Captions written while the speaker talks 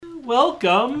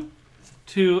welcome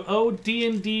to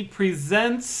OD&D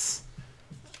Presents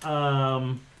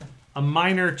A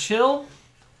Minor Chill,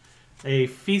 a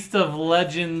Feast of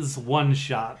Legends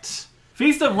one-shot.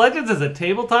 Feast of Legends is a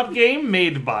tabletop game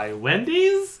made by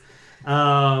Wendy's,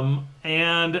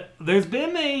 and there's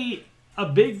been a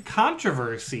big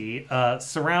controversy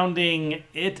surrounding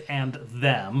it and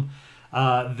them.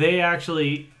 They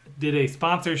actually did a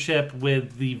sponsorship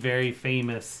with the very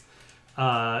famous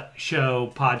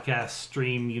show, podcast,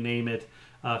 stream, you name it,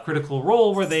 Critical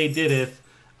Role, where they did it.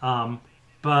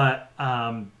 But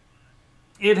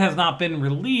it has not been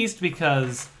released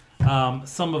because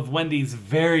some of Wendy's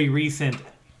very recent,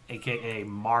 aka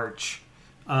March,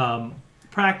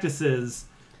 practices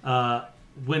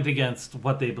went against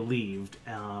what they believed.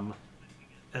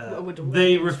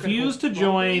 They refused to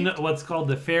join what's called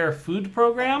the Fair Food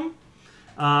Program,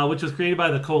 which was created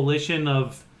by the coalition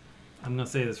of, I'm going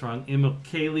to say this wrong,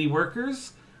 Immokalee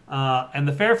workers. And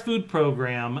the Fair Food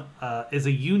Program is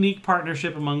a unique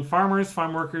partnership among farmers,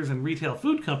 farm workers, and retail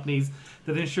food companies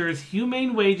that ensures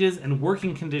humane wages and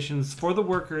working conditions for the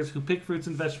workers who pick fruits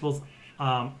and vegetables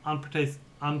on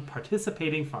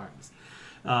participating farms.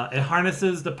 It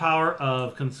harnesses the power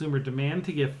of consumer demand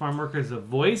to give farm workers a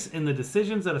voice in the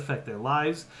decisions that affect their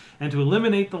lives and to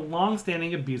eliminate the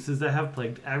long-standing abuses that have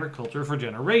plagued agriculture for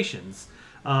generations.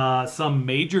 Some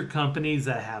major companies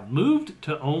that have moved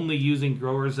to only using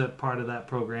growers as part of that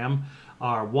program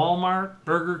are Walmart,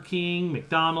 Burger King,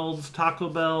 McDonald's, Taco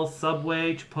Bell,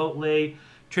 Subway, Chipotle,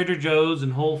 Trader Joe's,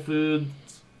 and Whole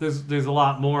Foods. There's a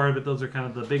lot more, but those are kind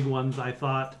of the big ones, I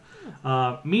thought.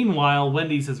 Meanwhile,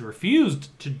 Wendy's has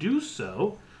refused to do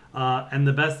so, and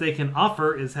the best they can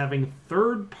offer is having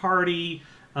third-party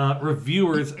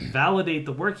reviewers validate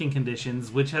the working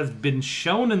conditions, which has been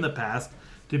shown in the past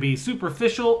to be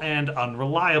superficial and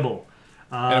unreliable.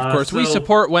 And of course, we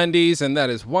support Wendy's, and that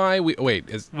is why we... Wait.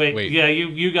 Yeah,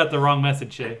 you got the wrong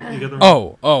message, Shay. You got the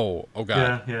wrong... Oh,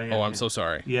 God. Yeah, I'm so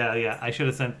sorry. Yeah. I should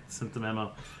have sent the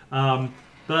memo.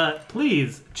 But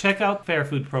please, check out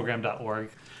fairfoodprogram.org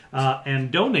and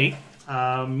donate.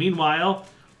 Meanwhile,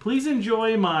 please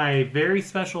enjoy my very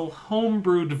special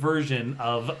homebrewed version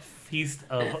of Feast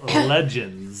of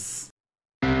Legends.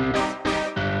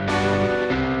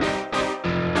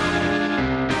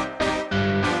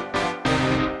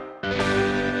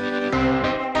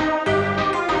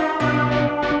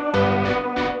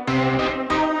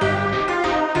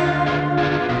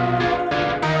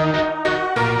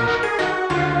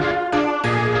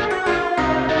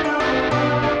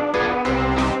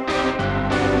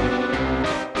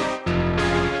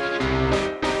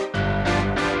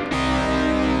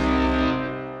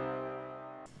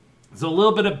 So a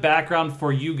little bit of background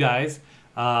for you guys.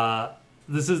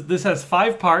 This has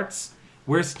 5 parts.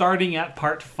 We're starting at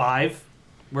part 5.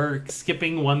 We're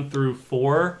skipping 1 through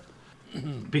 4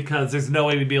 because there's no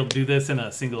way we'd be able to do this in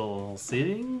a single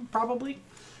sitting, probably.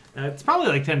 It's probably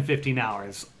like 10, 15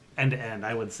 hours end to end,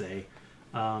 I would say.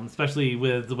 Especially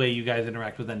with the way you guys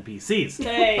interact with NPCs.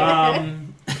 Hey.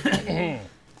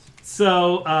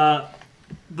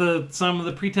 Some of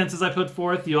the pretenses I put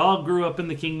forth, you all grew up in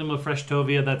the kingdom of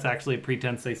Freshtovia. That's actually a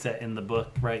pretense they set in the book,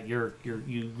 right? You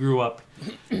grew up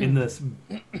in this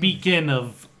beacon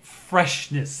of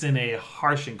freshness in a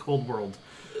harsh and cold world.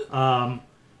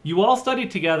 You all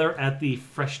studied together at the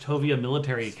Freshtovia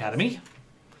Military Academy,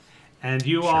 and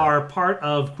you are part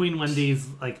of Queen Wendy's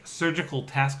surgical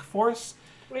task force.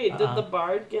 Wait, did the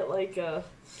bard get a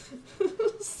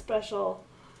special?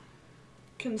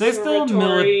 They're still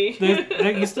they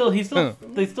still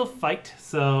fight.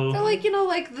 So they're he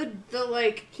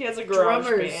has a garage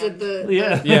drummers band. at the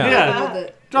yeah.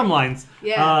 Drum lines.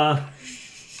 Yeah.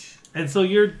 And so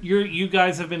you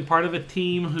guys have been part of a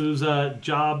team whose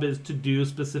job is to do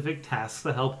specific tasks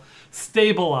to help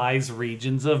stabilize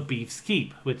regions of Beef's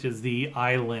Keep, which is the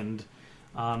island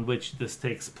on which this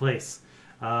takes place.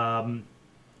 Some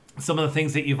of the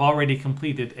things that you've already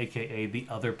completed, aka the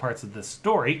other parts of this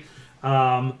story.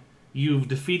 You've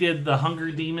defeated the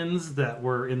hunger demons that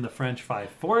were in the French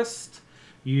Five Forest.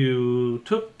 You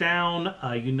took down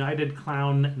a United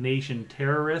Clown Nation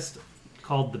terrorist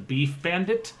called the Beef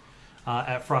Bandit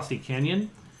at Frosty Canyon.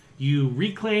 You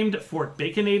reclaimed Fort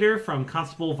Baconator from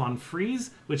Constable Von Fries,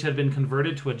 which had been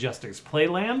converted to a Jester's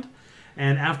Playland.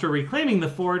 And after reclaiming the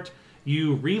fort,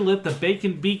 you relit the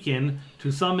Bacon Beacon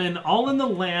to summon all in the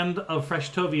land of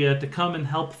Freshtovia to come and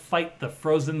help fight the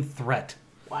frozen threat.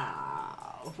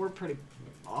 Wow, we're pretty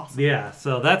awesome. Yeah,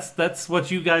 so that's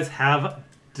what you guys have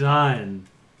done.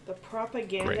 The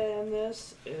propaganda in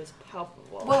this is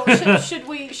palpable. Well, should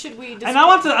we? And I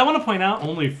want to point out,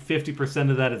 only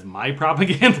 50% of that is my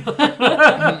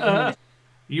propaganda.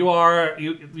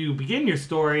 You begin your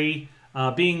story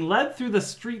being led through the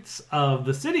streets of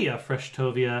the city of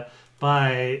Freshtovia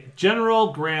by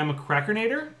General Graham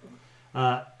Crackernator.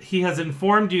 He has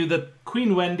informed you that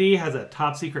Queen Wendy has a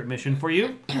top secret mission for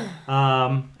you.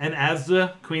 And as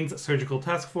the Queen's Surgical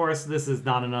Task Force, this is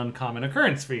not an uncommon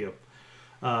occurrence for you.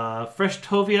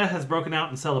 Freshtovia has broken out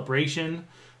in celebration.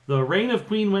 The reign of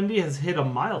Queen Wendy has hit a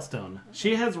milestone.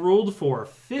 She has ruled for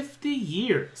 50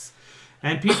 years.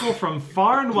 And people from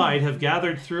far and wide have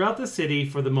gathered throughout the city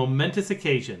for the momentous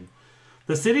occasion.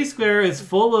 The city square is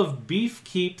full of Beef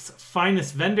Keep's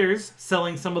finest vendors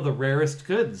selling some of the rarest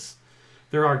goods.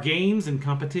 There are games and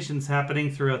competitions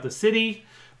happening throughout the city.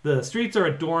 The streets are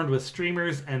adorned with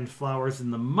streamers and flowers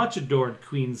in the much-adored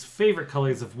Queen's favorite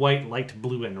colors of white, light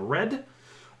blue, and red.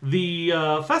 The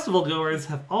festival goers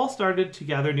have all started to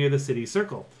gather near the city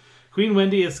circle. Queen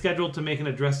Wendy is scheduled to make an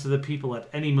address to the people at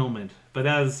any moment, but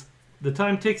as the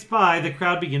time ticks by, the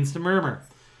crowd begins to murmur.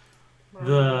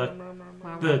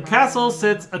 The castle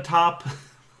sits atop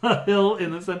a hill in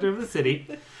the center of the city.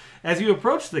 As you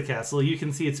approach the castle, you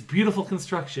can see its beautiful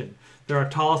construction. There are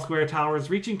tall square towers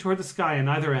reaching toward the sky on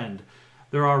either end.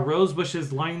 There are rose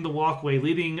bushes lining the walkway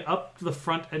leading up to the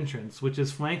front entrance, which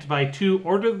is flanked by 2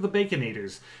 Order of the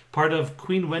Baconators, part of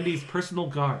Queen Wendy's personal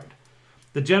guard.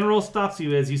 The general stops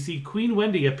you as you see Queen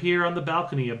Wendy appear on the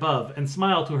balcony above and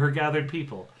smile to her gathered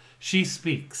people. She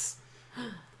speaks.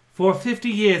 For 50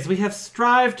 years we have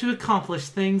strived to accomplish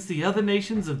things the other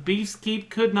nations of Beef's Keep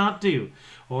could not do,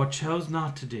 or chose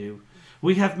not to do.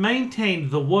 We have maintained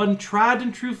the one tried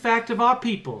and true fact of our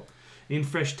people. In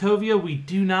Freshtovia, we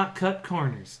do not cut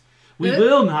corners. We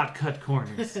will not cut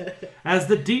corners. As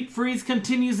the deep freeze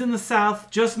continues in the south,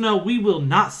 just know we will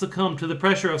not succumb to the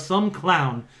pressure of some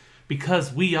clown,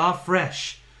 because we are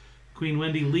fresh. Queen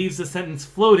Wendy leaves the sentence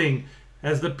floating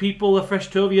as the people of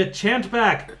Freshtovia chant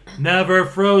back, "Never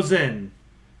frozen,"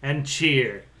 and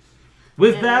cheer.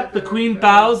 With that, the Queen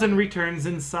bows and returns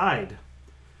inside.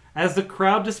 As the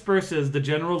crowd disperses, the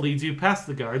general leads you past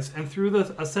the guards and through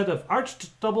a set of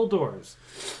arched double doors.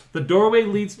 The doorway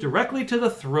leads directly to the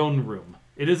throne room.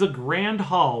 It is a grand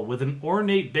hall with an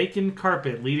ornate bacon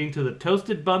carpet leading to the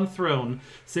toasted bun throne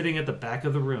sitting at the back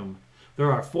of the room.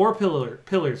 There are 4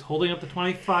 pillars holding up the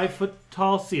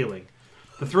 25-foot-tall ceiling.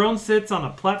 The throne sits on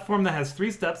a platform that has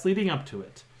 3 steps leading up to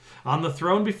it. On the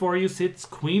throne before you sits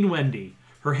Queen Wendy.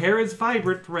 Her hair is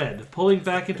vibrant red, pulling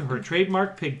back into her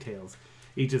trademark pigtails.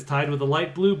 Each is tied with a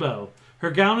light blue bow.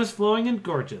 Her gown is flowing and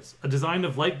gorgeous, a design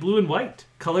of light blue and white,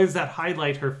 colors that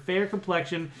highlight her fair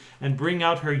complexion and bring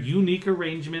out her unique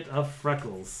arrangement of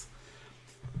freckles.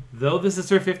 Though this is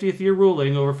her 50th year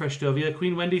ruling over Freshtovia,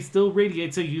 Queen Wendy still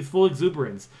radiates a youthful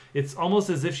exuberance. It's almost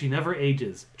as if she never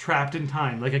ages, trapped in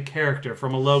time, like a character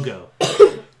from a logo.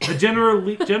 The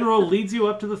general leads you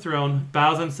up to the throne,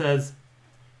 bows and says,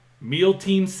 "Meal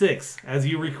Team 6, as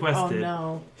you requested." Oh,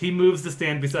 no. He moves to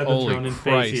stand beside the throne and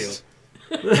face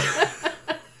you.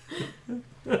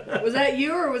 Was that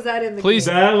you or was that in the Please,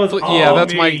 game? That was all yeah,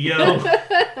 that's me, my. yo.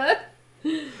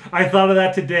 I thought of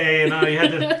that today, and I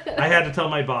had to tell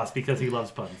my boss because he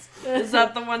loves puns. Is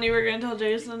that the one you were going to tell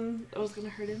Jason I was going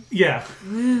to hurt him? Yeah.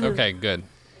 Okay, good.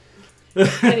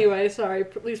 Anyway, sorry.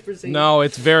 Please proceed. No,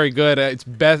 it's very good. It's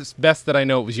best that I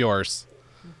know it was yours.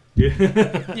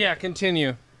 Yeah. Yeah,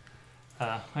 continue.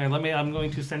 All right, I'm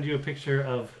going to send you a picture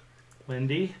of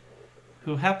Wendy,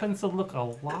 who happens to look a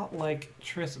lot like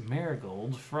Triss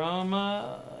Marigold from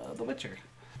The Witcher.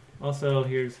 Also,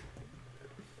 here's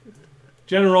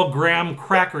General Graham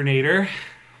Crackernator.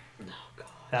 Oh, God.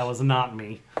 That was not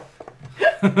me.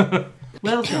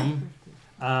 Welcome.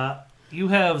 You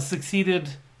have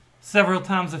succeeded several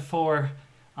times before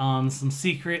on some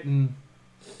secret and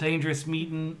dangerous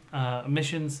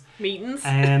missions. Meetings?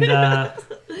 And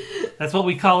that's what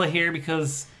we call it here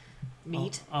because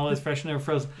Meat. always fresh, never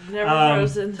frozen. Never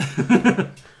frozen.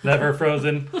 Never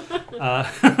frozen.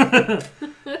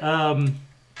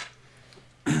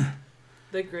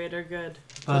 The greater good.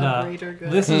 But Greater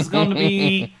good. this is going to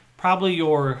be probably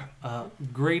your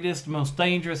greatest, most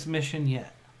dangerous mission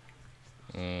yet.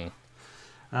 In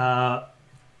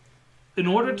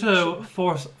order to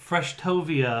force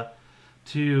Freshtovia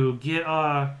to get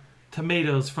our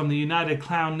tomatoes from the United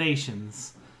Clown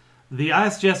Nations, the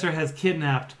Ice Jester has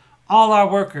kidnapped all our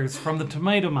workers from the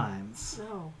tomato mines.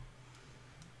 No.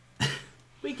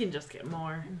 We can just get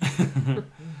more.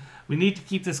 We need to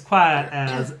keep this quiet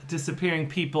as disappearing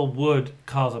people would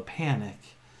cause a panic.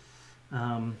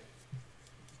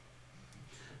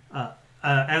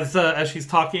 As she's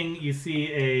talking, you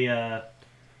see a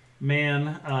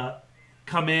man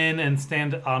come in and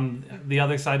stand on the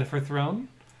other side of her throne.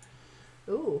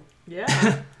 Ooh. Yeah.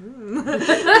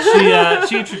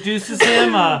 She introduces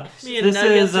him. Me and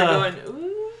Nuggets are going,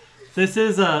 ooh. This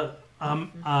is our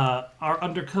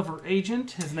undercover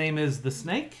agent. His name is the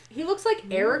Snake. He looks like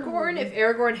Aragorn if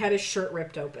Aragorn had his shirt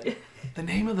ripped open. The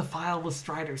name of the file was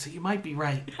Strider, so you might be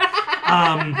right.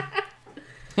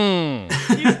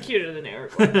 He's cuter than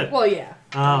Aragorn. Well, yeah.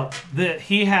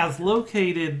 He has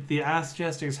located the Ass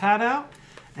Jester's hideout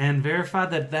and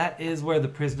verified that is where the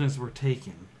prisoners were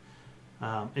taken.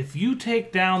 If you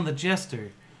take down the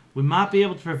Jester, we might be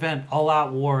able to prevent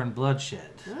all-out war and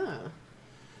bloodshed. Oh.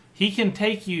 He can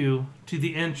take you to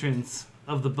the entrance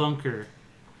of the bunker.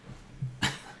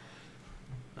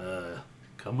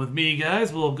 Come with me,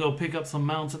 guys. We'll go pick up some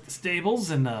mounts at the stables,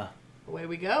 and Away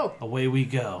we go. away we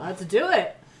go. Let's do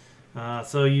it.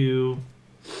 So you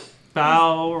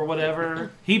bow or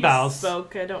whatever. He bows,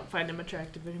 Spoke. I don't find him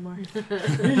attractive anymore.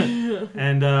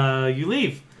 and you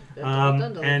leave.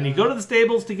 And you go to the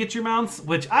stables to get your mounts,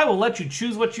 which I will let you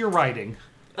choose what you're riding.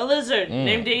 A lizard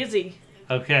named Daisy.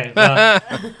 Okay.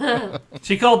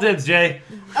 She called dibs, Jay.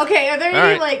 Okay, are there All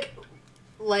any right.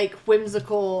 like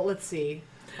whimsical? Let's see.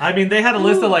 I mean, they had a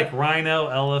list of like rhino,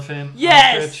 elephant,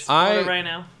 Yes. ostrich. I- Right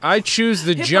now. I choose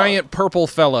the giant purple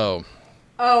fellow.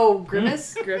 Oh,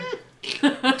 Grimace.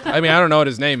 I mean, I don't know what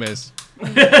his name is.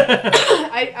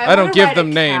 I I don't wanna give ride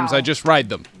them a names. cow. I just ride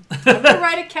them. I'm gonna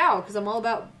ride a cow because I'm all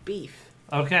about beef.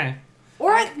 Okay.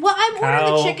 I'm ordering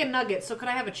Cow. the chicken nuggets. So could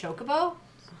I have a chocobo?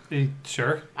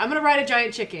 Sure. I'm gonna ride a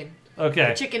giant chicken.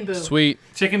 Okay. Chicken boo. Sweet.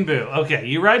 Chicken Boo. Okay,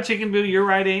 you ride Chicken Boo. You're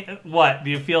riding what? Do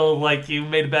you feel like you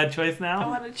made a bad choice I now?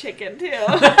 want a chicken too. All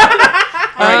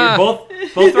right, you're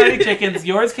both riding chickens.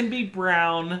 Yours can be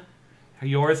brown.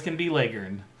 Yours can be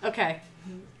Leghorn. Okay.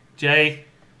 Jay,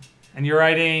 and you're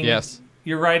riding. Yes.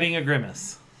 You're riding a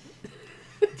Grimace.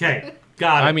 Okay,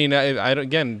 got it. I mean, I don't,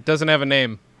 again, doesn't have a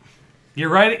name. You're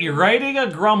riding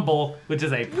a Grumble, which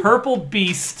is a purple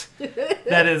beast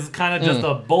that is kind of just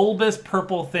a bulbous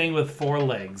purple thing with 4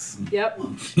 legs. Yep.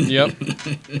 Yep.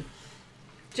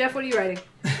 Jeff, what are you riding?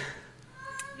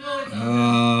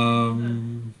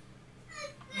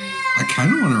 I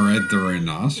kind of want to ride the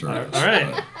rhinoceros. All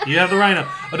right, you have the rhino.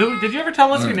 Oh, did you ever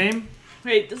tell us your name?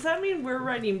 Wait, does that mean we're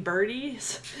riding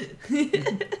birdies?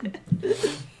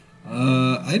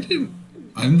 I didn't.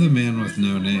 I'm the man with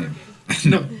no name.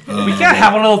 No. We can't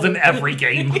have one of those in every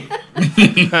game. We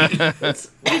need a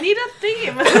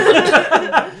theme.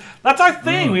 That's our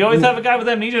thing. We always have a guy with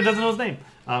amnesia who doesn't know his name.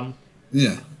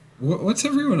 Yeah. What's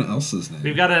everyone else's name?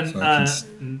 We've got So I a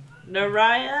can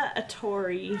Naraya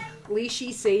Atori. Leashy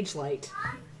Sagelight.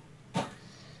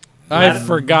 I've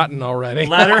forgotten already.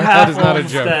 ladder That half is not a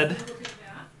joke. Olmsted.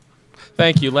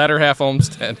 Thank you, Ladder Half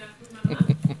Olmsted.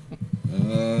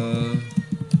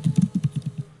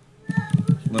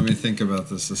 let me think about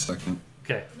this a second.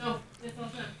 Okay.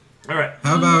 All right.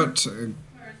 How about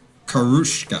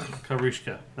Karushka?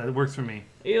 Karushka. That works for me.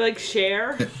 Are you like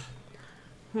Cher?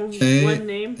 One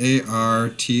name.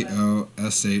 Artoshka.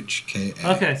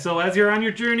 Okay, so as you're on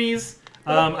your journeys,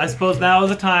 I suppose now is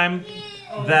the time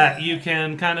that you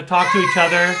can kind of talk to each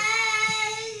other,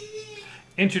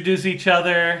 introduce each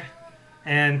other,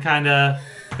 and kind of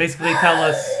basically tell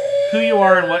us who you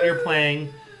are and what you're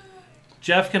playing.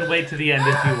 Jeff can wait to the end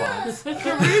if he wants.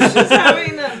 Karush is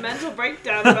having a mental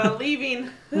breakdown about leaving.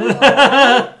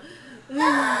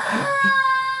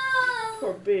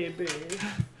 Poor baby.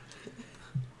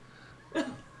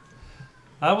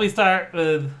 We start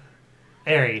with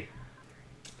Ari.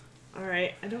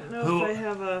 Alright, I don't know Who- if I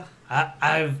have a...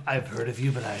 I've heard of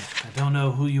you, but I don't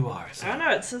know who you are. So. I don't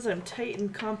know, it says I'm tight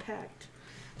and compact.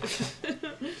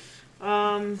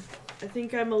 I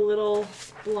think I'm a little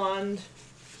blonde.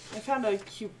 I found a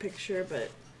cute picture,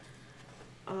 but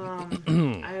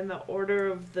I am the Order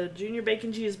of the Junior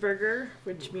Bacon Cheeseburger,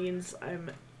 which means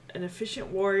I'm an efficient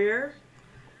warrior.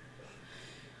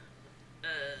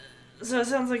 So it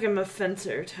sounds like I'm a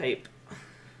fencer type.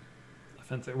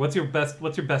 Fencer. What's your best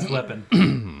weapon?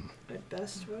 My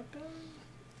best weapon?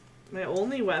 My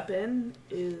only weapon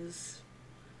is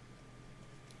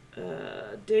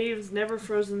Dave's never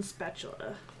frozen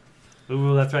spatula.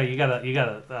 Ooh, that's right. You got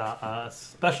a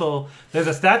special. There's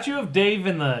a statue of Dave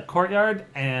in the courtyard,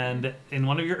 and in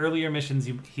one of your earlier missions,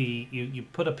 you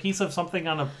put a piece of something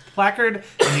on a placard,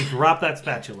 and you drop that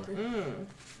spatula.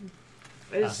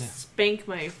 I just spank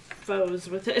my foes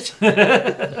with it.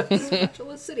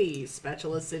 Spatula City.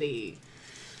 Spatula City.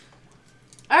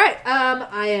 Alright,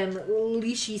 I am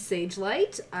Leashy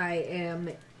Sagelight. I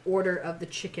am Order of the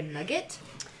Chicken Nugget.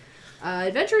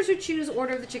 Adventurers who choose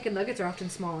Order of the Chicken Nuggets are often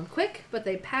small and quick, but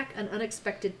they pack an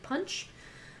unexpected punch.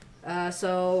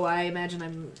 So I imagine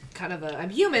I'm kind of I'm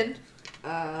human,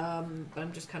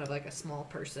 I'm just kind of like a small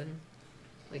person,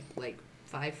 like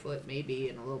 5 foot maybe,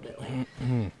 and a little bit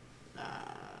like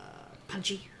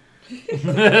punchy.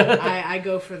 I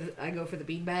go for the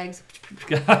bean bags.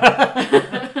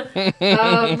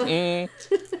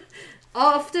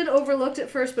 Often overlooked at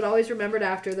first, but always remembered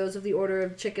after, those of the Order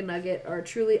of Chicken Nugget are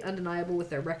truly undeniable with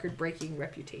their record-breaking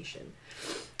reputation.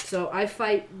 So I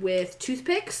fight with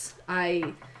toothpicks.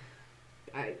 I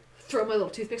throw my little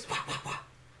toothpicks,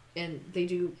 and they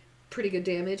do pretty good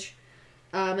damage.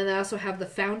 And I also have the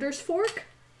Founder's Fork.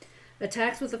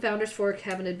 Attacks with the Founder's Fork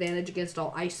have an advantage against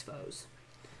all ice foes.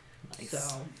 Nice.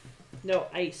 So, No,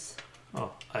 ice.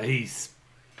 Oh, ice.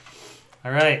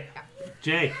 All right.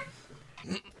 Jay.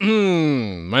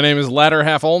 My name is Ladder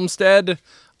Half Olmsted.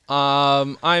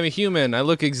 I'm a human. I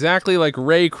look exactly like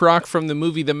Ray Kroc from the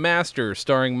movie The Master,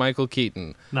 starring Michael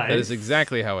Keaton. Nice. That is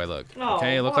exactly how I look. Oh,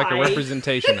 Okay, I look like a why?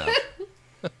 representation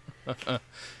of.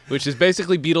 Which is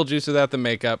basically Beetlejuice without the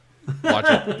makeup. Watch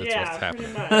it. That's Yeah, what's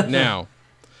happening. pretty much. Now,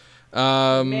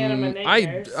 Man of my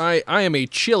nightmares. I am a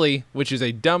Chili, which is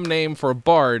a dumb name for a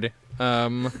bard.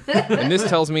 And this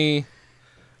tells me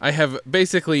I have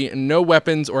basically no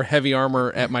weapons or heavy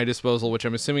armor at my disposal, which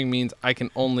I'm assuming means I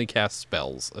can only cast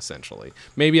spells, essentially.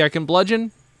 Maybe I can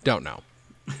bludgeon? Don't know.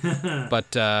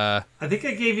 But I think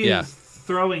I gave you Yeah.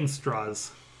 throwing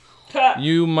straws.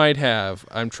 you might have.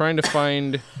 I'm trying to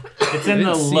find... It's in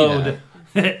the didn't see load.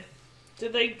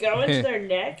 Did they go into their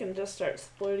neck and just start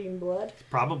splurting blood?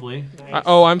 Probably. Nice.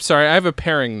 I'm sorry. I have a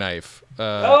paring knife.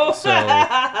 Oh. So,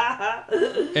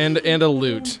 and a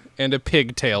lute and a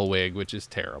pigtail wig, which is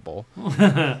terrible.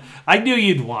 I knew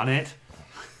you'd want it.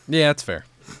 Yeah, that's fair.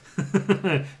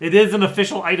 It is an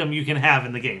official item you can have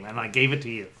in the game, and I gave it to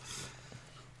you.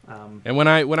 And when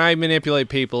I manipulate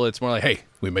people, it's more like, hey,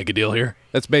 we make a deal here.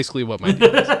 That's basically what my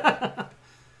deal is.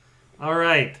 All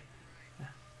right.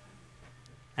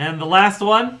 And the last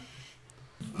one?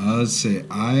 Let's see.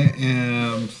 I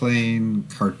am playing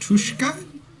Kartushka,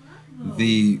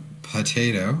 the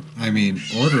potato.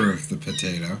 Order of the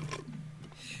potato.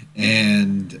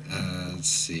 And let's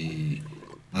see.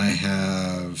 I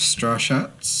have straw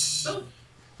shots. Oh,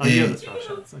 you have the straw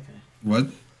shots. Okay. What?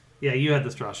 Yeah, you had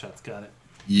the straw shots. Got it.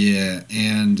 Yeah,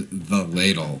 and the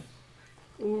ladle.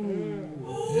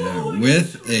 Yeah,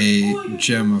 with a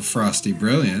gem of frosty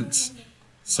brilliance.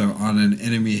 So on an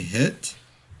enemy hit,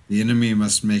 the enemy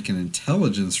must make an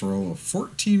intelligence roll of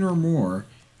 14 or more,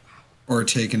 or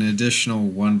take an additional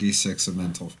 1d6 of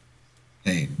mental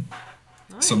pain.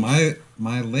 Nice. So my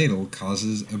ladle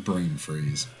causes a brain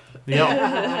freeze.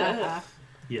 Yep.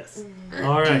 Yes.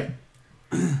 All right.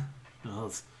 Well,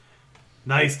 it's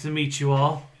nice to meet you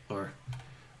all. Or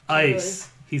ice,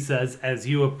 he says, as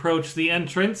you approach the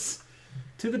entrance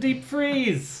to the deep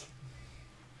freeze.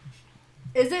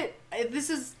 is it? This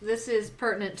is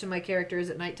pertinent to my character. Is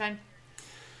it nighttime?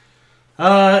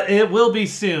 It will be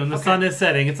soon. The Okay. sun is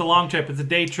setting. It's a long trip. It's a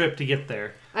day trip to get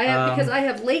there. Because I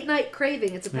have late night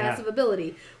craving. It's a Yeah. passive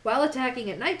ability. While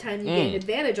attacking at nighttime, you gain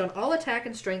advantage on all attack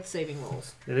and strength saving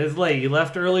rolls. It is late. You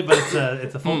left early, but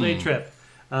it's a full day trip.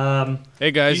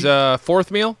 Hey, guys,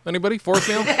 fourth meal? Anybody? Fourth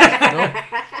meal? No?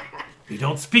 We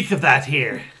don't speak of that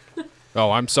here.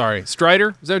 Oh, I'm sorry.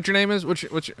 Strider? Is that what your name is? What's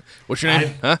your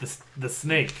name? Huh? The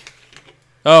snake.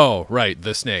 Oh, right.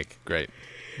 The snake. Great.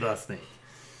 The snake.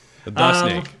 The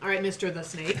snake. All right, Mr. the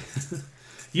Snake.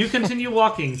 You continue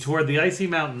walking toward the icy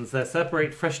mountains that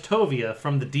separate Freshtovia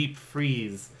from the deep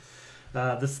freeze.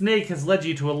 The snake has led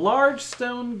you to a large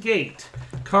stone gate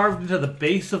carved into the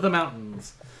base of the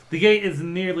mountains. The gate is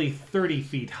nearly 30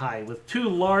 feet high, with 2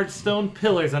 large stone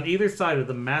pillars on either side of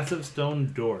the massive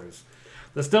stone doors.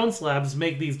 The stone slabs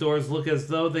make these doors look as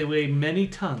though they weigh many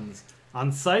tons.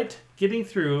 On sight, getting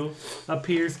through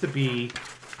appears to be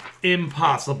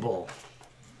impossible.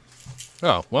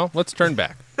 Oh, well, let's turn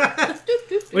back.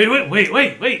 Wait.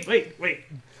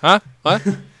 Huh? What?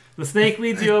 The snake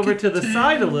leads you over to the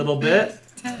side a little bit.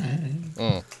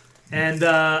 And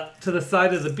to the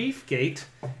side of the beef gate,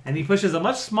 and he pushes a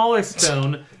much smaller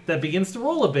stone that begins to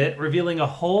roll a bit, revealing a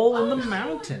hole in the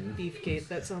mountain. Beefcake.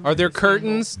 That sounds. Are there understandable.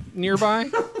 curtains nearby?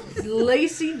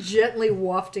 Lacy, gently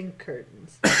wafting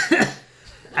curtains.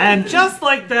 And just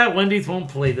like that, Wendy's won't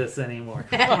play this anymore.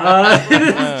 It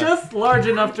is just large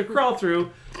enough to crawl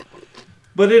through,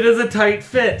 but it is a tight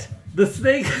fit. The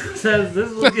snake says this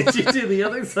will get you to the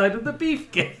other side of the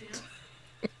beef gate.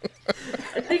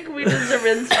 I think we deserve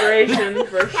inspiration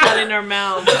for shutting our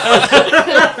mouths.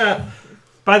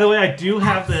 By the way, I do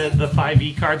have the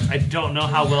 5e cards. I don't know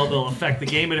how well they'll affect the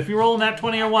game, but if you roll in that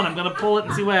 20 or 1, I'm going to pull it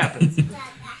and see what happens.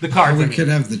 The cards. We I mean. could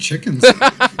have the chickens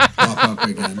pop up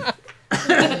again.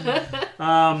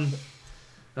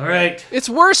 All right. It's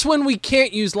worse when we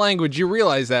can't use language. You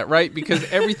realize that, right? Because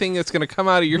everything that's going to come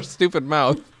out of your stupid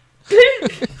mouth.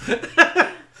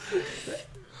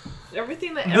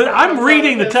 Everything that I'm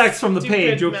reading the his text from the stupid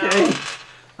page, okay?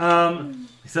 mouth.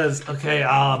 He says, okay,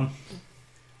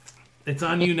 it's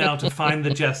on you now to find the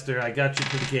jester. I got you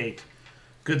to the gate.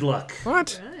 Good luck.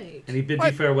 What? Right. And he bids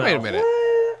What? you farewell. Wait a minute.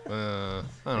 I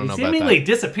don't He know about seemingly that.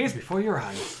 disappears before your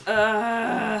eyes.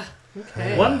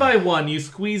 Okay. One by one, you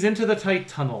squeeze into the tight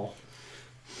tunnel.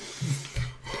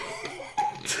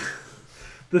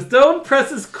 The stone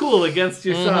presses cool against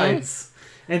your sides,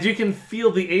 and you can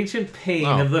feel the ancient pain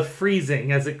Oh. of the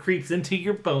freezing as it creeps into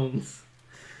your bones.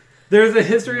 There's a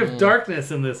history of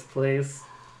darkness in this place.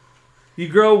 You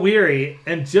grow weary,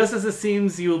 and just as it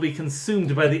seems you will be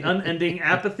consumed by the unending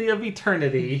apathy of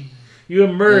eternity, you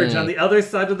emerge on the other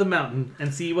side of the mountain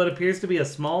and see what appears to be a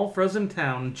small frozen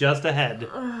town just ahead.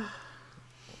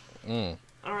 All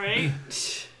right.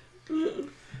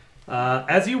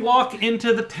 As you walk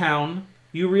into the town,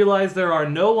 you realize there are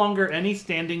no longer any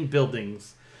standing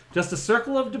buildings, just a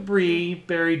circle of debris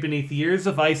buried beneath years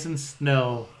of ice and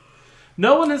snow.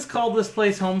 No one has called this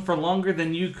place home for longer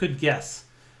than you could guess.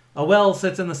 A well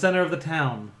sits in the center of the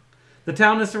town. The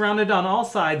town is surrounded on all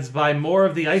sides by more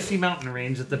of the icy mountain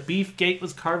range that the beef gate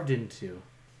was carved into.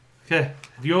 Okay,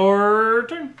 your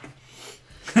turn.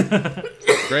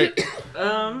 Great.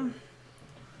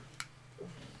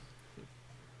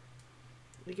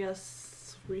 I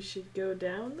guess we should go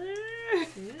down there.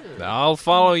 I'll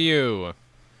follow you.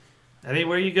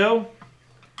 Anywhere you go,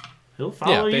 he'll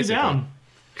follow you basically. down.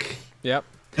 Yep.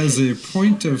 As a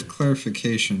point of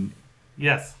clarification,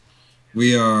 Yes.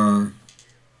 we have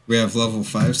level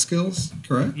 5 skills,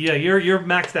 correct? Yeah, you're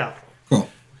maxed out. Cool.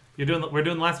 We're doing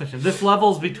the last mission. This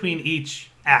level's between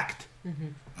each act.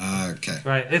 Okay.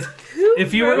 Right. Who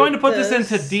If you were wrote going to put this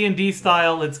this? into D&D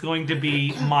style, it's going to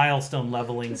be milestone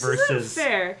leveling This versus. isn't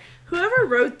fair. Whoever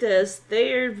wrote this,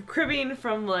 they're cribbing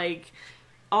from like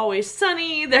Always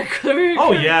Sunny. They're cribbing.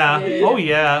 Oh yeah. Yeah. Oh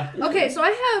yeah. Okay, so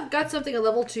I have got something at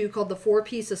level 2 called the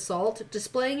 4-piece assault.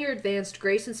 Displaying your advanced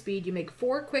grace and speed, you make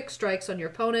 4 quick strikes on your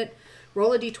opponent,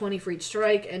 roll a d20 for each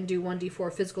strike, and do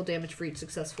 1d4 physical damage for each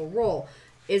successful roll.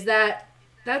 Is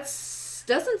that's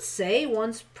doesn't say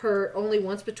only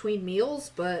once between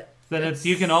meals, but Then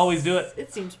you can always do it.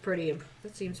 It seems pretty.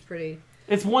 That seems pretty.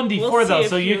 It's 1d4 We'll though, see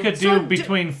so if you you- could So do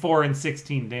between 4 and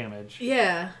 16 damage.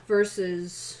 Yeah,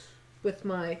 versus with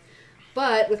my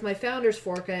Founder's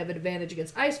Fork, I have an advantage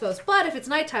against ice foes. But if it's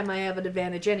nighttime, I have an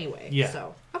advantage anyway. Yeah.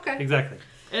 So okay. Exactly.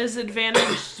 Is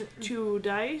advantage 2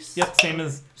 dice? Yep. Same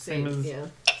as Yeah.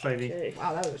 Spidey. Okay.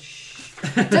 Wow, that was.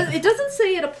 It doesn't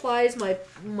say it applies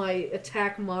my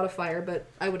attack modifier, but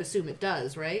I would assume it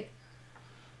does, right?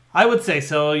 I would say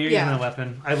so. You're Yeah. using a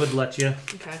weapon. I would let you.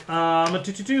 Okay. All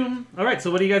right.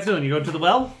 So what are you guys doing? You going to the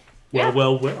well? Yeah.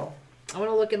 Well. I want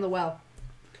to look in the well.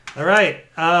 All right.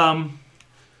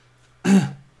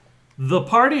 The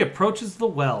party approaches the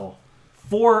well.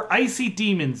 4 icy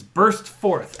demons burst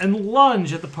forth and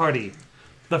lunge at the party.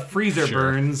 The freezer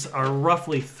Sure. burns are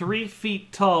roughly 3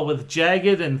 feet tall with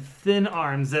jagged and thin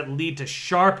arms that lead to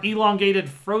sharp, elongated,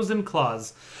 frozen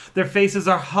claws. Their faces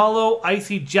are hollow,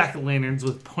 icy jack-o'-lanterns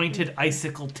with pointed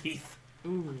icicle teeth.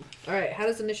 All right. How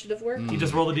does initiative work? You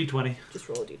just roll a d20. Just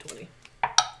roll a d20.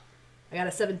 I got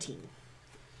a 17.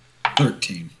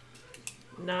 13.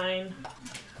 9.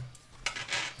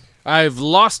 I've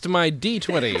lost my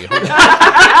D20.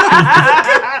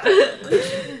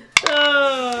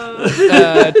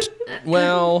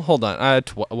 Well, hold on.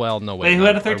 No, wait. Wait, who no,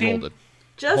 had a I 13? rolled it.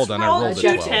 Just Hold on, I roll rolled a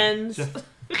 2 12. 10s.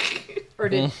 Or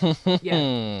did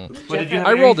yeah? What did you have?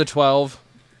 I Mary? rolled a 12.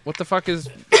 What the fuck is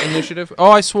initiative? Oh,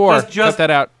 I swore. Just- Cut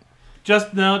that out.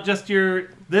 Just your.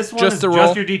 This one Just is the just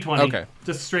roll? your d20. Okay.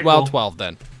 Just straight Well, roll. 12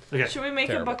 then. Okay. Should we make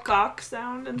Terrible. a bakak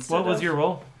sound instead What was of your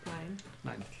roll? 9?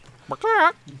 9. What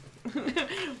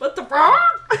the fuck?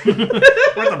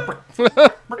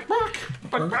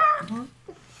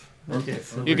 Okay.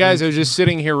 So You guys are just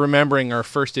sitting here remembering our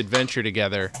first adventure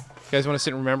together. You guys want to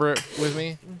sit and remember it with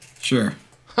me? Sure.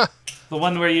 the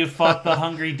one where you fought the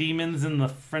hungry demons in the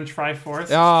French fry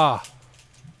forest. Ah,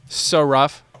 so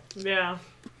rough. Yeah.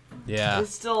 Yeah. I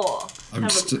still I'm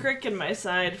have sti- a crick in my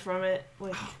side from it.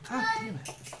 Like, God damn it.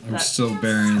 I'm still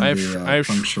bearing I've- the I've-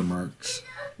 puncture marks.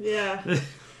 yeah.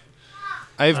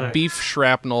 I have Alright. beef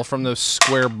shrapnel from those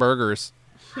square burgers.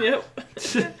 Yep.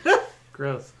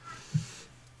 Gross.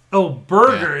 Oh,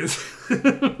 burgers.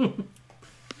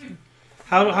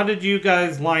 How did you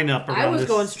guys line up around I was this?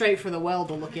 going straight for the well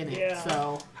to look in it. Yeah.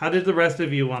 So How did the rest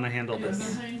of you want to handle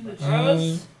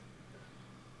this?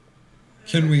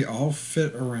 Can we all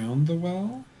fit around the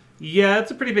well? Yeah, it's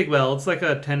a pretty big well. It's like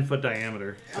a 10-foot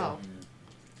diameter. Oh.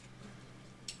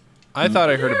 I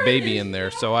thought I heard a baby in there,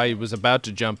 so I was about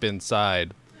to jump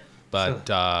inside. But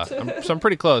I'm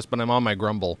pretty close, but I'm on my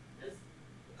grumble.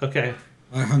 Okay.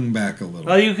 I hung back a little.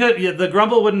 Well, you could. Yeah, the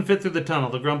grumble wouldn't fit through the tunnel.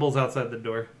 The grumble's outside the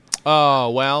door. Oh,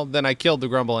 well, then I killed the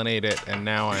grumble and ate it, and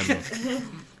now I'm...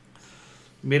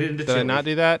 Made it into Did I chili. not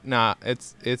do that? Nah,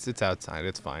 it's outside.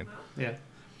 It's fine. Yeah.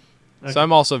 So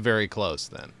I'm also very close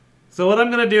then. So what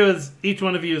I'm gonna do is each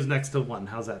one of you is next to one.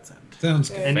 How's that sound? Sounds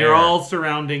good. And Fair. you're all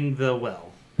surrounding the well.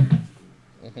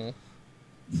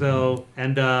 So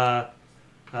and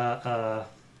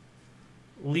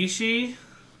Lishi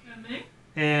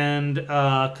and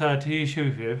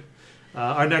Katishu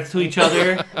are next to each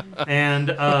other, and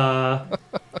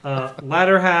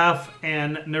Latter Half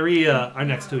and Naria are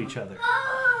next to each other.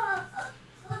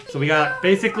 So we got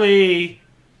basically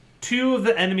 2 of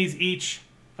the enemies each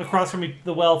across from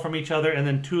the well from each other, and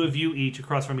then 2 of you each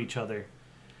across from each other.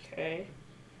 Okay.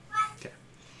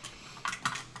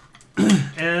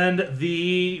 And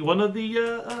one of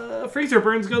the freezer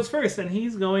burns goes first, and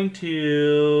he's going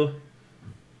to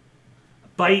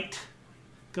bite.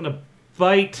 Gonna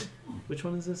bite. Which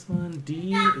one is this one?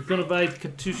 D. It's gonna bite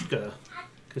Katushka.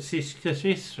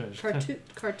 Kartoshka.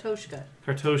 Kartoshka.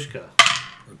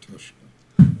 Kartoshka.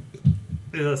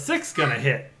 Is a 6 gonna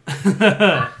hit?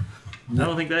 I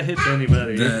don't think that hits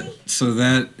anybody. So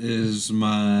that is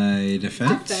my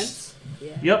defense? Defense.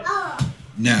 Yeah. Yep.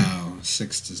 No,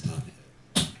 6 does not hit.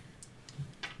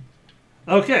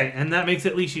 Okay, and that makes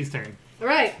it Lishi's turn. All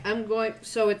right, I'm going.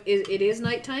 So it is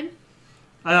nighttime.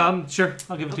 Sure,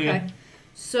 I'll give it to you. Okay.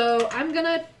 So I'm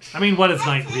gonna. I mean, what is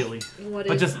night really? What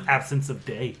But is? just absence of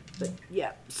day. But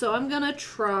yeah. So I'm gonna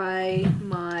try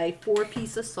my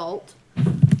 4-piece assault.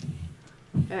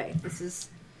 Okay, this is.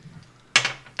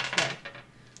 Okay.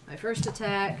 My first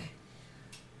attack.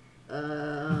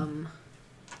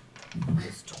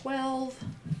 Is 12.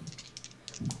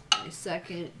 My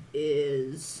second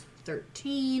is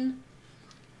 13.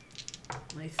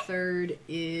 My third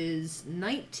is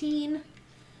 19.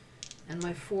 And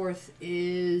my fourth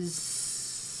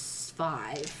is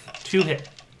 5. 2 hit.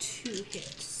 2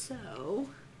 hits. So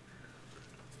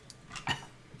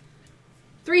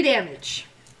 3 damage.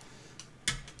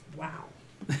 Wow.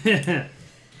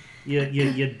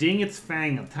 you ding its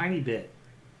fang a tiny bit.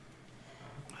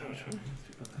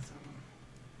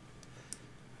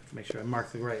 Make sure I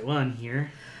mark the right one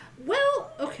here.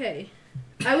 Well, okay.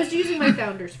 I was using my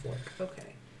Founder's Fork.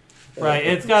 Okay. Right,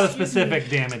 it's got a specific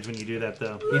damage when you do that,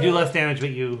 though. You do less damage, but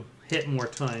you hit more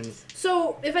times.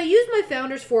 So if I use my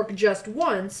Founder's Fork just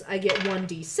once, I get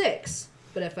 1d6.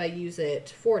 But if I use it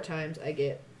 4 times, I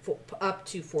get up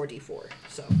to 4d4.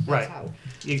 So that's Right. how.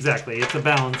 Exactly, it's a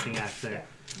balancing act there.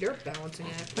 You're a balancing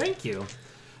act. Thank you.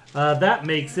 That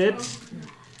makes it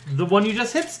the one you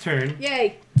just hit's turn,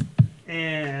 Yay!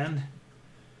 and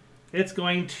it's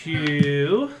going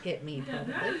to, Hit me,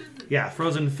 probably.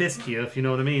 frozen fist you, if you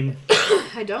know what I mean.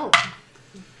 I don't.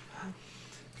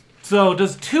 So,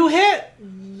 does 2 hit?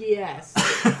 Yes.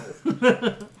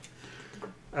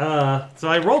 So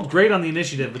I rolled great on the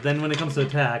initiative, but then when it comes to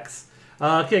attacks,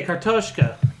 okay,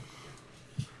 Kartoshka.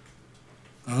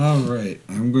 All right,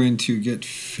 I'm going to get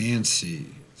fancy.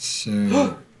 So,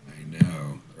 I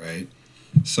know, right?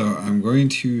 So I'm going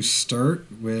to start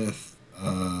with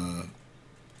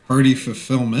Party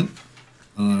Fulfillment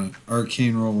on an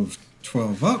arcane roll of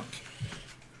 12 up.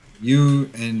 You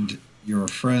and your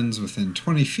friends within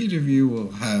 20 feet of you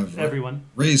will have Everyone.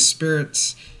 raised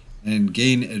spirits and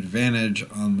gain advantage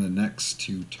on the next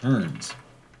 2 turns.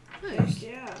 Nice.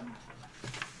 Yeah.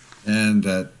 And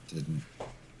that didn't.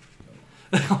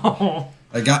 Oh.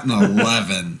 I got an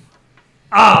 11.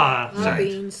 Sorry.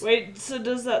 Beans. Wait, so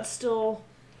does that still...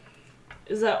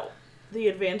 Is that the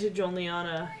advantage only on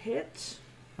a hit?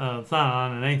 It's not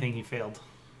on anything he failed.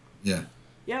 Yeah.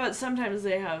 Yeah, but sometimes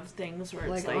they have things where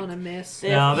it's Like like... on a miss. the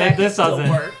No, effect this still doesn't.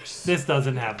 works. This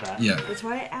doesn't have that. Yeah. That's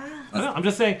why I asked. I know, I'm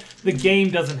just saying the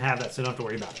game doesn't have that, so you don't have to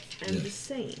worry about it. I'm Yeah. just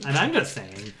saying. And I'm just saying,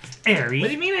 What do you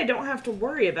Aerie. mean I don't have to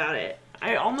worry about it?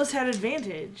 I almost had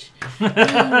advantage.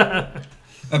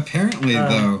 Apparently,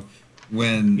 though,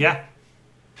 when Yeah.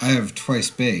 I have twice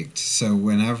baked, so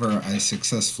whenever I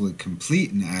successfully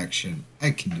complete an action,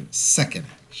 I can do a second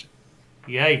action.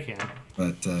 Yeah, you can.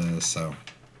 But so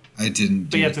I didn't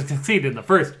But do you have to succeed in the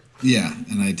first. Yeah,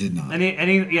 and I did not.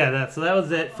 So that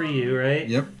was it for you, right?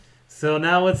 Yep. So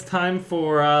now it's time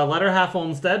for Letter Half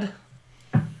Olmsted.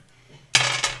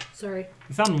 Sorry.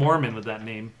 You sound Mormon with that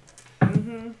name.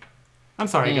 I'm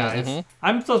sorry, guys.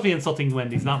 I'm supposed to be insulting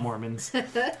Wendy's, not Mormons.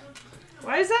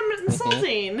 Why is that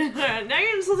insulting? Now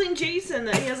you're insulting Jason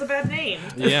that he has a bad name.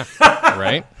 Yeah.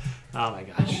 Right. Oh my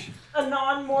gosh. A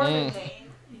non-Mormon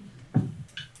name.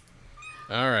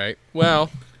 All right. Well,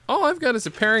 all I've got is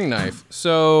a paring knife.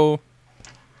 So.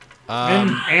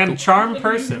 And charm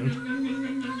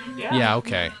person. Yeah.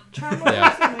 Okay. Charm Yeah.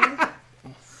 person, man.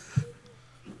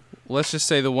 Let's just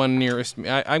say the one nearest me.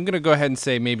 I'm gonna go ahead and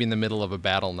say maybe in the middle of a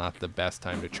battle, not the best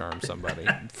time to charm somebody.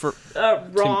 For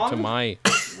Wrong. to my.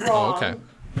 Wrong.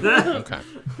 Oh, okay.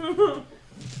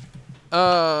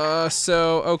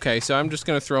 Okay. So I'm just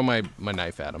gonna throw my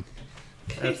knife at him.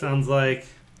 That sounds like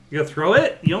you gonna throw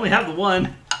it. You only have the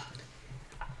one.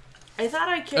 I thought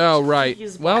I kicked Oh right.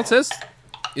 Kiki's Well, it butt. says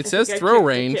I throw think I kicked the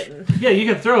range. kitten. Yeah, you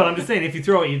can throw it. I'm just saying, if you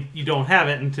throw it, you don't have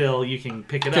it until you can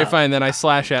pick it Okay, up. fine. Then I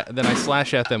slash at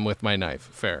them with my knife.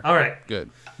 Fair. All right. Good.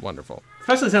 Wonderful.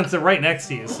 Especially since they're right next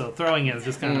to you, so throwing it is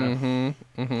just kind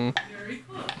of.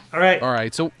 All right. All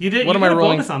right. So You did. What you am I got a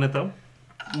rolling? bonus on it though.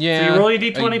 Yeah. So you roll your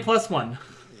d20 plus 1.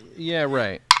 Yeah.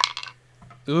 Right.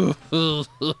 Ooh.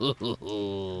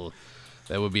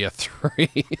 That would be a 3.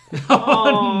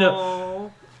 Oh no.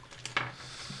 Oh.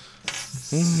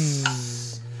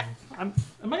 Am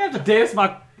I gonna have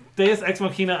to Deus Ex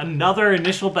Machina another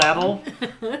initial battle,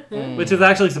 which is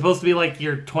actually supposed to be like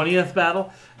your 20th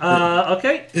battle?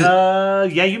 Okay. Yeah,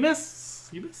 you miss.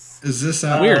 You miss. Is this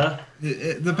out? Weird.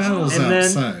 The battle's And then-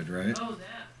 outside, right?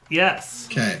 Yes.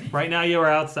 Okay, Right now you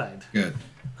are outside. good.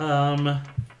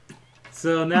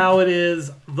 So now it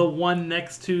is the one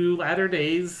next to Latter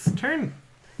Day's turn.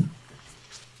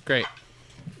 Great.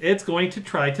 It's going to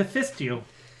try to fist you.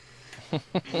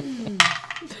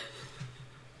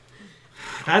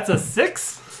 That's a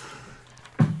 6.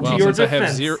 Well, your since I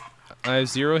defense. have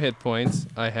 0 hit points,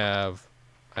 I have.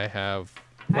 I have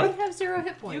 0 hit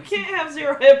You points. can't have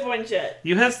 0 hit points yet.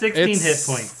 You have 16 hit It's-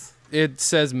 points. It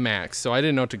says max, so I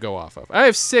didn't know what to go off of. I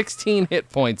have 16 hit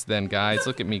points. Then, guys,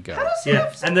 look at me go.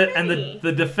 Yeah, and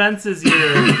the defense is your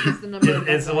It's the number of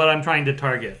is hit what I'm trying to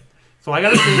target. So I got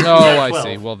to see. Oh, I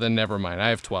see. Well, then never mind. I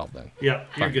have 12 then. Yeah,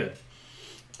 you're Fine. good.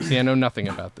 See, I know nothing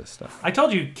about this stuff. I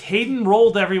told you, Caden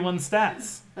rolled everyone's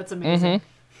stats. That's amazing.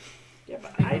 Yeah,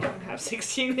 but I don't have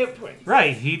 16 hit points.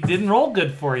 Right, he didn't roll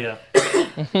good for you.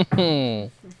 I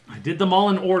did them all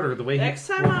in order, the way Next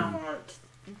he. time I want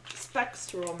Specs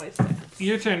to roll my stats.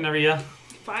 Your turn, Naria.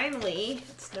 Finally,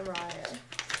 it's Naraya.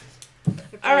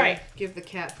 All right. Give the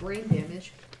cat brain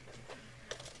damage.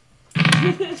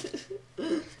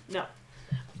 No.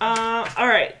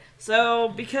 Alright. So,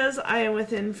 because I am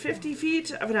within 50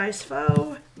 feet of an ice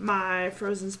foe, my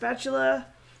frozen spatula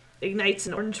ignites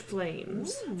in orange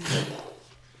flames.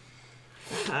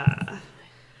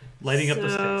 Lighting up the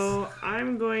space. So,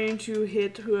 I'm going to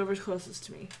hit whoever's closest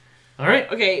to me. All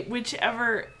right, Okay,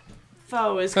 whichever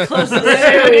foe is closest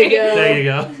There to we me. go. there you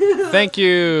go. Thank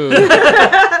you.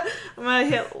 I'm gonna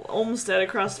hit Olmsted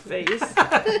across the face.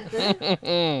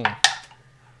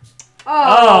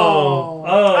 Oh,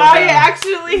 I man.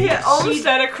 accidentally hit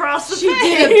Olmsted across the She face.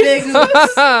 did a big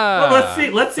oops.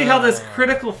 Well, let's see how this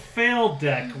critical fail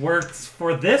deck works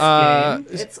for this game.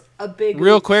 It's a big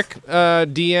Real oops. quick,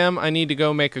 DM, I need to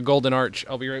go make a golden arch.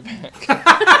 I'll be right back.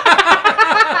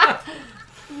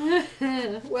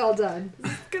 Well done.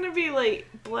 It's gonna be like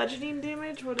bludgeoning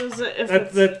damage. What is it? If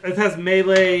it's It has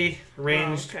melee,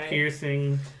 ranged, okay.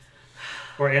 piercing,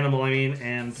 or animal, I mean,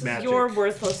 and magic. your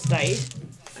worthless dice,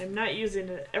 I'm not using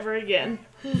it ever again.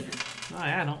 Oh,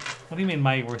 yeah, I don't. What do you mean,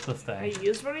 my worthless I die?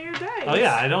 used one of your dice. Oh,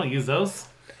 yeah, I don't use those.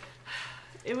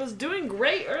 It was doing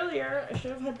great earlier. I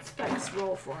should have had Specs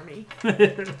roll for me.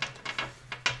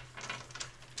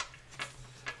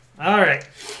 All right.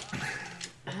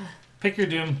 Pick your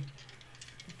doom.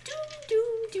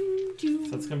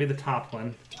 So it's gonna be the top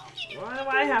one. Why do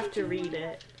I have to read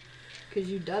it? Because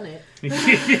you've done it. You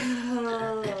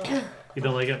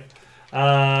don't like it?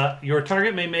 Your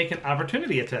target may make an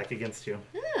opportunity attack against you.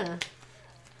 Yeah.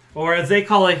 Or as they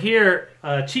call it here,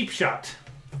 cheap shot.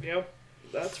 Yep,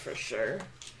 that's for sure.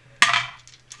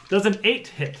 Does an 8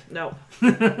 hit? No.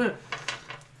 This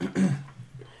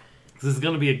is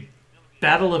going to be a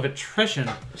battle of attrition.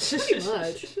 Pretty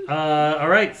much. All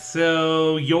right,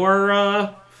 so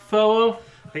your foe,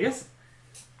 I guess,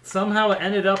 somehow it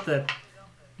ended up that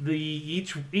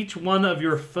each one of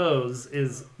your foes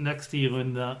is next to you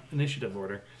in the initiative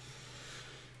order.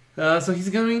 So he's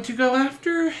going to go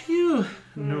after you,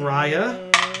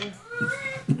 Naraya.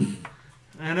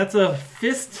 And that's a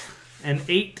fist and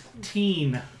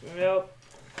 18. Yep.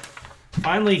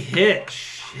 Finally hit.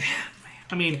 Shit, man.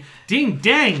 I mean, ding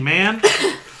dang, man.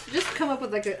 Just come up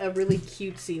with like a really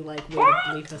cutesy like way to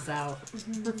bleep us out.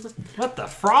 What the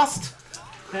frost?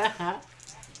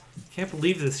 Can't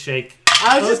believe this shake.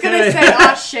 I was just gonna Okay. say,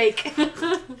 aw, shake.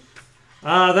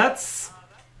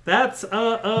 That's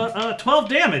 12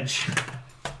 damage.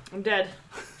 I'm dead.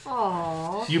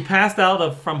 Aww. You passed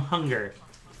out from hunger.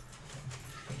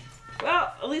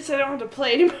 Well, at least I don't have to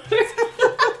play anymore. There's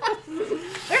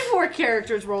more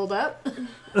characters rolled up.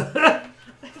 I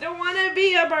don't want to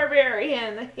be a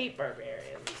barbarian. I hate barbarians.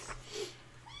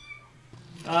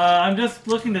 I'm just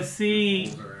looking to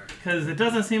see, because it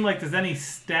doesn't seem like there's any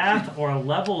stat or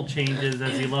level changes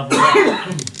as you level up.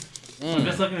 I'm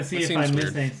just looking to see That if I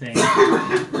seems missed weird.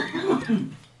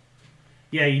 anything.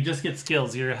 Yeah, you just get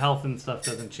skills. Your health and stuff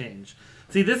doesn't change.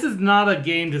 See, this is not a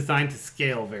game designed to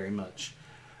scale very much.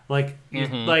 Like,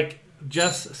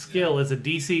 Jeff's skill is a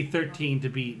DC 13 to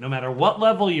beat, no matter what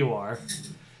level you are.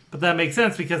 But that makes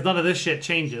sense because none of this shit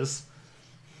changes.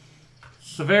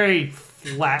 It's a very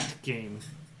flat game.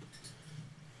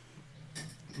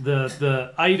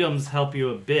 The items help you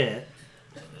a bit,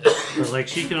 but like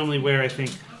she can only wear, I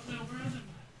think,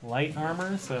 light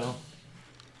armor. So,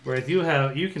 whereas you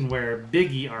can wear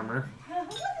biggie armor,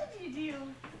 What did you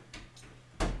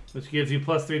do? which gives you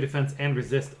 +3 defense and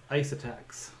resist ice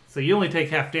attacks. So you only take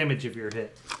half damage if you're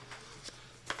hit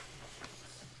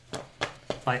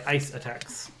by ice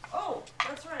attacks. Oh,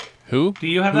 that's right. Who? Do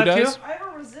you have Who that does? too? I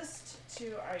have a resist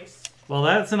to ice. Well,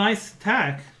 that's an ice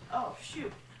attack. Oh,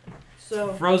 shoot.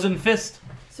 So, Frozen fist.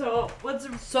 So, what's...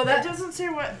 So that that- doesn't say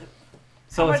what...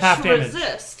 So how it's much half to damage.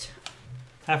 resist.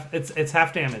 It's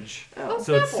half damage. Oh,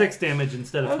 So it's simple. 6 damage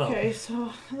instead of 12. Okay,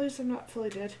 so at least I'm not fully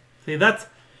dead. See, that's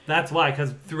why,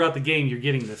 because throughout the game you're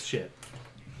getting this shit.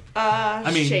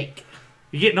 I mean- shake.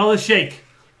 You're getting all this shake.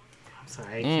 I'm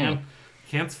sorry, I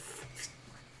can't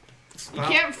You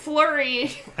can't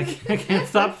flurry. I can't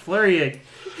stop flurrying.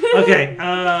 Okay,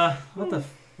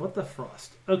 what the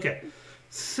frost? Okay,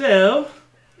 so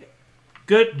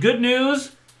good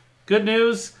news. Good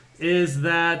news is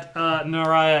that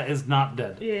Naraya is not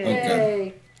dead. Yeah.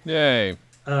 yay. Yay.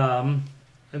 And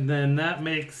then that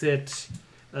makes it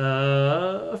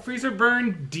Freezer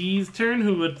Burn D's turn,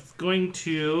 who is going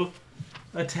to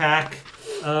attack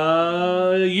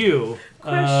you.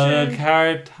 Question.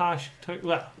 Karatash.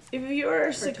 Well, If you are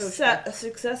Tosha.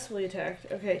 successfully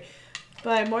attacked, okay,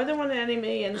 by more than one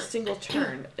enemy in a single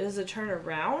turn, is a turn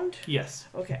around? yes.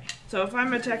 Okay, so if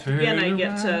I'm attacked Turn again, I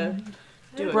get to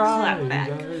do a clap back.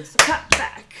 Clap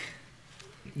back.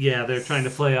 Yeah, they're trying to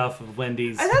play off of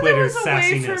Wendy's I thought Twitter there was a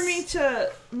way sassiness. for me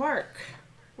to mark,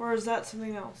 or is that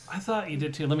something else? I thought you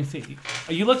did too. Let me see.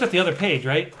 You looked at the other page,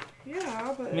 right?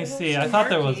 Yeah, but Let me see. I thought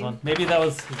there was one. Maybe that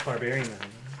was Barbarian. Then.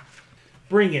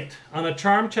 Bring it. On a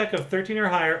charm check of 13 or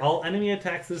higher, all enemy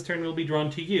attacks this turn will be drawn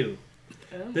to you.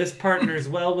 Oh. This partners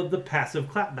well with the passive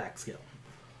clapback skill.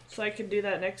 So I could do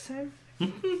that next time.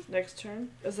 Next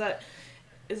turn. Is that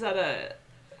a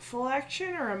full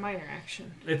action or a minor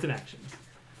action? It's an action.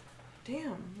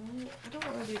 Damn. Well, I don't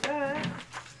want to do that. I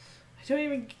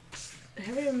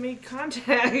haven't even made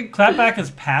contact. Clapback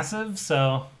is passive,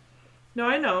 so No,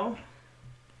 I know.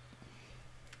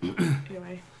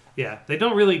 Anyway. yeah, they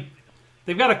don't really.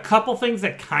 They've got a couple things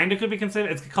that kind of could be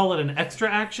considered. It's call it an extra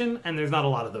action, and there's not a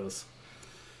lot of those.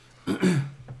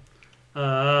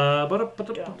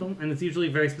 And it's usually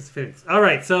very specific. All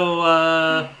right, so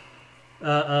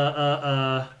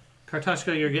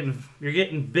Kartashka, you're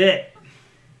getting bit.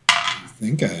 I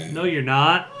think I am. No, you're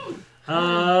not.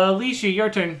 Lisha, your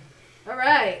turn. All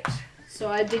right. So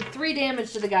I did 3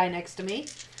 damage to the guy next to me.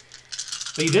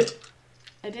 Oh, you did?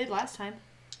 I did last time.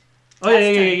 Oh yeah, Last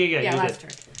yeah, turn. yeah, yeah. Yeah, You last did.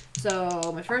 turn.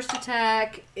 So my first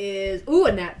attack is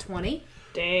a nat 20.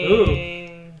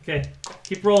 Dang. Okay,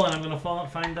 keep rolling. I'm gonna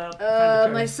find out.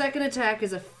 My second attack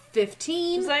is a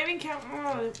 15. Does that even count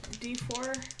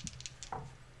D4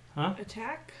 Huh?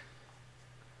 attack?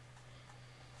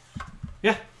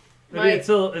 Yeah. My-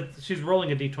 She's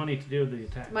rolling a d20 to do the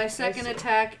attack. My second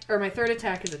attack, or my third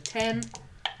attack is a 10.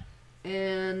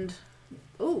 And,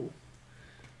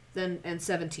 and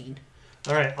 17.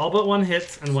 All right, all but one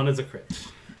hits and one is a crit.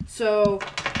 So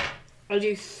I'll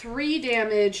do 3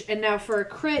 damage, and now for a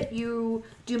crit, you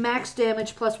do max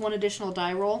damage plus 1 additional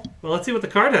die roll. Well, let's see what the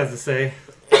card has to say.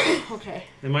 Okay.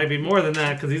 It might be more than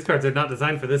that because these cards are not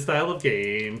designed for this style of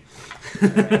game.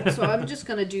 So I'm just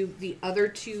going to do the other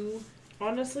 2.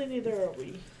 Honestly, neither are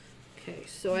we. Okay,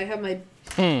 so I have my...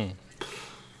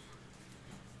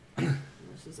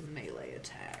 This is a melee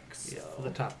attack. So Yeah, for the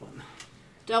top one.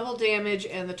 double damage,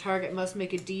 and the target must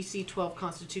make a DC 12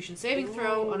 Constitution saving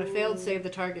throw. On a failed save, the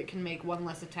target can make 1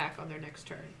 less attack on their next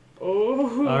turn.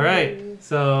 Oh. All right,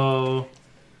 so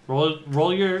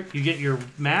roll you get your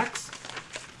max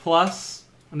plus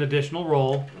an additional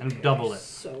roll and double it.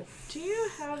 So Do you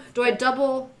have? do I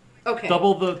double Okay.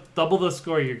 Double the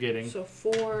score you're getting. So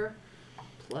 4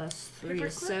 plus 3 Paper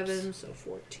is clips. 7, so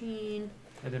 14.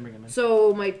 I didn't bring them in.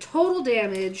 So my total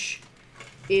damage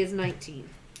is 19.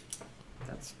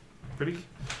 That's pretty.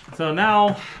 So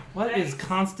now, what is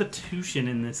Constitution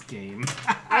in this game?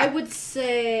 I would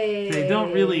say They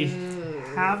don't really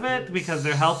have it because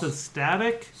their health is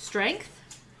static. Strength.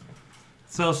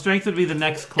 So Strength would be the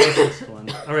next closest one.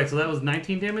 All right, so that was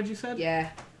 19 damage. You said. Yeah,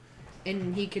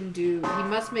 and he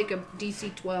must make a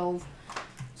DC 12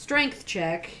 Strength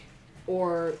check,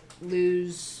 or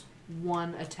lose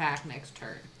 1 attack next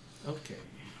turn. Okay.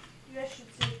 You guys should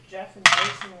see if Jeff and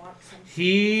Jason want some.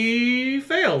 He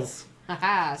fails.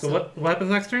 Haha. So what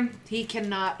happens next turn? He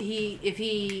cannot. If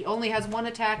he only has 1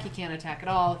 attack, he can't attack at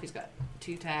all. If he's got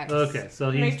 2 attacks. Okay, so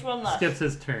he Makes one left. skips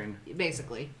his turn.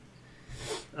 Basically.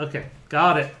 Okay,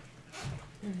 got it.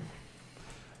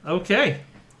 Okay,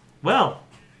 well,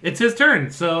 it's his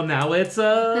turn. So now it's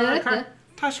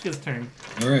Kartashka's turn.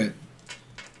 All right.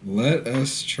 Let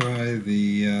us try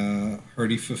the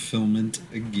Hardy Fulfillment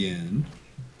again.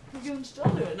 You can still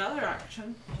do another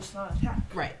action, just not attack.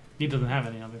 Right. He doesn't have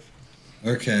any others.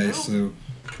 Okay, so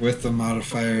with the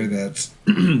modifier, that's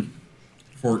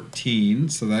 14,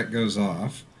 so that goes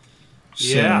off.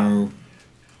 Yeah. So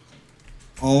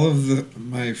all of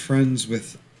my friends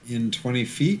within 20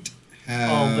 feet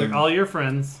All your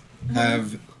friends.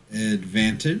 have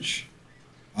advantage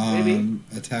on Maybe.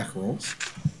 attack rolls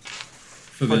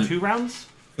For 2 rounds?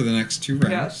 for the next 2 rounds.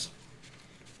 Yes.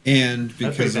 And That's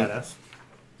pretty because badass.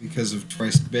 because of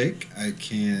twice bake, I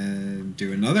can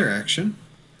do another action,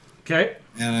 Okay.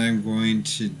 and I'm going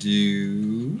to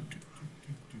do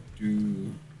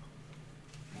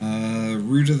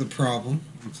root of the problem.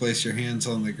 You place your hands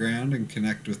on the ground and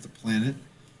connect with the planet.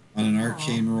 On an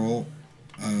arcane roll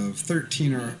of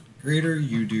 13 or greater,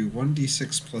 you do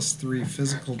 1d6 plus 3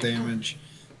 physical damage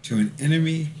to an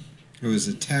enemy who is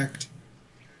attacked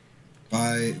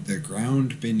by the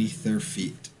ground beneath their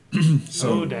feet.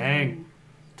 Oh, dang.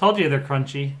 Told you they're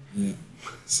crunchy. Yeah.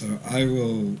 So I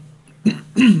will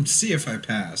see if I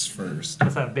pass first.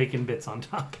 Let's have bacon bits on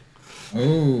top.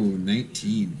 Oh,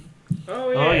 19.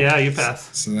 Oh Oh, yeah, you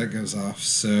pass. So that goes off.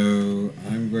 So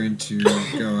I'm going to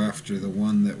go after the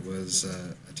one that was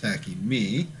attacking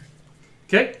me.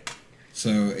 Okay. So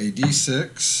a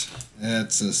d6.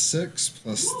 That's a 6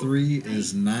 plus 3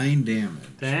 is 9 damage.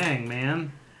 Dang,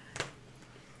 man.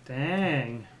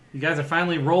 Dang. You guys are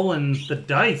finally rolling the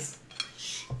dice.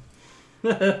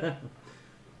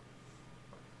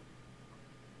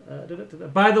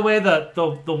 By the way,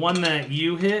 the one that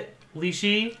you hit,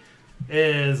 Lishi,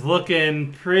 is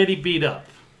looking pretty beat up.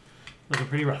 Looking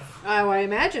pretty rough. Oh, I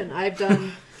imagine. I've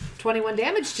done 21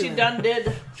 damage to She him. done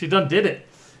did. She done did it.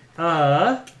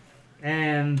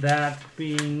 And that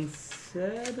being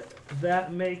said,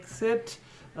 that makes it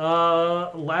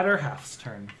Ladder Half's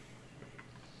turn.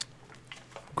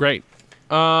 Great.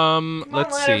 Come on,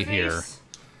 Let's see Leatherface. here.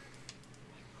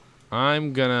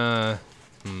 I'm gonna.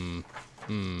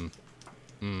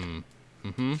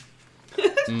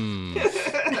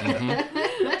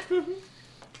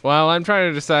 Well, I'm trying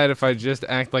to decide if I just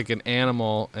act like an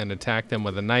animal and attack them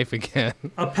with a knife again.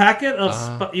 A packet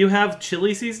of you have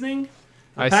chili seasoning.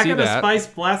 A I packet see of that. spice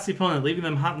blasts the opponent, leaving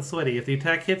them hot and sweaty. If the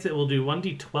attack hits, it will do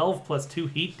 1d12 plus 2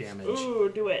 heat damage.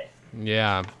 Ooh, do it.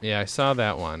 Yeah, I saw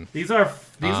that one. These are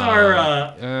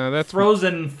That's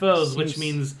frozen foes, which seems-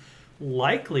 means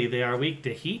likely they are weak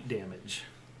to heat damage.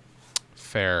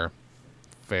 fair.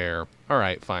 All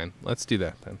right, fine. Let's do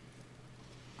that then.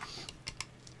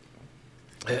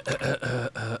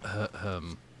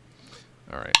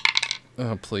 All right.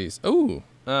 Oh, please. Ooh.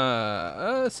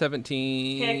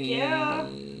 17. Heck yeah.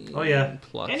 Oh, yeah.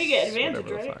 Plus And you get advantage, whatever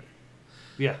the right? fuck.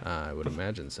 Yeah. I would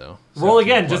imagine so. Roll 17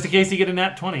 again, plus. just in case you get a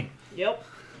nat 20. Yep.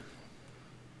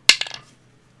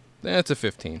 That's a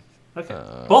 15. Okay.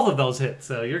 Both of those hit,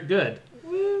 so you're good.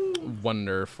 Woo.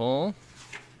 Wonderful.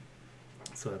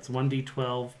 So that's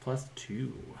 1d12 plus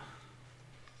 2.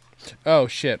 Oh,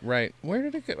 shit, right. Where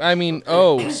did it go? I mean,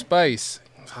 oh, spice.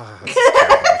 Ah,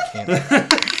 that's terrible.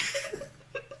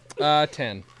 I can't.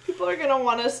 10. People are gonna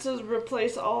want us to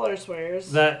replace all our swears.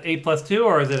 Is that 8 plus 2,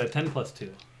 or is it a 10 plus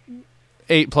 2?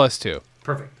 8 plus 2.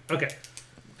 Perfect. Okay.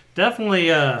 Definitely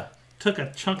took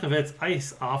a chunk of its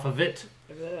ice off of it.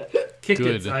 Kicked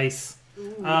its Good. ice.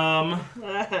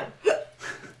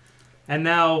 And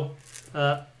now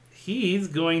he's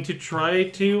going to try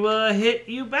to hit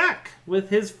you back with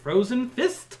his frozen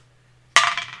fist.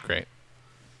 Great.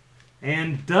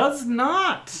 And does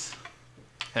not.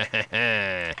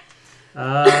 And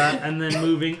then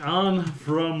moving on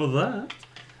from that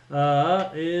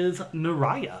is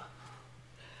Naraya.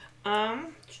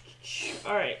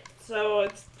 All right. So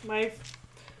it's my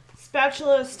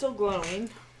spatula is still glowing.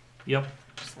 Yep.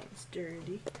 Sounds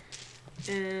dirty.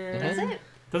 And That's it.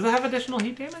 Does it have additional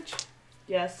heat damage?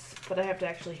 yes, but I have to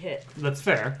actually hit. That's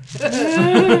fair.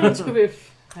 To be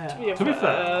fair. To be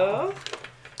fair. All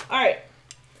right.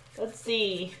 Let's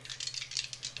see.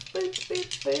 Boop,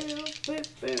 boop, boop, boop,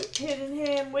 boop. Hitting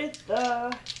him with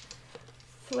the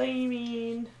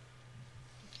flaming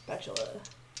spatula.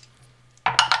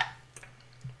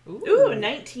 Ooh,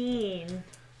 19.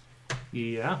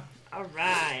 Yeah. All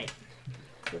right.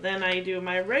 So then I do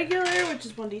my regular, which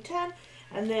is 1d10,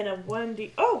 and then a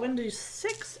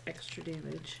 1d6 extra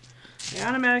damage. I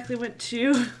automatically went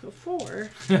to 4.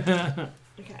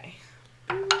 Okay.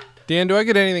 Dan, do I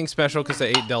get anything special because I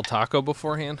ate Del Taco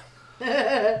beforehand?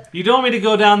 You don't want me to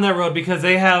go down that road because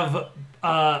they have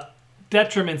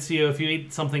detriments to you if you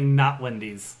eat something not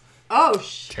Wendy's. Oh,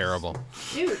 Terrible.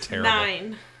 shoot. Terrible.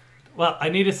 9. Well, I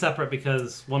need a separate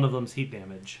because one of them's heat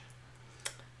damage.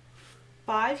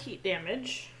 5 heat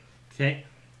damage Okay.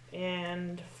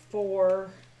 and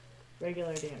 4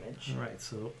 regular damage. All right.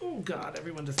 So, oh god,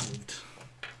 everyone just moved.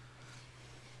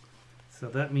 So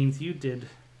that means you did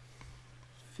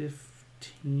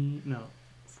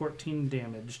 14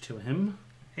 damage to him,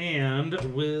 and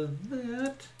with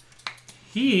that,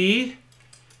 he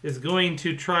is going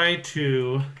to try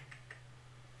to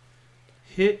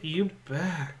hit you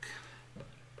back.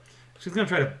 She's gonna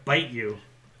try to bite you.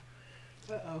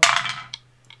 Uh-oh.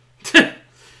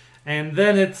 And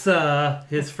then it's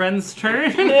his friend's turn.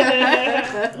 He's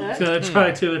gonna try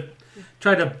to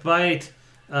bite.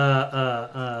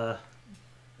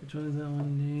 Which one is that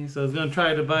one? So he's gonna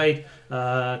try to bite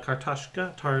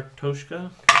Tartoshka.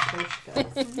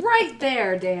 Right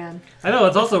there, Dan. I know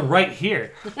it's also right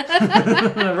here.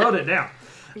 I wrote it down.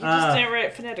 You just didn't write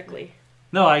it phonetically.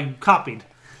 No, I copied.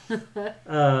 So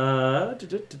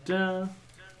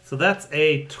that's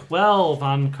a 12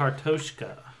 on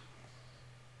Kartoshka.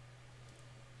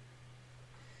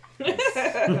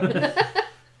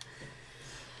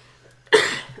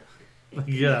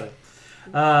 You got it.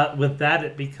 With that,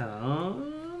 it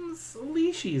becomes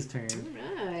Lishi's turn.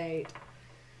 Right.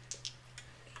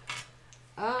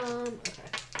 Okay.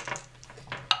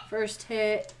 First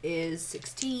hit is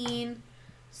 16.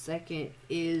 Second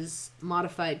is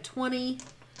modified 20.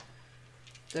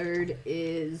 Third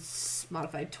is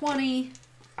modified 20.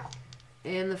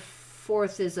 And the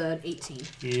fourth is an 18.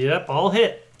 Yep, all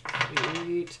hit.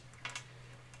 Sweet.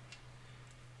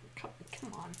 Come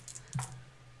on.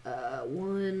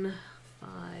 1,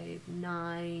 5,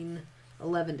 9,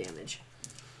 11 damage.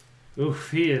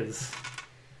 Oof, he is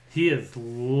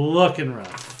looking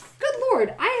rough. Good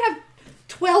lord, I have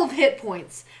 12 hit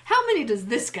points. How many does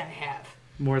this guy have?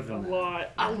 More A than that.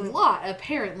 lot. A lot,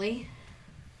 apparently.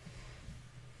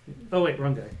 Oh wait,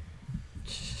 wrong guy.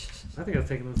 I think I was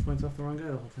taking those points off the wrong guy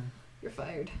the whole time. You're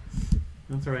fired.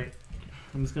 That's all right.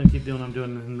 I'm just gonna keep doing what I'm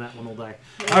doing, and that one will die.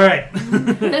 All right.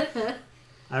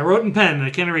 I wrote in pen, and I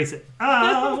can't erase it.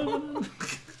 Ah!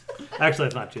 Actually,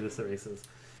 it's not you. This erases.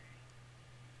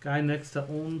 Guy next to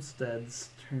Olmsted's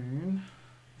turn.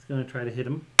 He's gonna try to hit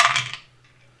him.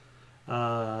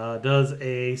 Does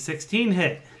a 16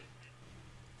 hit?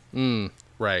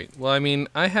 Right. Well, I mean,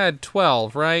 I had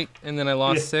 12, right? And then I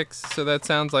lost Yeah. 6, so that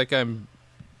sounds like I'm...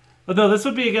 Oh, no, this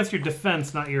would be against your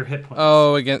defense, not your hit points.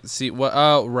 Oh, against... See, well,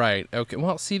 oh, right. Okay,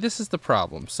 well, see, this is the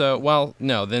problem. So, well,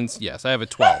 no, then, yes, I have a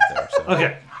 12 there. So.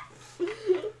 Okay.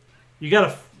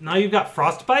 Now you've got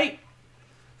frostbite.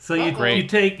 So you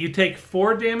Great. you take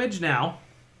 4 damage now.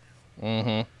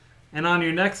 Mm-hmm. And on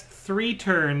your next 3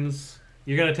 turns,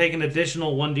 you're going to take an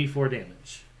additional 1d4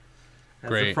 damage. As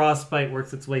the Great. frostbite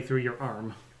works its way through your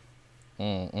arm.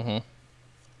 Mm-hmm.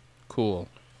 Cool.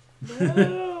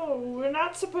 No, we're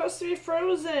not supposed to be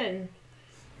frozen.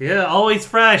 Yeah, always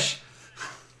fresh.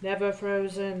 Never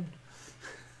frozen.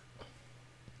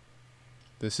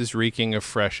 This is reeking of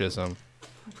freshism.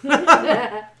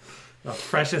 The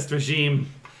freshest regime.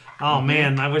 Oh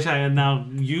man, I wish I had now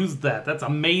used that. That's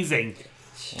amazing.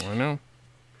 I know.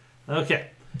 Okay.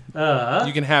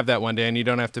 You can have that one day, and you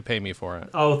don't have to pay me for it.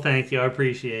 Oh, thank you. I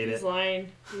appreciate He's it. lying.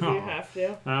 You do Aw. have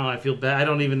to. Oh, I feel bad. I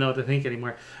don't even know what to think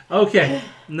anymore. Okay,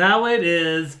 now it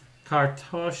is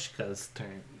Kartoshka's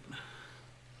turn.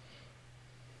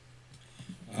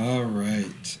 All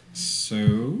right.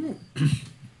 So,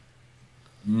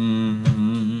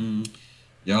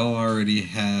 y'all already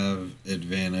have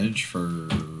advantage for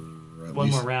at One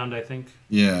least, more round, I think.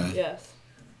 Yeah. Yes.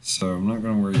 So I'm not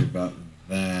going to worry about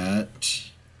that.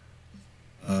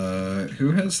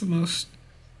 Who has the most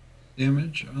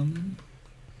damage on them?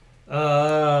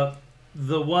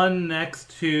 The one next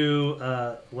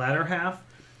to ladder half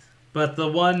But the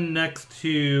one next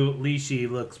to Lishi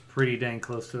looks pretty dang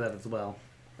close to that as well.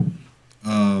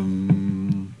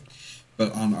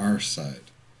 But on our side.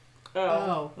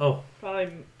 Oh, Oh,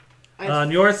 probably. on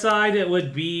your side, it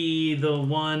would be the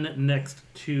one next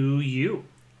to you.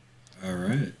 All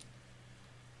right.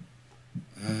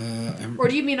 Or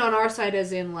do you mean on our side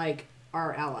as in, like,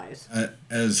 our allies?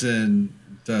 As in,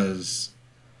 does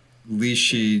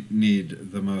Lishi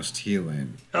need the most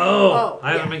healing? Oh,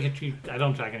 I yeah. don't make it. I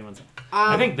don't track anyone's.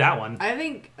 I think that one. I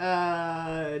think,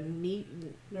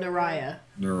 Naraya.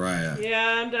 Naraya.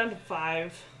 Yeah, I'm down to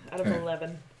 5 out of Okay.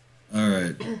 11. All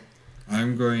right.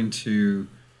 I'm going to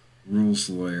rules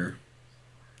lawyer.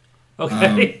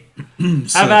 Okay.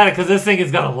 So- How about it? Because this thing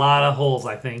has got a lot of holes,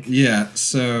 I think. Yeah,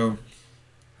 so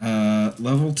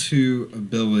level 2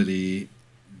 ability,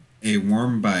 a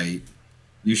warm bite.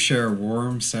 You share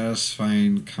warm,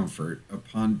 satisfying comfort.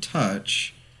 Upon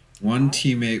touch, one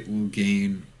teammate will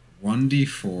gain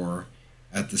 1d4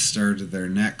 at the start of their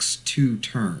next 2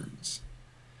 turns.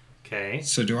 Okay.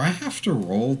 So do I have to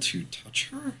roll to touch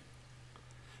her?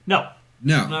 No,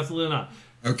 No. absolutely not.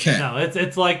 Okay. No,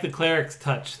 it's like the cleric's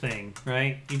touch thing,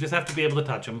 right? You just have to be able to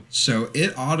touch them. So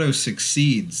it auto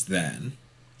succeeds then,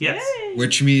 Yes.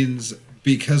 which means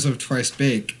because of twice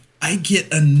bake, I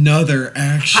get another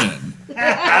action.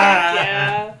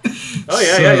 Yeah. Oh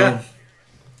yeah, yeah,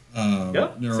 yeah.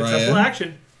 Yep. Successful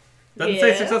action. Doesn't say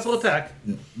Yes. successful attack.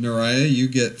 Naraya, you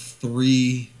get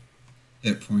 3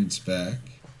 hit points back.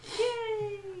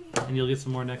 And you'll get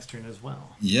some more next turn as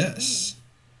well. Yes.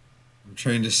 I'm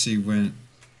trying to see when.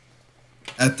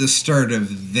 At the start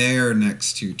of their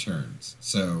next 2 turns.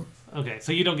 So Okay,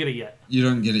 so you don't get it yet. you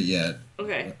don't get it yet.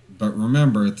 Okay. But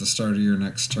remember, at the start of your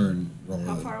next turn,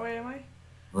 How far away am I?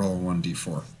 roll a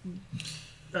 1d4.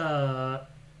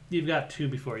 You've got 2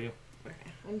 before you. Okay.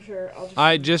 I'm sure I'll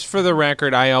just. Just for the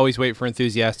record, I always wait for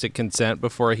enthusiastic consent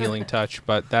before a healing touch,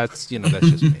 but that's just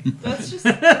me. That's just.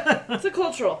 It's a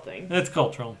cultural thing. That's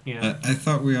cultural. Yeah. I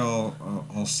thought we all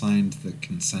signed the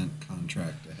consent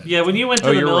contract ahead. Yeah. When you went to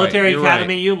Oh, the you're right, military you're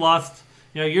academy, you lost.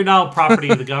 You know, you're now property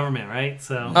of the government, right?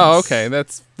 So. Oh, okay,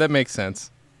 that makes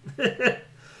sense. All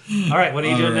right. What are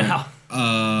you doing All right. now?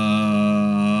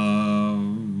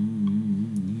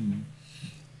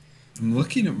 I'm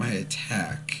looking at my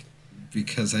attack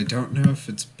because I don't know if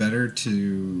it's better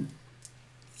to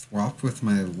swap with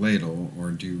my ladle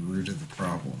or do root of the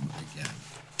problem again.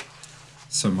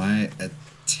 So my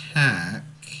attack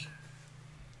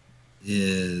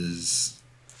is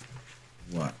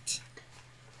what?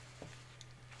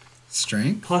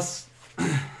 Strength? Plus,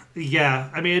 yeah.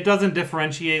 I mean, it doesn't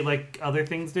differentiate like other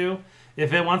things do.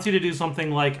 If it wants you to do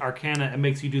something like Arcana, it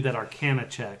makes you do that Arcana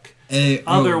check.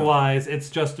 Otherwise, it's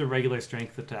just a regular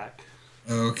strength attack.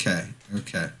 Okay.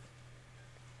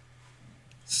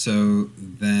 So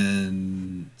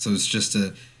it's just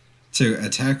to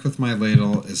attack with my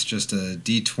ladle is just a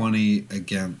d20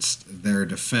 against their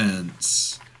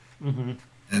defense, Mm-hmm.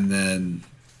 and then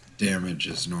damage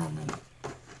is normal.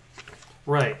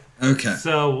 Right. Okay.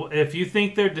 So if you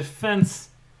think their defense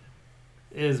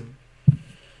is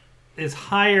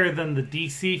higher than the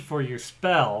DC for your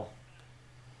spell,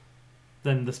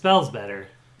 then the spell's better.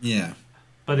 Yeah.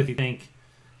 But if you think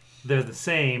they're the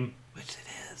same, which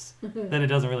it is, then it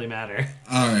doesn't really matter.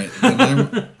 All right.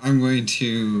 Then I'm going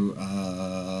to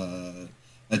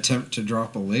attempt to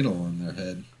drop a ladle on their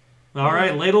head. All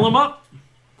right, ladle them up.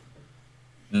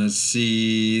 Let's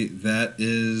see. That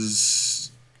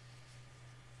is.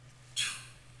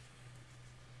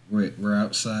 Wait, we're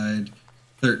outside.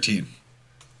 13.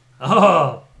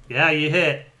 Oh, yeah, you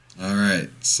hit. All right.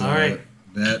 So All right.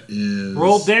 that is.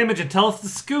 Roll damage and tell us the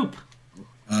scoop.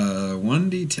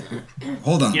 1d10.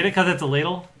 Hold on. Get it because it's a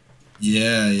ladle?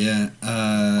 Yeah.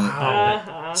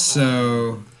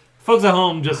 So Folks at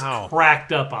home just Wow.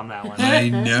 cracked up on that one. I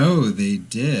know they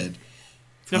did.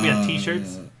 It's going to be on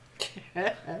t-shirts.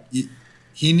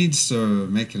 He needs to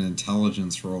make an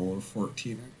intelligence roll of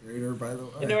 14 or greater, by the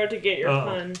way. In order to get your Oh.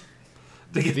 pun.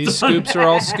 To get These the- scoops are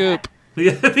all scoop.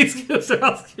 These scoops are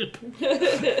all scoop.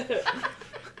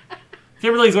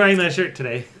 Kimberly's wearing that shirt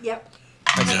today. Yep.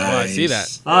 Oh, I see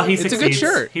that. Oh, he It's a good succeeds.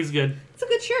 shirt. He's good. It's a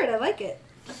good shirt. I like it.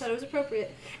 I thought it was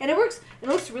appropriate. And it works. It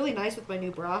looks really nice with my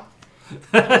new bra.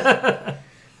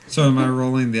 So am I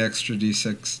rolling the extra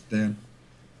d6, Dan?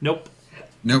 Nope.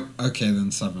 Nope. Okay,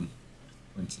 then 7.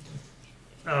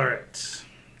 All right.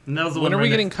 And that was the When one are we right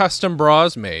getting next- custom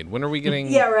bras made? When are we getting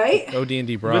Yeah, right?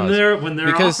 OD&D when bras? they're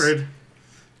Because- offered.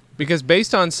 Because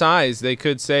based on size, they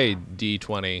could say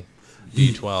D20,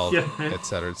 D12, Yeah. et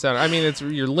cetera, et cetera. I mean,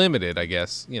 you're limited, I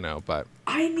guess, but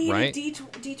I need Right? a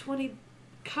D20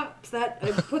 cups. That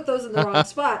I put those in the wrong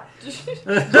spot. But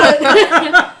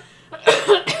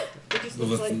it just Well,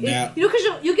 looks with like nat- you know,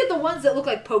 because you get the ones that look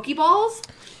like Pokeballs.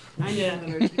 I know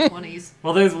them are 20s.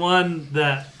 Well, there's one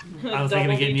that I was thinking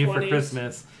Double of getting you for D20s.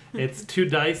 Christmas. It's 2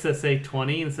 dice that say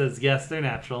 20 and says, yes, they're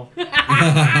natural.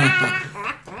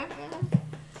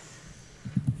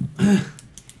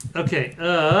 Okay,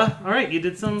 alright, you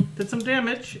did some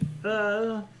damage.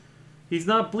 He's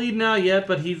not bleeding out yet,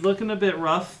 but he's looking a bit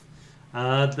rough.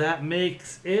 That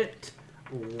makes it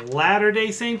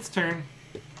Latter-day Saints' turn.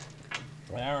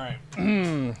 All right.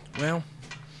 Well,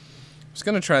 I was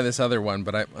gonna try this other one,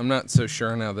 but I'm not so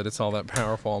sure now that it's all that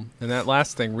powerful. And that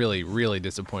last thing really, really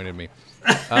disappointed me.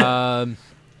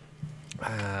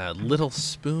 Little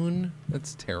spoon.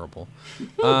 That's terrible.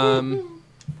 Yeah,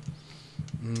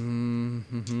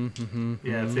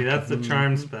 see, that's the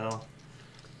charm spell.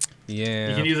 Yeah.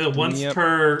 You can use it once Yep.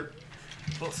 per...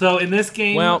 So in this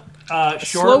game, Well, short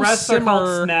slow rests are called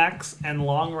simmer- snacks, and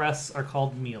long rests are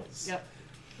called meals. Yep.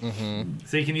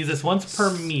 So you can use this once per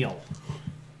meal.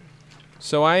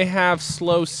 So I have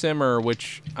slow simmer,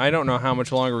 which I don't know how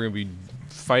much longer we're gonna be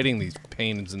fighting these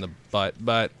pains in the butt,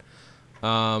 but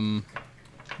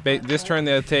this turn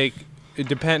they'll take,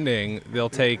 depending,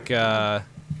 they'll take 1d4.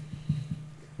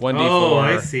 Oh,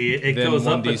 I see. It then goes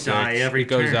up a 1d6. die every It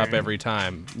goes up turn. every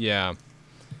time. Yeah.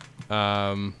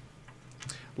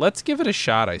 Let's give it a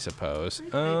shot, I suppose.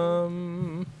 Oh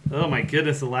my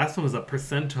goodness, the last one was a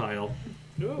percentile.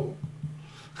 Ooh.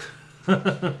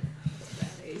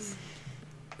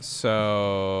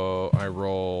 So I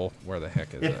roll. Where the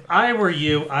heck is If it? I were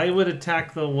you, I would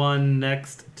attack the one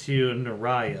next to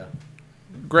Naraya.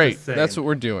 Great. just saying. That's what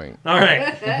we're doing. All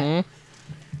right.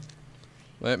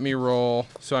 Let me roll.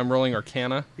 So I'm rolling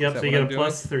Arcana. Is Yep, that so you what get I'm a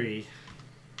doing? +3.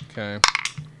 Okay.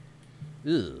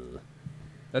 Ugh.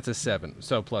 That's a 7.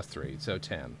 So +3. So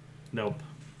 10. Nope.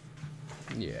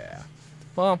 Yeah.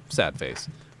 Well, sad face.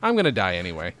 I'm gonna die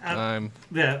anyway.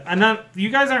 Yeah, I'm not.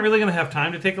 You guys aren't really gonna have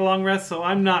time to take a long rest, so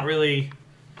I'm not really.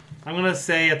 I'm gonna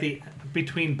say at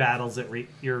between battles,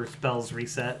 your spells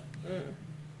reset.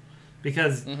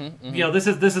 Because you know this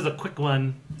is a quick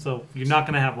one, so you're not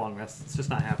gonna have long rests. It's just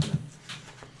not happening.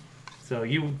 So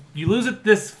you lose it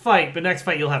this fight, but next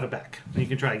fight you'll have it back, and you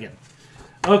can try again.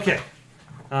 Okay.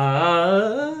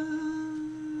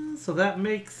 So that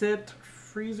makes it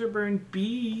Freezerburn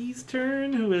B's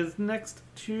turn, who is next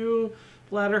to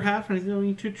Latter Half, and he's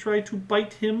going to try to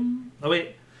bite him. Oh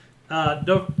wait,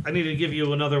 don't, I need to give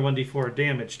you another 1d4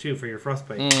 damage too for your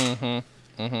frostbite.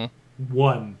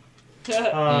 1.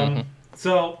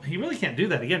 So he really can't do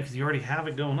that again because you already have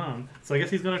it going on. So I guess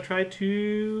he's going to try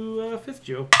to fist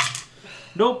you.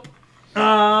 Nope.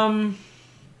 And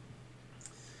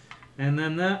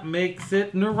then that makes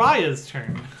it Naraya's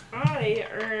turn. I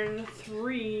earn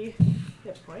 3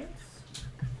 hit points.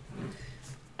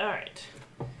 Alright.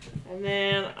 And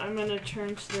then I'm gonna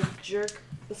turn to the jerk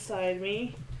beside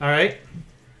me. Alright.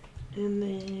 And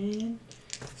then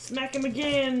smack him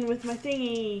again with my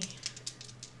thingy.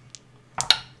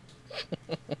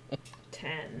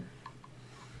 10.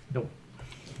 Nope.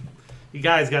 You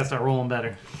guys got to start rolling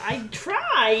better. I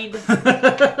tried!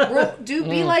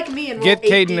 Be like me and roll Get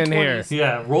 8 Caden in here. D20s.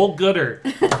 Yeah, roll gooder.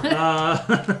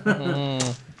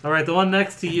 Alright, the one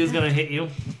next to you is going to hit you.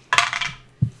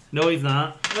 No, he's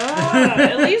not.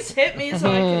 At least hit me so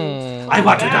I can clap I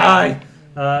want to back.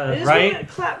 die! I just Right? want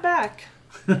to clap back.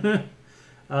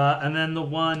 And then the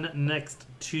one next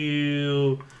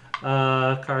to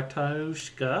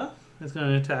Kartoshka is going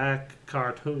to attack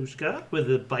Kartoshka with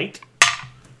a bite.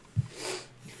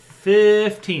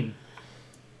 15.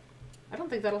 I don't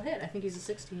think that'll hit. I think he's a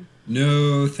 16.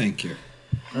 No, thank you.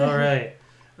 All right.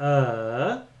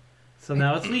 So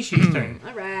now it's Lishi's turn.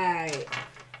 All right.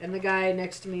 And the guy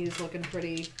next to me is looking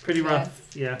pretty Pretty bad.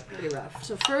 rough, yeah. Pretty rough.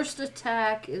 So first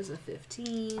attack is a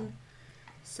 15.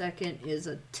 Second is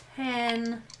a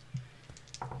 10.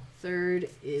 Third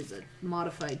is a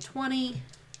modified 20.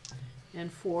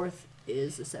 And fourth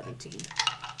is a 17.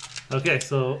 Okay,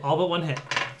 so all but one hit.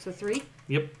 So 3.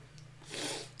 Yep.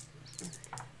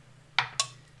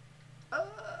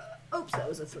 Oops, that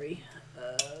was a 3.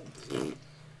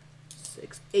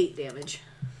 6, 8 damage.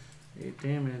 8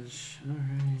 damage. All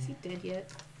Is he right. dead yet?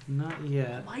 Not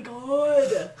yet. My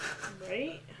God!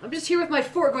 Right? I'm just here with my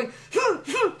fork going.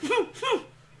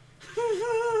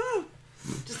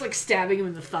 Just like stabbing him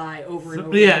in the thigh over and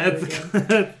over. Yeah, and over it's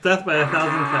again. death by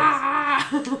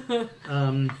 1,000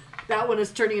 cuts. That one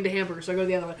is turning into hamburger, so I go to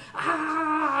the other one.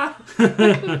 Ah!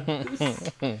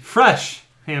 Fresh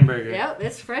hamburger. Yep,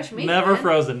 it's fresh meat. Never man.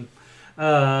 frozen.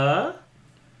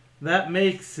 That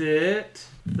makes it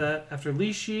that after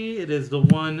Lishi, it is the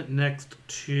one next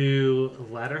to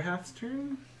Ladderhalf's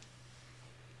turn.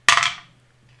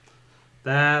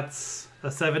 That's a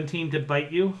 17 to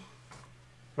bite you.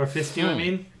 Or fist you, I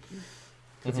mean.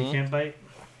 Because he can't bite.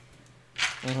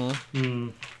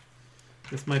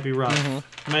 This might be rough.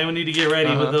 You might need to get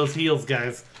ready with those heals,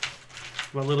 guys.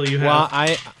 What little you have. Well,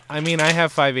 I mean, I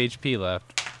have 5 HP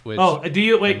left. Which, do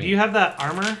you do you have that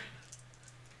armor?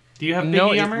 Do you have biggie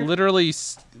no, armor? it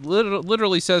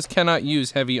literally says cannot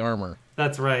use heavy armor.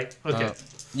 That's right. Okay.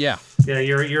 Yeah. Yeah,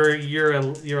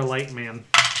 you're a light man.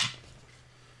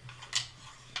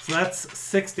 So that's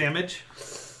 6 damage.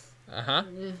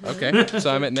 Okay. So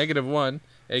I'm at -1,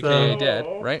 aka dead,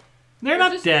 right? They're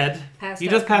not dead. You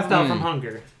just passed out from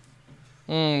hunger.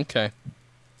 Okay.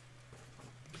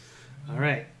 All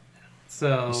right.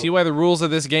 So You see why the rules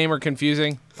of this game are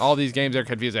confusing? All these games are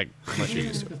confusing unless you're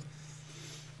used to it.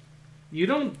 you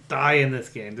don't die in this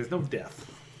game. There's no death.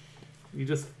 You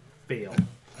just fail.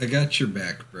 I got your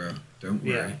back, bro. Don't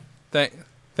worry.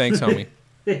 Thanks, homie.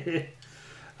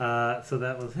 So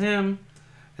that was him,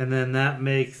 and then that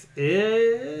makes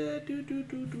it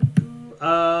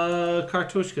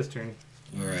Kartushka's turn,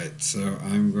 All right, so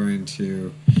I'm going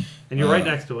to. and you're right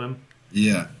next to him.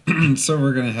 Yeah, so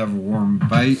we're gonna have a warm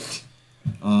bite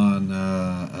on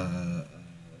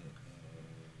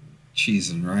cheese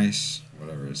and rice,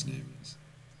 whatever his name is.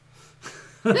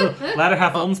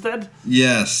 Ladderhalf Olmsted.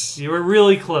 Yes, You were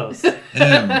really close.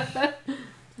 him.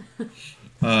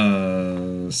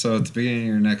 So at the beginning of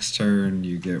your next turn,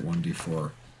 you get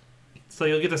 1d4. So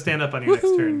you'll get to stand up on your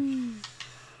next turn.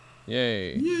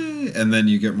 Yay. Yay! And then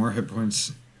you get more hit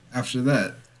points after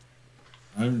that.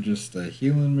 I'm just a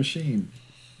healing machine.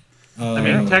 I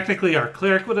mean, technically our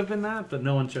cleric would have been that, but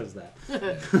no one chose that.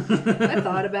 I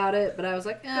thought about it, but I was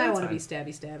like, I That's want to be fine.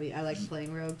 stabby. I like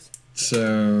playing rogues.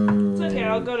 So. It's okay,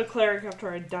 I'll go to cleric after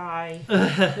I die.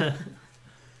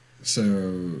 So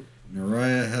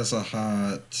Naraya has a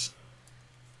hot.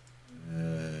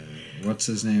 What's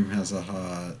his name has a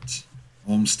hot.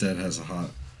 Olmsted has a hot.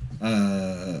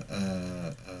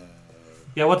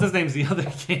 Yeah, what's his name's the other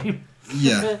game?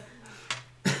 Yeah.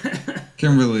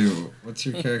 Kimberly, what's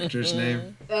your character's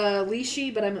name?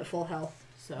 Lishi, but I'm at full health.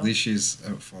 So At least she's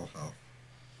at full health.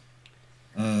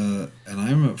 And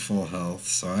I'm at full health,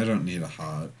 so I don't need a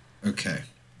hot. Okay.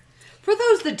 for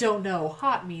those that don't know,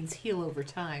 hot means heal over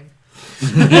time.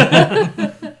 Is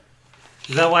that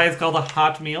why it's called a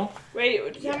hot meal? Wait,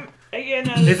 again.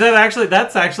 Is that actually?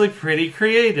 That's actually pretty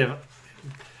creative.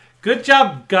 Good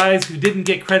job, guys who didn't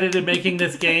get credited making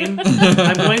this game.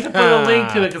 I'm going to put a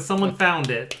link to it because someone found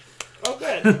it. Oh,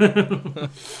 good.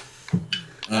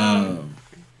 Um,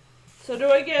 So do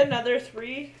I get another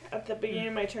 3 at the beginning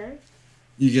of my turn?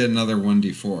 you get another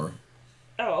 1d4.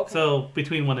 Oh, okay. So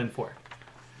between 1 and 4.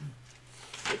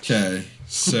 Okay,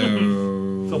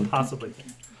 So so possibly.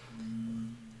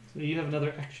 So you have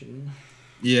another action.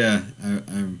 yeah,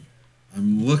 I'm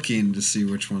looking to see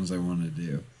which ones I want to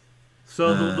do.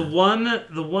 So the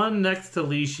one next to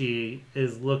Lishi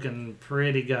is looking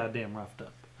pretty goddamn roughed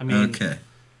up. I mean, Okay,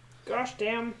 Gosh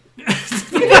damn.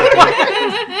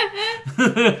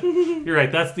 you're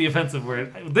right. That's the offensive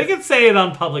word. They can say it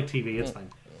on public TV. It's fine.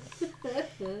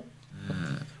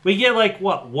 We get like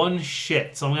what 1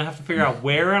 shit, so I'm gonna have to figure out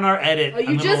where in our edit. Oh, I'm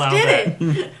you gonna just allow did that.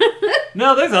 it!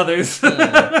 No, there's others.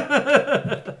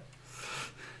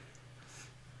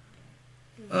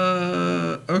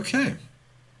 okay.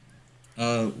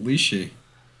 Lishi,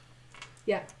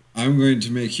 Yeah. I'm going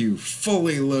to make you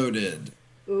fully loaded,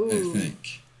 Ooh. I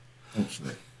think.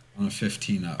 Hopefully. On a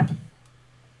 15 up.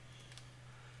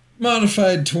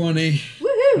 Modified 20.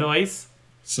 Woohoo! Nice.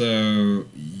 So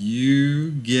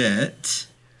you get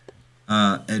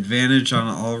advantage on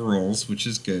all rolls, which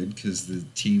is good because the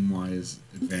team-wise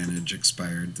advantage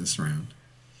expired this round.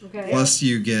 Okay. Plus,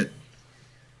 you get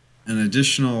an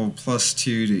additional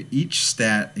 +2 to each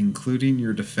stat, including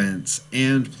your defense,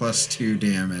 and +2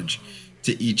 damage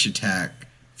to each attack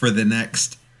for the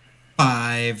next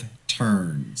 5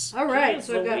 turns. All right, Jeez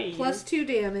so I've got Louise. +2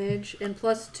 damage and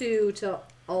 +2 to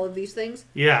all of these things.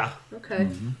 Yeah. Okay.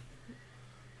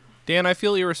 Dan, I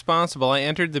feel irresponsible. I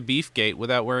entered the beef gate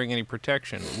without wearing any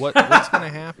protection. What's going to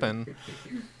happen?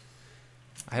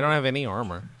 I don't have any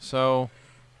armor, so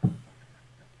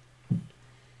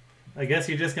I guess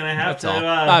you're just gonna have that's to. all.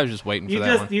 I was just waiting for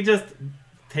that one. You just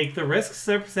take the risks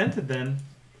that are presented. Then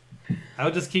I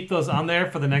would just keep those on there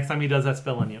for the next time he does that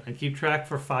spell on you, and keep track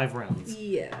for 5 rounds.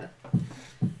 Yeah.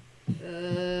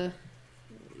 Leave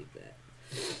that.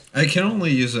 I can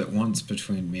only use it once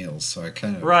between meals, so I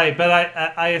kind of... Right, but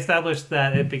I established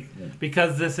that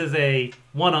because this is a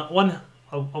one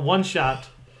a one shot.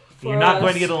 You're For not us.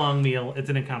 going to get a long meal. It's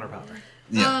an encounter power.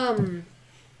 Yeah.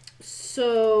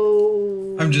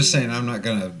 So I'm just saying I'm not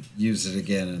gonna use it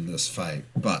again in this fight,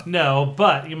 but No,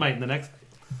 but you might in the next.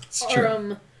 it's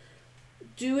true.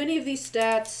 Do any of these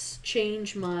stats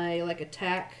change my like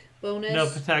attack bonus? No,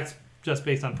 attacks just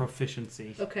based on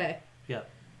proficiency. Okay. Yep.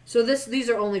 So these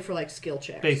are only for like skill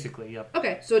checks. Basically, yep.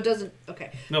 Okay, so it doesn't.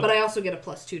 Okay, Nope. but I also get a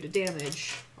 +2 to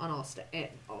damage on all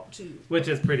all two. Which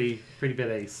is pretty bit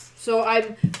ace. So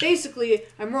I'm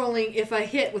rolling. If I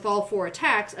hit with all 4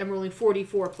 attacks, I'm rolling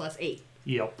 44 plus 8.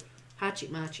 Yep. Hachi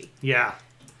machi. Yeah.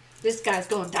 This guy's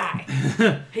gonna die.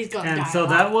 He's gonna die. And so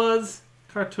that was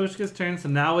Kartushka's turn. So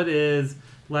now it is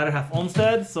latter half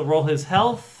Olmstead. So roll his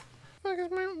health.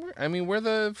 I mean, where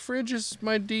the fridge is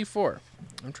my D4.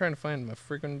 I'm trying to find my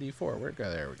freaking D4. Where'd it go?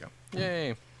 There we go.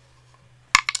 Yay.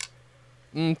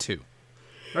 2.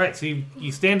 All right. So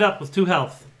you stand up with 2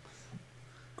 health.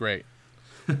 Great.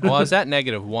 Well, I was at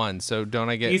 -1, so don't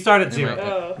I get... You start at am I- 0.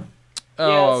 Oh.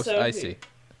 Oh, Yeah, so I he- see.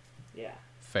 Yeah.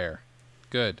 Fair.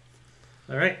 Good.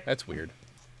 All right. That's weird.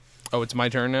 Oh, it's my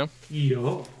turn now?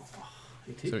 Yo.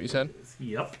 Is that what you said?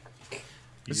 Yep.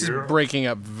 This Yeah. is breaking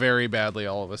up very badly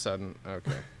all of a sudden.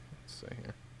 Okay. Let's see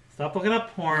here. Stop looking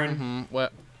up porn.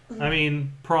 What? I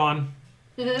mean, prawn.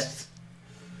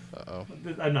 Uh-oh.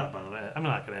 I'm not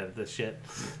gonna edit this shit.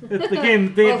 The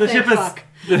game, the Oh, ship thank has fuck.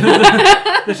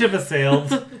 the ship has sailed.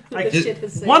 The shit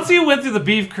has sailed. Once you went through the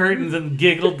beef curtains and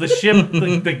giggled, the ship,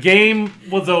 the game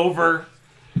was over.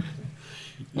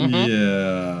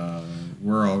 Yeah,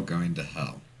 we're all going to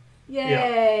hell.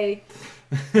 Yay!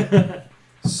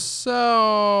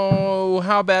 So,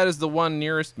 how bad is the one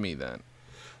nearest me then?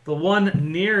 The one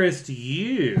nearest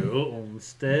you,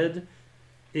 Olmstead,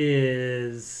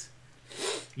 is.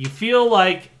 You feel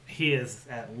like he is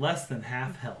at less than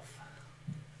half health.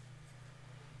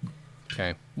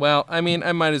 Okay. Well, I mean,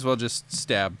 I might as well just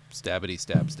stab.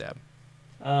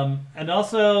 And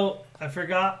also, I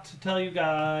forgot to tell you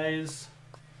guys,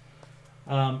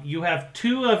 you have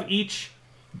 2 of each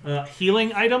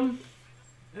healing item.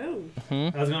 Oh.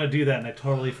 I was going to do that, and I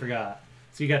totally forgot.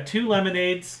 So you got 2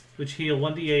 lemonades, which heal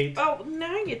 1d8. Oh,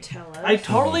 now you tell us. I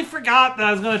totally forgot that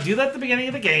I was going to do that at the beginning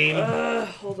of the game.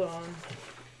 Hold on.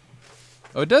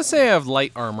 Oh, it does say I have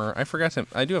light armor. I forgot to.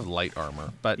 I do have light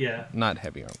armor, but Yeah. not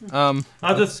heavy armor.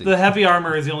 Let's see. The heavy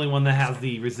armor is the only one that has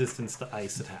the resistance to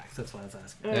ice attacks. That's why I was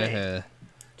asking. All right. Uh,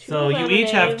 So you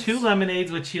each have lemonades. 2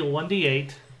 lemonades, which heal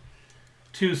 1d8,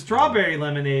 2 strawberry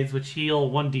lemonades, which heal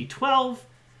 1d12,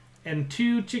 and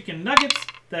 2 chicken nuggets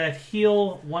that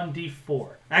heal 1d4.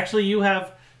 Actually, you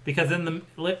have, because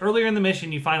earlier in the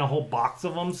mission you find a whole box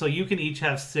of them, so you can each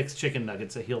have 6 chicken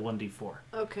nuggets that heal 1d4.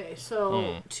 Okay,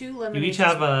 so 2 lemons. You each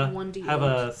have a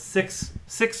 1d8.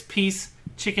 6 piece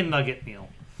chicken nugget meal.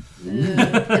 and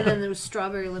then the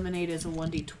strawberry lemonade is a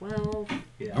 1d12.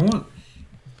 Yeah.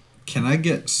 Can I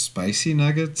get spicy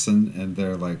nuggets and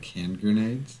they're like hand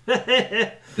grenades?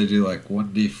 They do like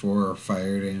 1d4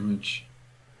 fire damage.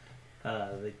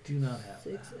 They do not have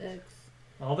that. 6x.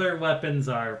 All their weapons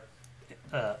are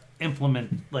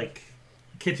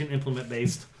kitchen implement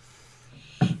based.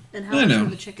 And how I much know. are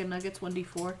the chicken nuggets?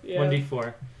 1d4. Yeah.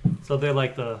 1d4. So they're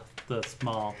like the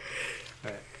small.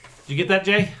 Alright. Did you get that,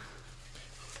 Jay?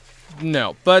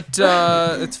 no, but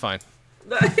it's fine.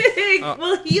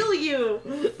 We'll heal you.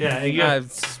 Yeah, you I'm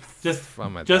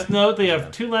at just that. note they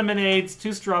have 2 lemonades,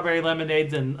 2 strawberry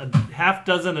lemonades, and a half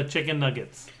dozen of chicken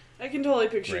nuggets. I can totally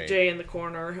picture Great. Jay in the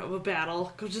corner of a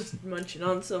battle, just munching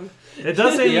on some. It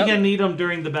does say Yep. you can eat them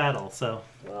during the battle, so.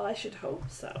 Well, I should hope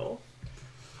so.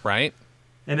 Right?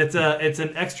 And it's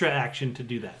an extra action to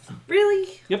do that.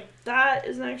 Really? Yep. That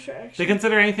is an extra They action.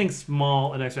 consider anything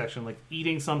small an extra action, like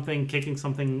eating something, kicking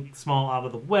something small out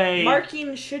of the way.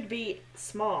 Marking should be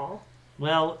small.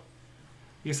 Well,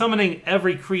 you're summoning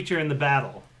every creature in the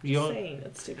battle. You Just don't, saying,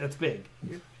 that's stupid. that's big.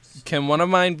 Can one of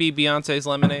mine be Beyonce's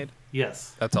lemonade?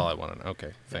 Yes. That's all I wanted to know.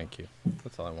 Okay, thank you.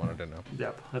 That's all I wanted to know.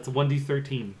 Yep. That's a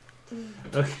 1d13.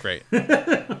 Okay. Great.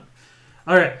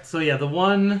 All right. So yeah, the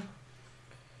one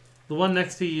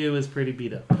next to you is pretty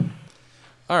beat up.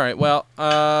 All right. Well,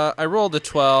 I rolled a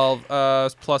 12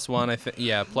 +1. I think.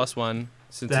 Yeah, +1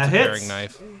 since That it's a hits. paring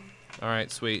knife. All right,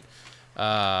 sweet.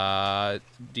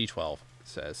 D12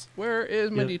 says. Where is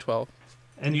my Yep. D12?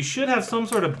 And you should have some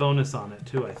sort of bonus on it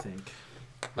too, I think.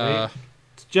 Right? Uh,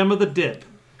 It's Gem of the Dip.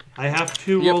 I have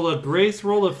to Yep. roll a grace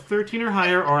roll of 13 or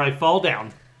higher, or I fall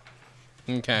down,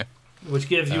 Okay. which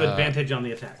gives you advantage on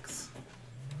the attacks.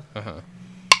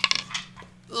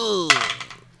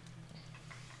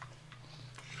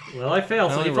 Well, I fail,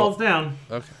 so only he roll- falls down.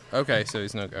 Okay. Okay. So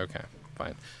he's no. Okay.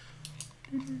 Fine.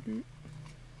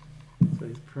 So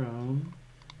he's prone.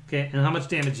 Okay, and how much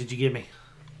damage did you give me?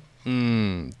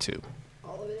 2.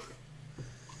 All of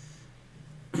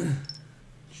it.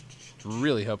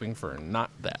 Really hoping for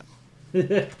not that.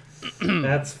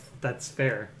 That's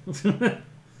fair.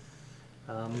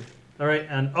 All right,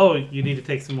 and you need to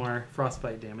take some more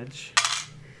frostbite damage.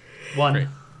 1.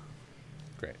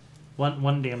 Great.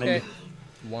 One damage. Okay.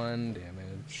 1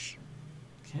 damage.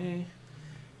 Okay.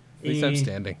 At least I'm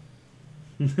standing.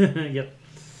 Yep.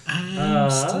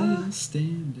 I'm still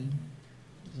standing.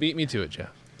 Beat me to it,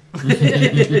 Jeff.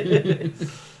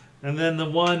 And then the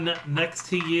one next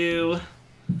to you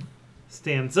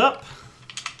stands up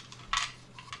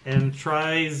and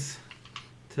tries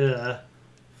to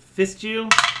fist you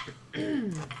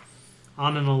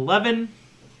on an 11,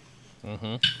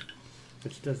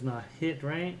 which does not hit,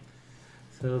 right?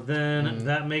 So then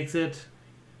that makes it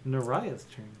Naraya's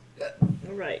turn.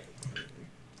 Alright.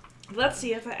 Let's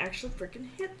see if I actually freaking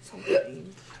hit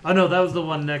something. Oh no, that was the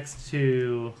one next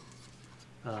to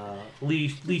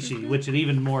Lishi, which it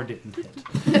even more didn't hit.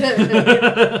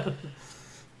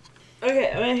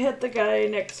 Okay, I'm gonna hit the guy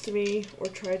next to me, or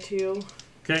try to.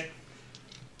 Okay.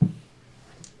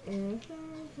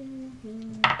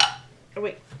 Oh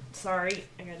wait, sorry,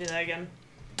 I gotta do that again.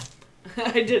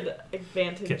 I did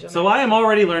advantage. Okay. on So my- I am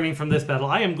already learning from this battle.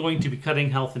 I am going to be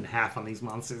cutting health in half on these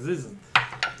monsters.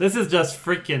 This is just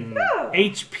freaking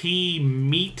HP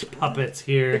meat puppets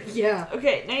here. Yeah.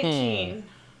 Okay, 19.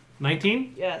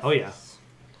 19? Yes. Oh yeah.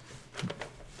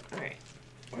 Alright.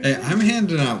 Hey, I'm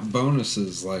handing out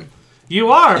bonuses like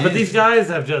You are, but Yeah. these guys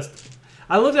have just.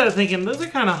 I looked at it thinking those are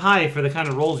kind of high for the kind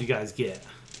of rolls you guys get.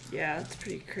 Yeah, it's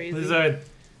pretty crazy.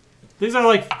 These are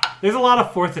like there's a lot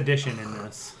of 4th edition in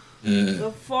this. So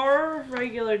 4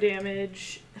 regular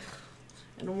damage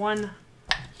and 1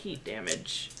 heat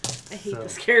damage. I hate So-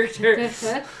 this character.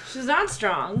 She's not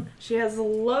strong. She has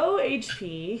low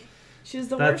HP. She's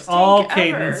the That's worst all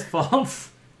tank ever. Caden's fault.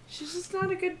 She's just not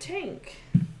a good tank.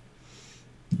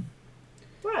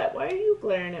 What? Why are you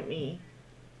glaring at me?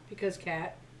 Because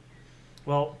cat.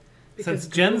 Well, Because since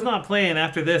Jen's Goo- not playing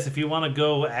after this, if you want to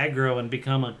go aggro and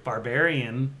become a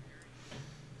barbarian,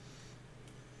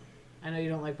 I know you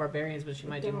don't like barbarians, but she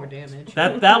might do more damage.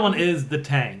 that one is the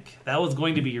tank. That was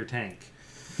going to be your tank.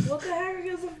 What the heck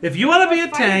is a If you want to be a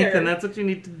fighter? tank, then that's what you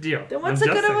need to do. Then what's I'm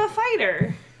a just good of saying. a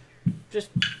fighter? Just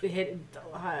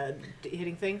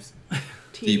hitting things.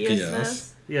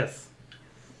 Tediousness. Yes.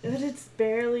 But it's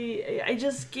barely. I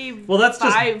just gave. Well, that was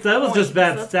 5 just points. bad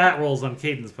That's- stat rolls on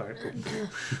Caden's part.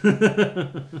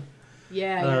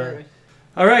 Yeah. Uh,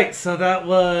 All right, so that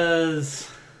was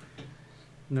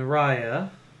Naraya.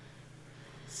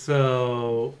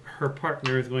 So her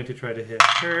partner is going to try to hit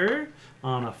her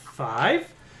on a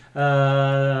 5.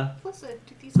 Plus,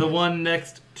 these The guys- one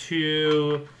next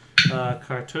to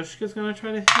Kartushka is going to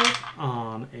try to hit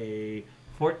on a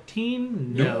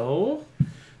 14. No.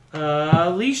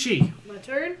 Lishi. My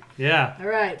turn. Yeah. All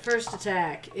right. First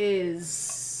attack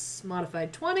is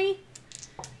modified 20.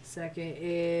 Second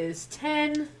is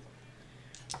 10.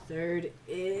 Third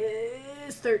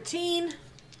is 13.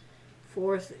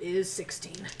 Fourth is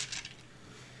 16.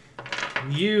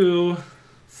 You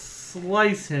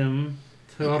slice him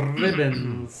to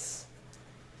ribbons.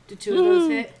 Did 2 of those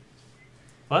hit?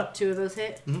 What? 2 of those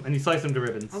hit? Mhm, and you slice him to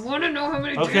ribbons. I want to know how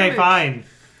many. Okay, damage. fine.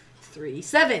 3,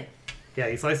 7. Yeah,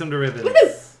 you slice him to ribbons.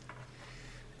 Woohoo!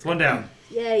 It's 1 down.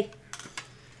 Yay.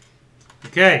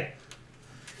 Okay.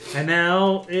 And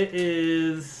now it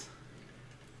is.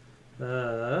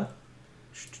 Uh.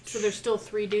 So there's still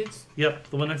 3 dudes. Yep,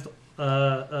 the one next. Two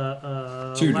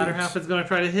Latter dudes. half is going to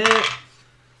try to hit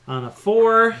on a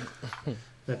 4.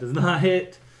 That does not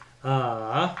hit.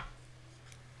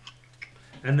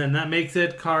 And then that makes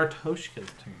it Kartoshka's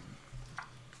turn.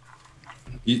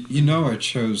 you know I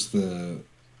chose the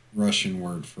Russian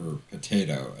word for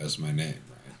potato as my name,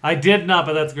 right? I did not,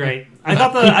 but that's great. I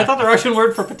thought the Russian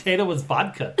word for potato was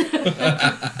vodka.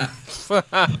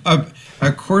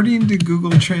 According to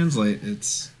Google Translate,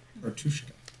 it's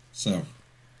Kartushka. So,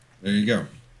 there you go.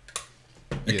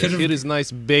 I Yes, could have. here is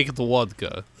nice baked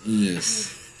vodka.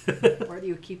 Yes. Where do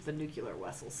you keep the nuclear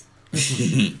vessels?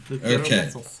 Okay.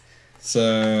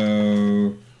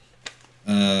 So,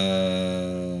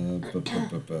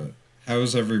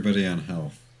 how's everybody on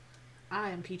health? I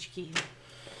am Peachy Keen.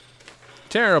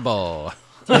 Terrible.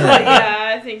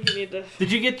 Yeah, I think you need to.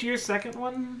 Did you get to your second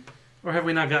one? Or have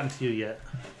we not gotten to you yet?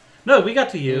 No, we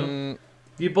got to you.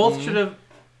 You both should have.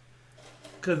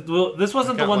 Because this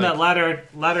wasn't the got, one like-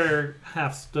 that latter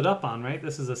half stood up on, right?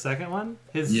 This is the second one?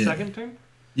 His Yeah. second turn?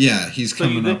 Yeah, he's So you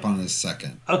coming did- up on his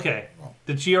second. Okay.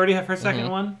 Did she already have her 2nd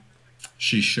one?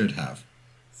 She should have.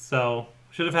 So,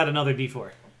 should have had another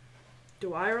d4.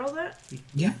 Do I roll that?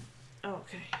 Yeah. Oh,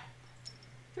 okay.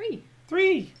 3.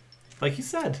 3. Like you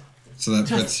said. So that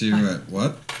puts you at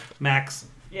what? Max.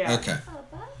 Yeah. Okay.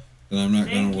 Then I'm not going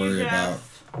Thank to you, worry about.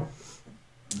 Jeff.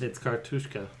 It's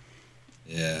Kartushka.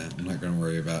 Yeah, I'm not going to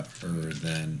worry about her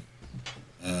then.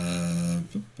 How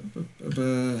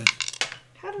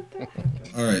did that happen?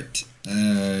 All right.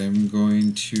 I'm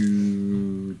going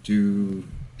to do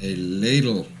a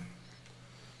ladle.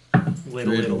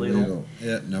 Ladle.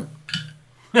 Yeah, nope.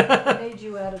 Made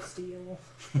you out of steel.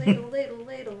 Ladle, ladle,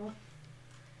 ladle.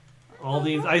 All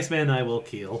these Iceman I will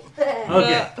keel.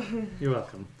 Okay. You're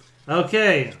welcome.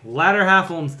 Okay. Ladder half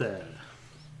Olmsted.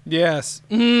 Yes.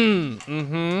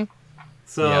 Mm-hmm.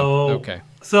 So, Yeah, okay.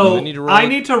 So, I need to roll I it.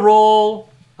 need to roll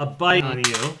a bite on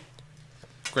you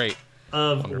Great.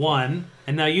 of Wonderful. 1.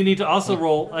 And now you need to also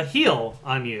roll a heal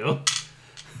on you.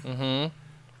 Mm-hmm.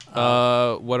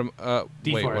 What am D4.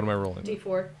 wait, what am I rolling?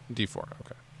 D4. D4,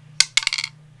 okay.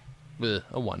 Ugh,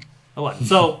 a 1. A 1.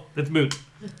 So, it's moot.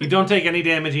 You don't take any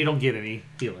damage, you don't get any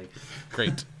healing.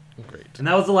 Great. Great. And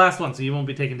that was the last one, so you won't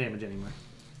be taking damage anymore.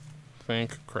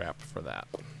 Thank crap for that.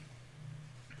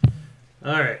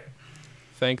 Alright.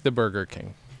 Thank the Burger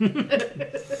King.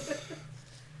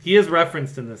 He is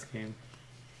referenced in this game.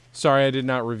 Sorry, I did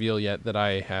not reveal yet that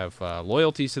I have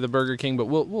loyalties to the Burger King, but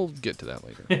we'll get to that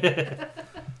later.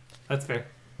 That's fair.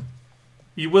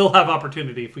 You will have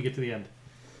opportunity if we get to the end.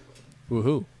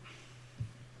 Woohoo.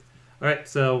 Alright,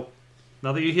 so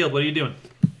now that you healed, what are you doing?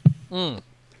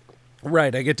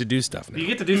 Right, I get to do stuff now. You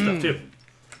get to do stuff too.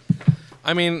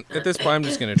 I mean, at this point, I'm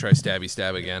just going to try stabby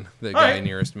stab again. The guy right.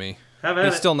 nearest me. Have at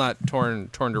He's it. still not torn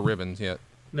to ribbons yet.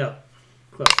 No.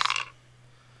 Close.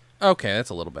 Okay, that's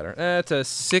a little better. That's a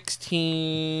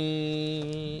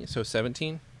 16... So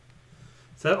 17?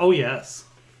 So, oh yes.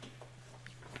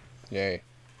 Yay.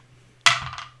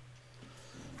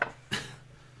 I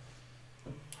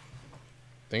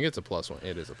think it's a +1.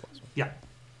 It is a +1. Yeah.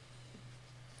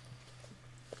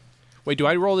 Wait, do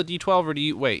I roll the d12 or do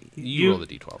you... Wait, you roll the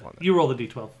d12 on that. You roll the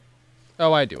d12.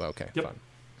 Oh, I do. Okay, Yep. fun.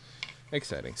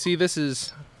 Exciting. See, this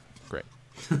is great.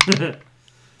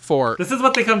 4. This is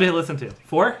what they come to listen to.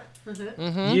 4?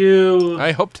 Mm-hmm. You...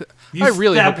 I hope to... You I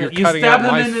really stab hope you're him- you cutting stab out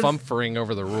him my in his- fumfering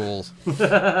over the rules.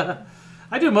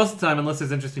 I do it most of the time unless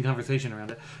there's interesting conversation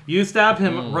around it. You stab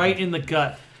him right in the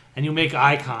gut, and you make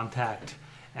eye contact,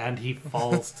 and he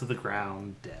falls to the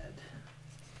ground dead.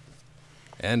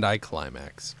 And I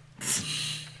climax.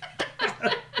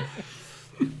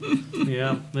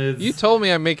 Yeah. it's- You told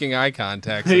me I'm making eye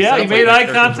contact. So it Yeah, you sounds made my eye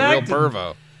character's a contact Real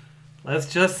pervo.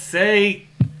 Let's just say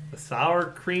the sour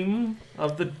cream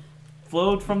of the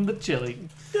flowed from the chili.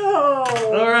 No.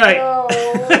 All right.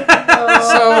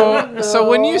 So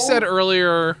when you said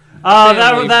earlier, Oh,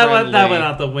 family that friendly. went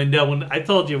out the window. When I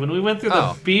told you, when we went through the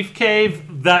Oh. beef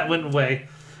cave, that went away.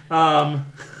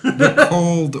 The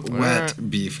cold, wet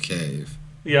beef cave.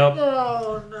 Yep.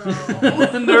 Oh, no.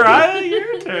 Nariah,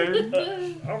 your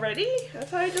turn. Already? I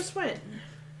thought I just went.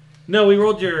 No, we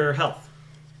rolled your health.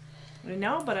 I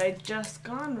know, but I just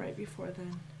gone right before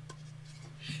then.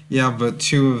 Yeah, but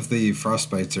 2 of the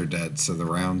frostbites are dead, so the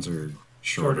rounds are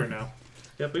Shorter shorter. now.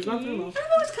 Yep, we've gone through them all. I've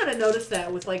always kind of noticed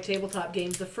that with like tabletop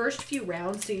games, the first few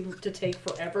rounds seem to take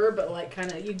forever, but like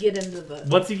kind of you get into the.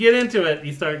 Once you get into it,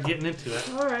 you start getting into it.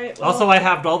 All right. Well, Also, I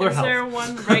halved all their is health. there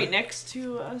one right next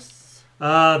to us?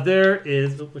 There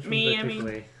is. Which Me, one I did I take mean.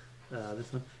 away?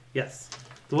 This one? Yes.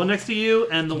 The one next to you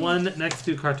and the one next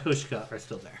to Kartushka are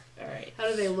still there. All right. How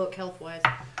do they look health wise?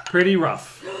 Pretty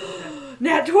rough.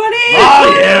 Nat 20!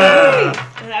 Oh, yeah!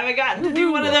 I haven't gotten to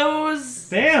do one of those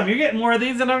Damn, you're getting more of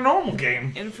these than our normal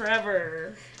game. in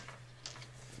forever.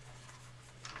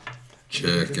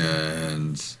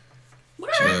 Chickens.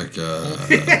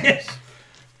 Chickens.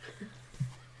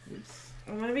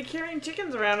 I'm gonna be carrying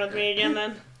chickens around with me again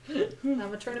then. I'm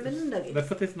gonna turn them into nuggets. Did I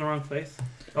put this in the wrong place?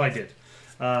 Oh, I did.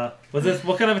 Was this...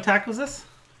 What kind of attack was this?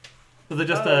 Was it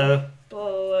just a...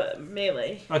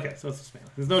 Melee. Okay, so it's just melee.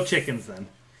 There's no chickens then.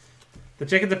 The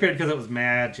chickens appeared because it was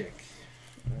magic.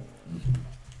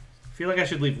 I feel like I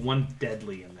should leave one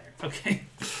deadly in there. Okay.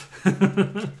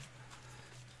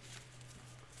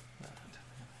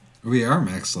 We are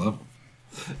max level.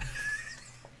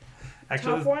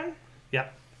 Actually, Top one? yeah.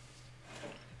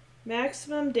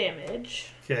 Maximum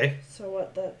damage. Okay. So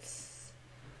what, that's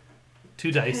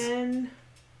 2 dice. 10.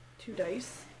 2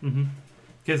 dice. Mm-hmm.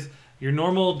 Because your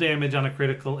normal damage on a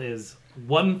critical is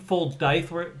 1 full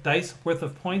dice worth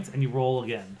of points, and you roll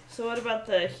again. So what about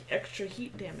the extra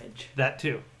heat damage? That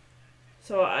too.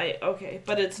 So okay,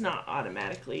 but it's not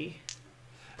automatically.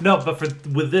 No, but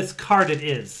with this card it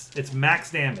is. It's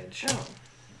max damage. Oh.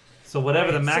 So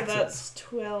whatever the Right, max so is. that's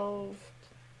 12.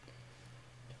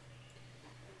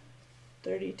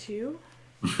 32.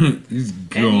 He's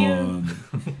gone.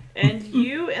 And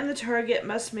you and the target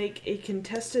must make a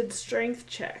contested strength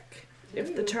check.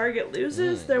 If the target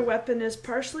loses, their weapon is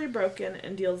partially broken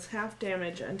and deals half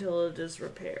damage until it is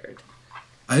repaired.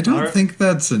 I don't Alright. think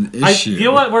that's an I, issue. you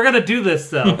know what? We're gonna do this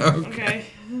though. Okay.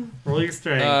 Roll your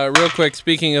strength. Real quick,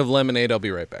 speaking of lemonade, I'll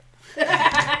be right back.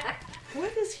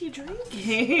 What is he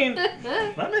drinking?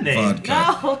 Lemonade.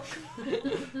 Vodka.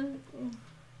 No.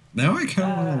 Now I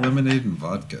kind of want lemonade and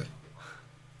vodka.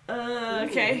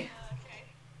 Okay.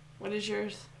 What is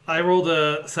yours? I rolled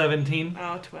a 17,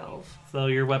 Oh, 12. so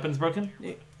your weapon's broken.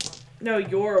 No,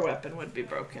 your weapon would be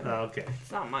broken. Oh, okay.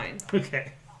 It's not mine.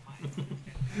 Okay.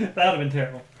 That would have been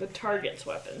terrible. The target's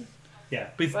weapon. Yeah.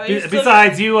 Well, you still-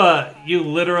 Besides, you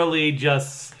literally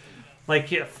just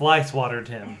fly swatted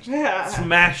him, Yeah.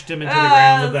 smashed him into the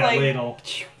ground with it's that like- ladle.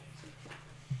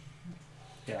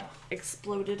 Yeah.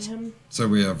 Exploded him. So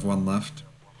we have one left.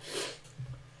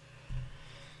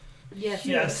 Yes.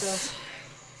 Yes.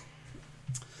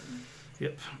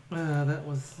 Yep. That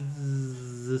was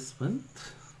this one.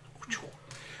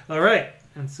 All right.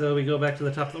 And so we go back to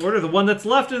the top of the order. The one that's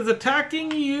left is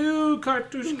attacking you,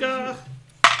 Kartushka.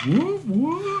 What?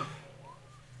 What?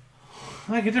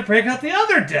 I get to break out the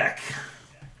other deck.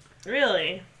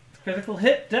 Really? Critical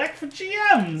hit deck for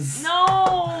GMs.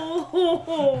 No!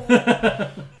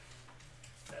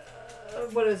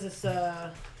 What is this?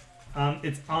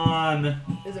 It's on.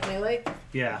 Is it melee?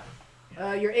 Yeah.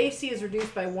 Your AC is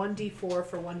reduced by 1d4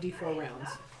 for 1d4 rounds.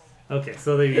 Okay,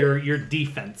 so your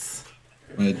defense.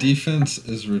 My defense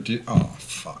is reduced. Oh,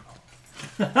 fuck.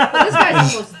 But this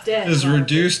guy's almost dead. Is so I don't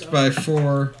reduced think so. by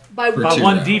 4. by for By two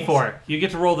one rounds. d4. You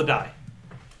get to roll the die.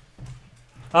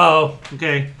 Oh,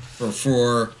 okay. For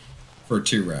 4 for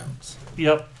 2 rounds.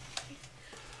 Yep.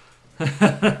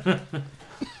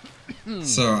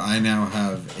 So I now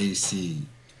have AC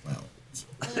 12.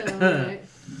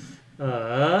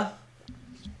 Alright.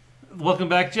 Welcome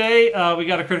back, Jay. We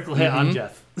got a critical hit on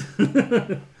Jeff.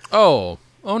 Oh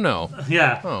no.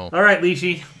 Yeah. Oh. All right,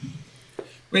 Lishi.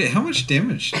 Wait, how much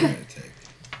damage did I take?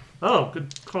 Oh,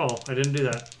 good call. I didn't do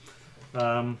that.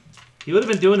 He would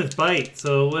have been doing his bite,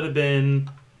 so it would have been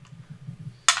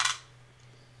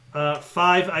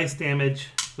 5 ice damage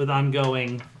with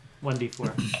ongoing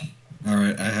 1d4.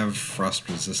 Alright, I have frost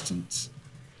resistance.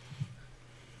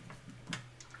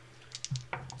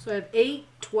 So I have 8,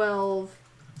 12,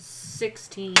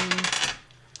 16,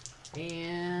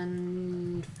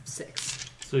 and 6.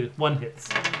 So 1 hits.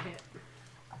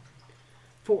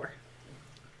 4.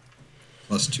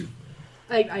 Plus 2.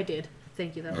 I did.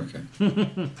 Thank you, though.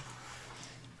 Okay.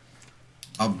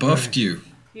 I buffed you.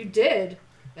 You did,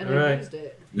 and I Alright. used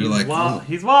it. You're like, "Ooh,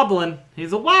 He's wobbling.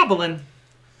 He's a wobbling.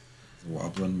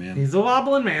 wobbling man. He's a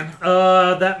wobbling man.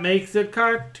 That makes it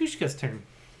Kartushka's turn.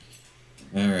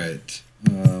 Alright.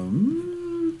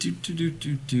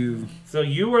 Do. So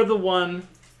you are the one.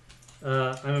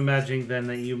 I'm imagining then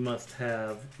that you must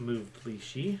have moved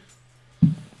Lishi.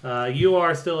 You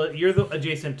are still. You're the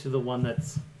adjacent to the one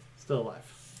that's still alive.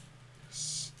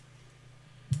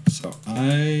 So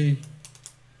I.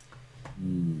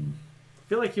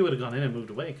 I feel like you would have gone in and moved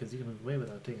away because you can move away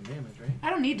without taking damage, right? I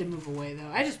don't need to move away, though.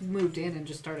 I just moved in and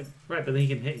just started. Right, but then he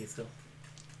can hit you still.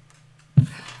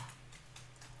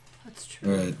 That's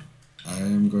true. Alright. I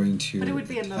am going to. But it would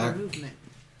be another attack movement.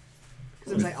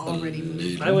 Since I already moved.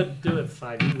 ladle. I would do it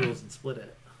 5 equals and split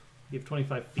it. You have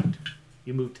 25 feet.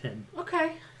 You move 10.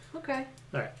 Okay. Okay.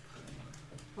 All right.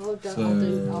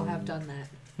 I'll have done that.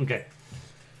 Okay.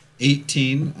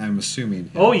 18, I'm assuming.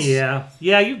 Hits. Oh yeah,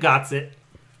 yeah. You got it.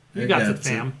 You I got it, got's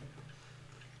fam.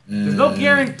 There's no And-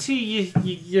 guarantee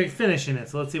you're finishing it,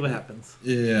 so let's see what happens.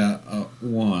 Yeah,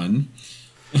 1.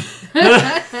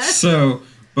 So,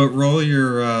 but roll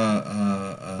your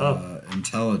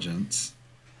intelligence.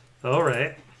 All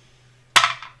right.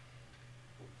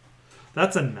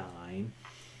 That's a 9.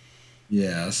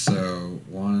 Yeah, so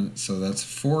 1. So that's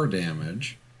 4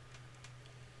 damage.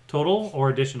 Total or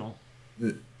additional?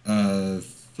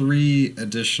 3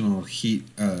 additional heat.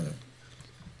 This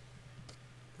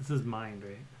is mind,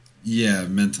 right? Yeah,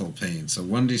 mental pain. So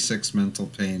 1d6 mental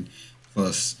pain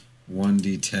plus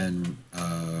 1d10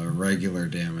 regular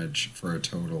damage for a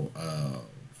total of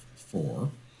 4.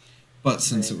 But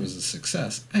since it was a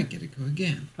success, I get to go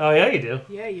again. Oh yeah, you do.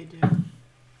 Yeah, you do.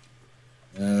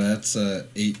 That's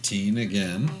 18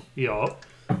 again. Yup.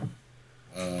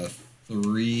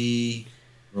 3.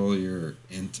 Roll your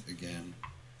int again.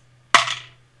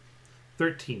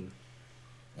 13.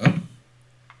 Oh.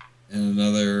 And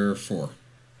another 4.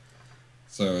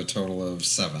 So a total of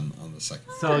 7 on the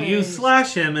second. So you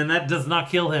slash him, and that does not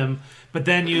kill him. But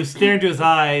then you stare into his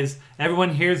eyes.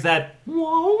 Everyone hears that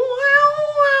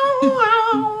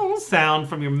sound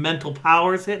from your mental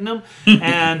powers hitting him,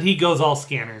 and he goes all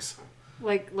scanners.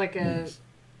 Like a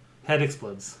Head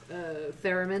explodes.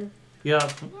 theremin.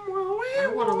 Yep. I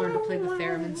want to learn to play the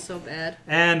theremin so bad.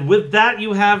 And with that,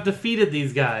 you have defeated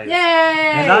these guys. Yay!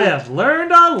 And I have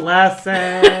learned a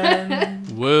lesson.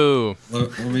 Woo.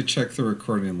 Let me check the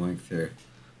recording length here.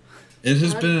 It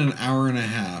has been an hour and a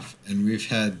half, and we've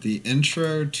had the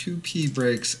intro, 2 pee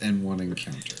breaks, and 1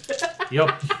 encounter.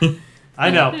 Yep.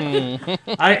 I know.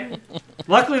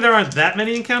 Luckily, there aren't that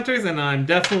many encounters, and I'm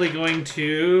definitely going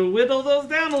to whittle those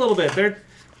down a little bit.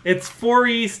 It's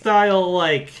 4E style,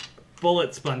 like,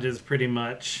 bullet sponges, pretty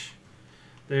much.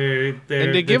 And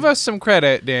to give us some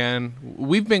credit, Dan,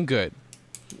 we've been good.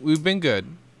 We've been good.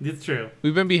 It's true.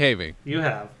 We've been behaving. You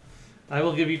have. I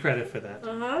will give you credit for that.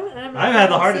 I've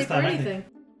had the hardest time, I think.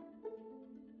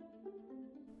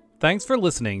 Thanks for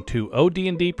listening to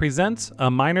OD&D Presents A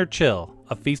Minor Chill,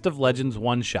 a Feast of Legends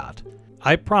one-shot.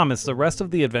 I promise the rest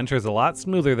of the adventure is a lot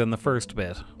smoother than the first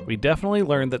bit. We definitely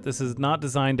learned that this is not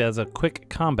designed as a quick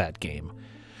combat game.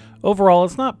 Overall,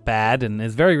 it's not bad and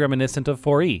is very reminiscent of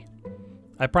 4E.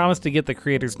 I promised to get the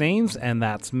creators' names, and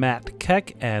that's Matt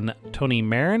Keck and Tony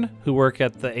Marin, who work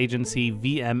at the agency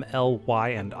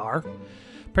VMLY&R.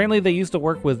 Apparently they used to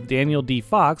work with Daniel D.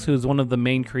 Fox, who's one of the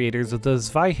main creators of the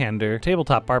Zweihander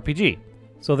tabletop RPG.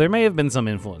 So there may have been some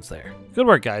influence there. Good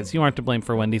work, guys. You aren't to blame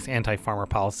for Wendy's anti-farmer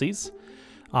policies.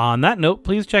 On that note,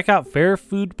 please check out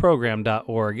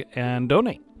fairfoodprogram.org and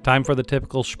donate. Time for the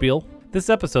typical spiel. This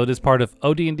episode is part of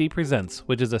OD&D Presents,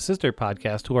 which is a sister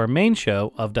podcast to our main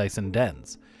show of Dice and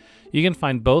Dens. You can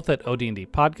find both at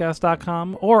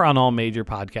odndpodcast.com or on all major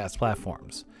podcast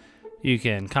platforms. You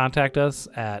can contact us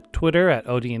at Twitter at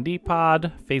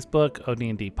ODNDpod, Facebook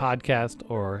ODND Podcast,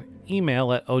 or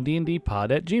email at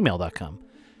odndpod@gmail.com.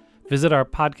 Visit our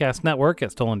podcast network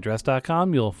at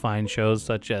stolendress.com. You'll find shows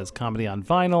such as Comedy on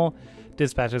Vinyl,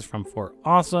 Dispatches from Fort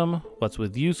Awesome, What's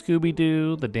With You,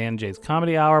 Scooby-Doo, the Dan Jay's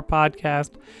Comedy Hour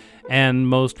podcast, and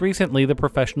most recently, The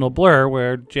Professional Blur,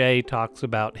 where Jay talks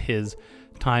about his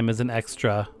time as an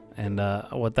extra and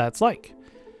what that's like.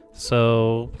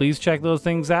 So please check those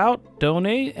things out,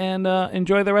 donate, and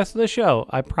enjoy the rest of the show.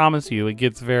 I promise you, it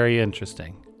gets very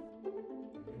interesting.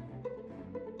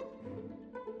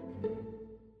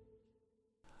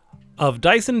 Of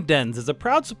Dice and Dens is a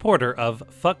proud supporter of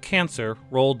Fuck Cancer,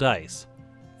 Roll Dice.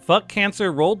 Fuck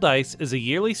Cancer, Roll Dice is a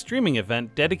yearly streaming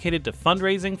event dedicated to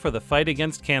fundraising for the fight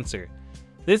against cancer.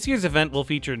 This year's event will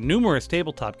feature numerous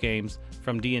tabletop games,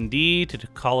 from D&D to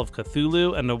Call of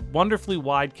Cthulhu, and a wonderfully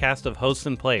wide cast of hosts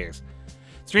and players.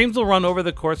 Streams will run over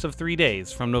the course of 3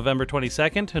 days, from November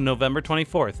 22nd to November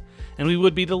 24th, and we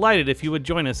would be delighted if you would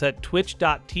join us at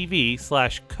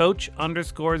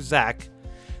twitch.tv/coach_Zach.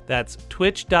 That's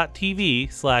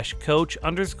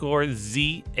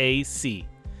twitch.tv/coach_ZAC.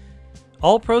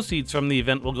 All proceeds from the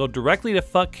event will go directly to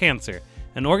Fuck Cancer,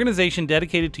 an organization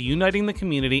dedicated to uniting the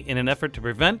community in an effort to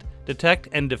prevent, detect,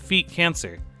 and defeat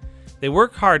cancer. They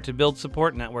work hard to build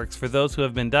support networks for those who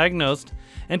have been diagnosed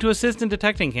and to assist in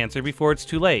detecting cancer before it's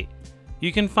too late.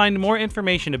 You can find more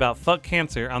information about Fuck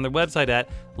Cancer on their website at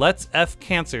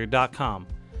letsfcancer.com.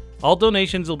 All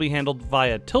donations will be handled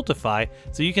via Tiltify,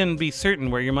 so you can be certain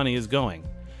where your money is going.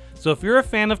 So if you're a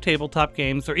fan of tabletop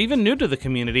games or even new to the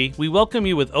community, we welcome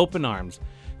you with open arms.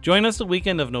 Join us the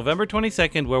weekend of November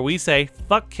 22nd where we say,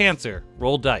 Fuck Cancer,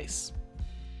 Roll Dice.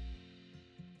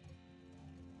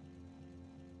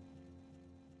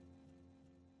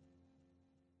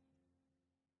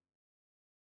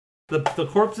 The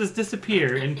corpses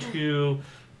disappear into,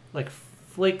 like,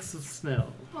 flakes of snow.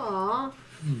 Aww.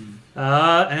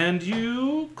 And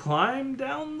you climb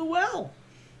down the well.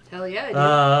 Hell yeah, I do.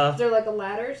 Is there like a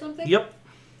ladder or something? Yep.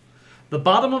 The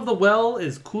bottom of the well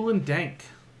is cool and dank.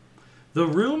 The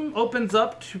room opens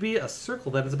up to be a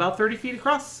circle that is about 30 feet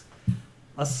across.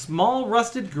 A small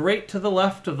rusted grate to the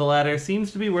left of the ladder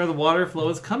seems to be where the water flow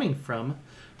is coming from.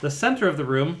 The center of the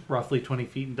room, roughly 20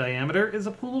 feet in diameter, is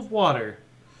a pool of water.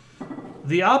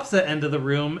 The opposite end of the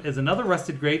room is another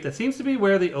rusted grate that seems to be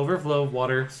where the overflow of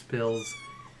water spills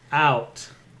out.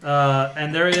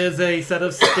 And there is a set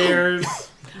of stairs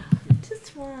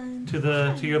Just one.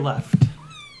 to your left.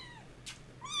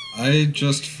 I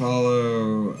just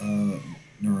follow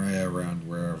Naraya around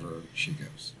wherever she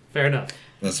goes. Fair enough.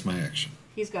 That's my action.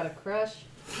 He's got a crush.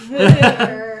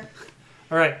 All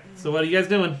right. So what are you guys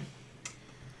doing?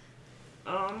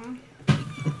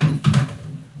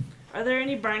 Are there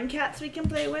any barn cats we can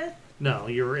play with? No,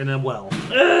 you're in a well.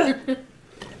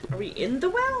 Are we in the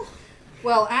well?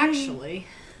 Well, actually,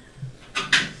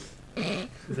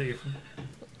 Is that your...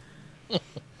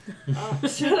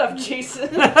 Shut up, Jason.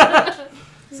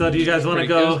 So do you guys want to It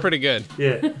go? was pretty good.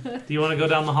 Yeah. Do you want to go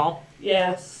down the hall?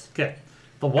 Yes. Okay.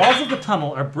 The walls of the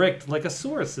tunnel are bricked like a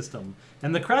sewer system,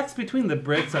 and the cracks between the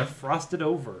bricks are frosted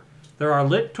over. There are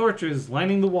lit torches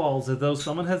lining the walls as though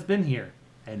someone has been here,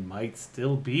 and might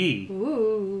still be.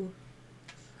 ooh.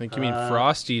 I think you mean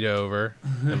frosted over.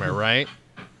 Am I right?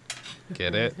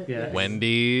 Get it? Yeah.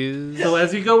 Wendy's. So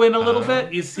as you go in a little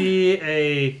bit, you see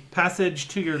a passage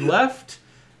to your left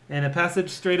and a passage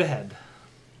straight ahead.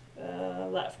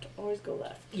 Left. Always go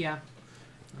left. Yeah.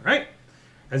 All right.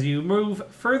 As you move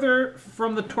further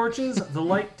from the torches, the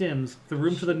light dims. The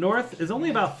room to the north is only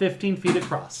about 15 feet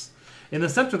across. In the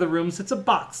center of the room sits a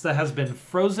box that has been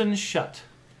frozen shut.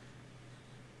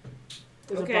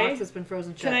 There's Okay. a box that's been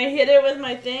frozen shut. Can I hit it with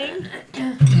my thing?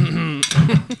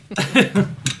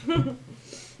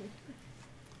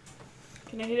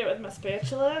 Can I hit it with my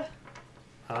spatula?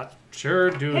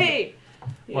 Sure, do. Hey!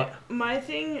 What? My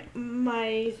thing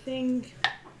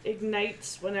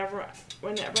ignites whenever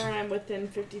I'm within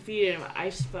 50 feet of an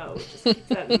ice bow. Just keep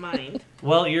that in mind.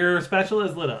 Well, your spatula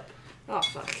is lit up. Oh,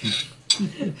 fuck.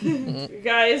 You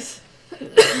guys, It's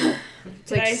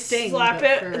can like I Sting, slap but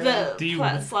it? for, Do you-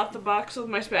 Slap the box with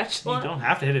my You spatula? don't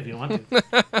have to hit it if you don't want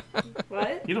to.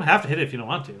 What? You don't have to hit it if you don't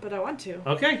want to. But I want to.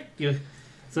 Okay.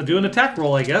 So do an attack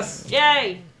roll, I guess.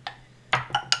 Yay!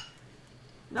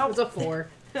 It was a 4.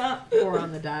 4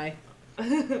 on the die.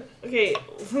 Okay,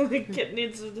 the kid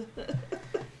needs to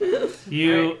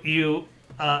You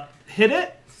hit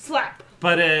it, slap.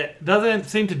 but it doesn't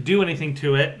seem to do anything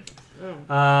to it.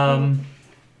 Oh.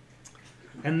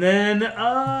 And then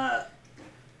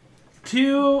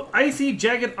two icy,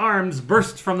 jagged arms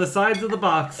burst from the sides of the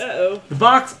box. Uh-oh. The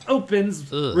box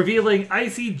opens, Ugh. revealing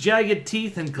icy, jagged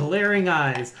teeth and glaring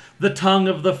eyes. The tongue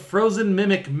of the frozen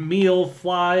mimic meal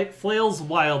flails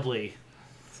wildly.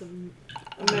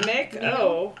 A mimic?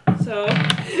 Oh. So,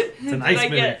 It's an ice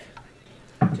mimic.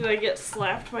 did I get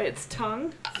slapped by its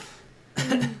tongue?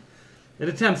 It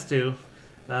attempts to.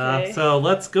 Okay. So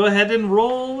let's go ahead and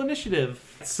roll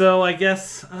initiative. So I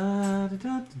guess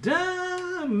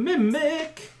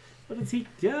mimic. What does he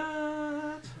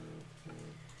got?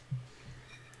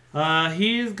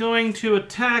 He's going to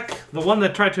attack the one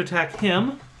that tried to attack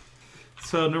him.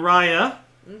 So Naraya.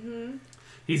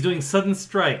 He's doing sudden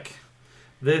strike.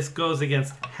 This goes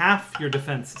against half your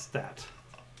defense stat.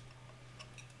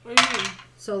 What do you mean?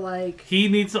 So, like, He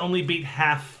needs to only beat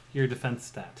half your defense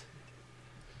stat.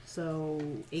 so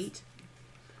 8.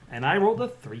 And I rolled a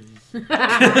 3.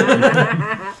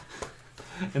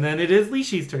 And then it is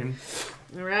Lishi's turn.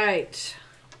 Alright.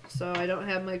 So I don't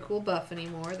have my cool buff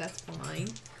anymore. That's fine.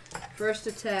 First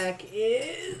attack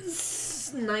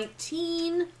is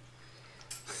 19.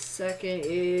 Second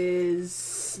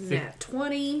is nat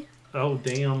 20. Oh,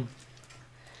 damn.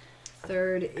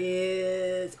 Third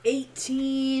is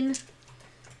 18.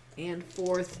 And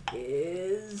fourth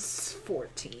is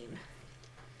 14.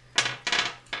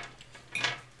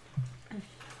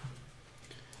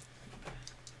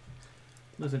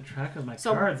 Losing track of my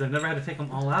So- cards. I've never had to take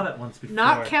them all out at once before.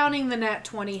 Not counting the nat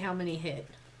 20, how many hit?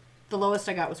 The lowest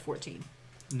I got was 14.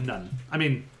 None. I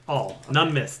mean, all.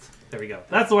 None missed. There we go.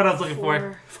 That's the word I was looking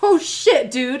for. Oh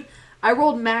shit, dude! I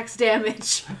rolled max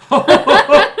damage.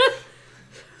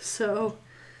 So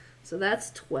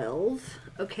that's 12.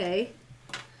 Okay.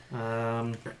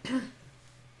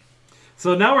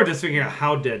 So now we're just figuring out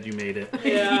how dead you made it.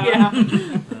 Yeah.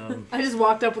 I just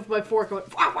walked up with my fork and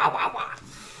went, wah, wah, wah,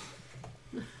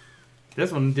 wah.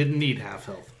 This one didn't need half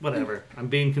health. Whatever. I'm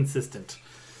being consistent.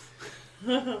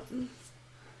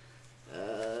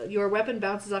 Your weapon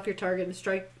bounces off your target and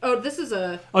strike. Oh, this is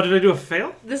a. Oh, did I do a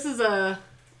fail? This is a.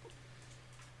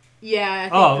 Yeah, I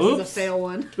think Oh, this is oops. a fail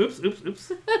one.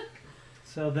 Oops.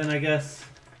 So then I guess...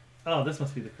 Oh, this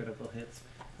must be the critical hits.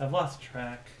 I've lost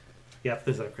track. Yep,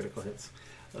 these are critical hits.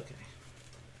 Okay.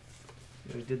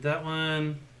 We did that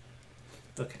one.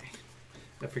 Okay.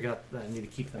 I forgot that I need to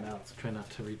keep them out, so try not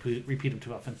to repeat them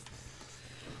too often.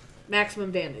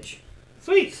 Maximum damage.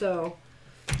 Sweet! So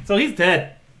So he's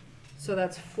dead.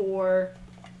 that's 4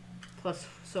 plus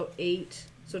 8.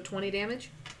 So 20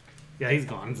 damage. Yeah, he's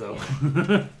gone, so...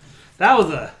 That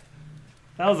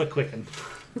was a quick one.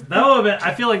 That would have been,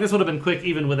 I feel like this would have been quick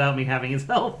even without me having his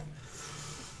health.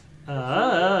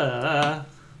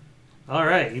 All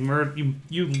right,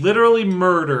 you literally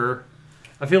murder.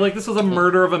 I feel like this was a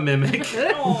murder of a mimic.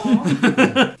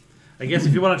 Aw. I guess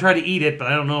if you want to try to eat it, but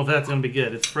I don't know if that's going to be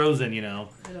good. It's frozen, you know.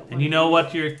 I don't And wanna you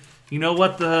know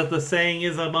what the saying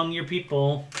is among your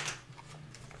people.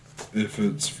 If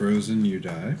it's frozen, you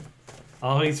die.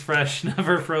 Always fresh,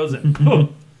 never frozen.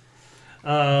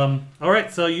 All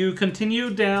right, so you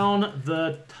continue down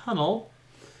the tunnel.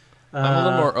 I'm a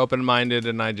little more open-minded,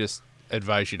 and I just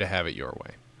advise you to have it your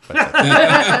way. But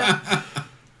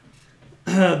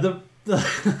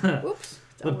Whoops.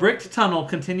 The bricked tunnel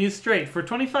continues straight for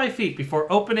 25 feet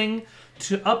before opening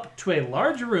up to a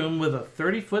large room with a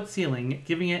 30-foot ceiling,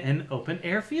 giving it an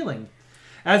open-air feeling.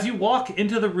 As you walk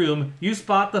into the room, you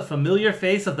spot the familiar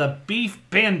face of the Beef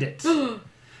Bandit.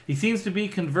 He seems to be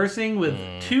conversing with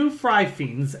two fry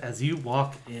fiends as you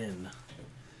walk in.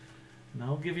 And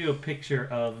I'll give you a picture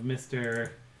of Mr.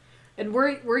 And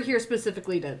we're here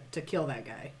specifically to kill that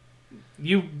guy.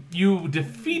 You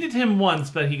defeated him once,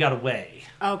 but he got away.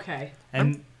 Okay.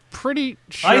 And pretty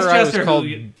sure Ice I was Jester called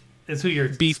is who you're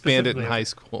Beef Bandit in specifically- high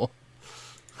school.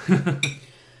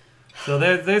 So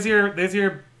there's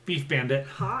your Beef Bandit.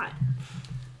 Hot.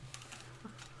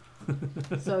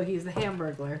 So he's the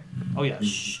Hamburglar. Oh yeah.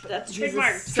 That's He's a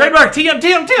trademarked. Trademark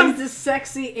TM. He's the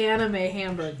sexy anime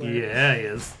Hamburglar. Yeah, he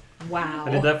is. Wow.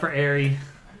 I did that for Airy.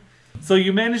 So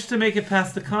you managed to make it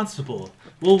past the constable.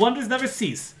 Well, wonders never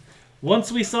cease.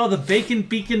 Once we saw the bacon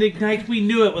beacon ignite, we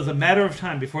knew it was a matter of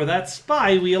time before that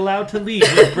spy we allowed to leave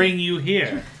would bring you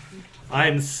here.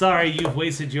 I'm sorry you've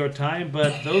wasted your time,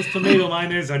 but those tomato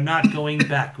miners are not going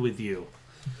back with you.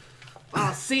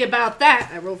 I'll see about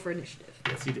that. I roll for initiative.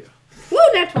 Yes, you do. Woo,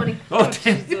 nat 20. Oh,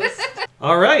 damn.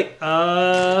 All right.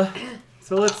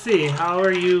 So let's see. How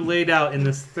are you laid out in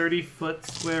this 30-foot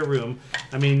square room?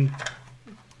 I mean,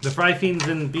 the Fry Fiends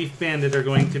and Beef Bandit are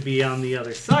going to be on the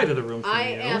other side of the room from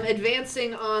I you. am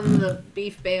advancing on the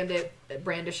Beef Bandit,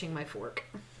 brandishing my fork.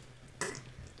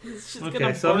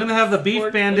 Okay, so I'm going to have the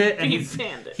Beef Bandit, and Beef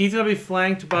Bandit. he's going to be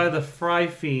flanked by the Fry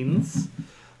Fiends,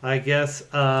 I guess.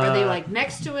 Are they like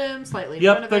next to him, slightly in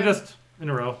front Yep, of they're him? just in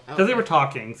a row. Because they Okay. were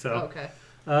talking, so. Okay.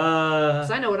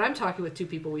 Because Uh, I know what I'm talking with two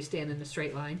people, we stand in a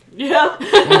straight line. Yeah. well,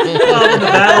 when the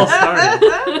battle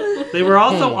started. They were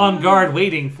also on guard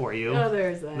waiting for you. Oh,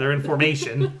 there's that. They're in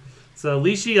formation. So,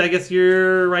 Lishi, I guess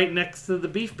you're right next to the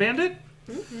Beef Bandit.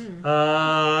 Drew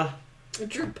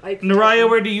Pike. Naraya,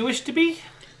 where do you wish to be?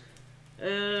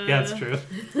 Yeah, Yeah, it's true.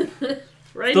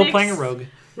 Right Still next, playing a rogue.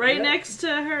 Right Yep. next to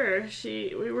her.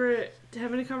 We were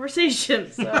having a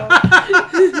conversation. So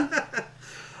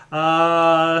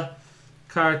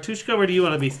Kartushka, where do you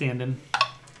want to be standing?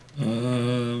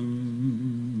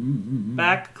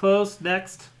 Back, close,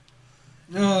 next?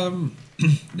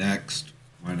 Next.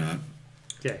 Why not?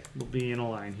 Okay, we'll be in a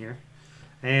line here.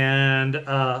 And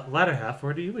latter half,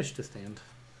 where do you wish to stand?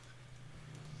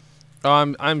 Oh,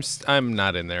 I'm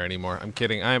not in there anymore. I'm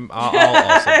kidding. I'll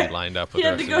also be lined up with he the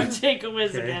had to rest go of you. take a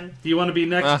whiz Okay. again. Do you want to be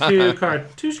next to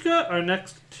Kartushka or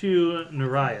next to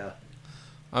Naraya?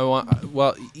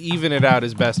 Even it out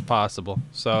as best possible.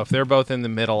 So if they're both in the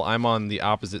middle, I'm on the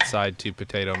opposite side to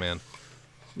Potato Man.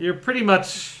 You're pretty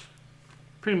much.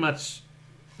 They're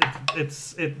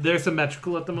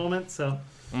symmetrical at the moment, so.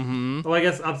 Mm-hmm. Oh, I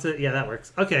guess opposite. Yeah, that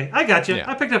works. Okay, I got you. Yeah.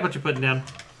 I picked up what you're putting down.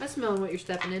 I'm smelling what you're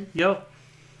stepping in. Yo,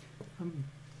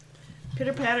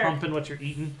 Pitter patter. pumping what you're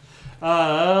eating.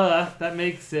 That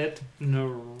makes it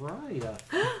Naraya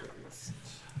first.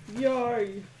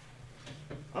 Yay.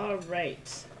 All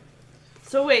right.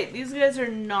 So wait, these guys are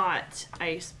not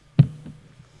ice.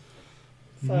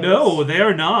 foes. No, they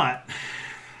are not.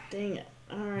 Dang it.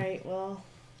 All right. Well,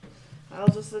 I'll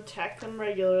just attack them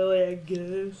regularly, I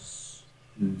guess.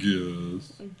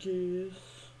 Yes.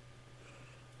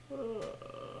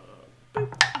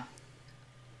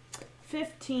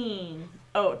 15.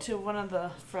 Oh, to one of the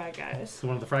fry guys. So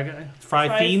one of the fry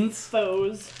fiends.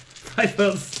 Foes. Fry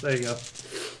foes. There you go.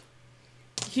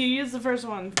 You use the first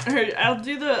one. Or I'll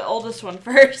do the oldest one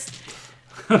first.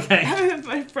 Okay.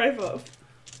 My fry foe.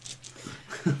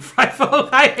 Fry foe.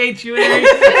 I hate you, Harry.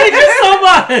 I hate you so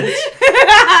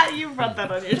much. You brought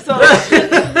that on yourself.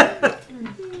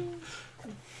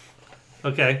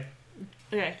 Okay.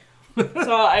 Okay.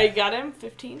 So I got him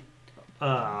 15.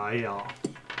 Yeah.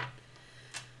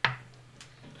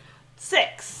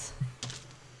 6.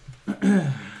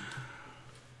 I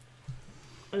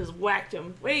just whacked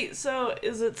him. Wait, so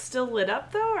is it still lit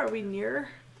up though? Are we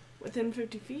within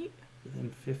 50 feet?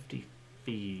 Within 50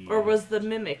 feet. Or was the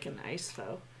mimic an ice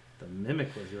foe? The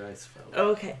mimic was your ice foe.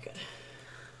 Okay, good.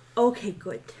 Okay,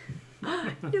 good.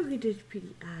 Look at his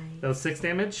pretty eye. That was 6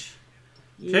 damage.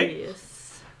 Okay.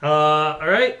 Yes.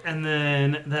 Alright, and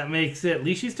then that makes it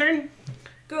Lishi's turn.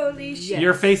 Go, Leash. Yes.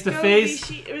 You're face to Go, face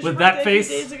Leash. It was with your that birthday a face.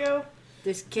 few days ago.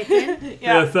 This kitten.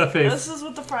 Yeah. Yes, that face. This is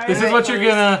what the fire. This is what you're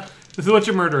gonna. This is what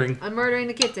you're murdering. I'm murdering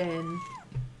the kitten.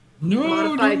 No,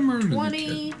 Modified don't murder 20.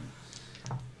 the kid.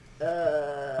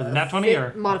 Was it nat 20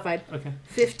 or? Modified. Okay.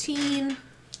 15,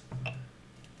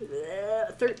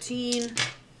 13,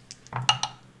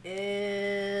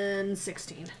 and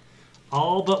 16.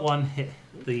 All but one hit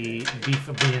the beef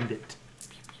bandit.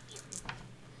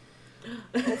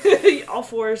 All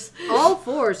fours All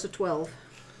four, so 12.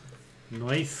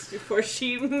 Nice. before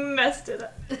she messed it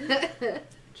up.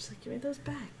 Just like, give me those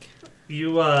back.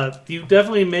 You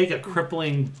definitely make a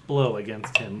crippling blow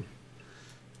against him.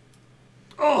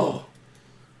 Oh,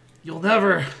 you'll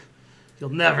never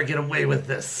get away with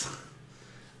this.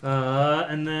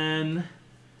 And then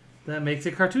that makes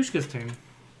it Kartushka's turn.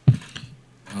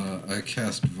 I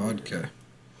cast vodka.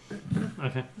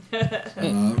 Okay.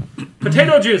 Uh,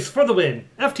 Potato juice for the win.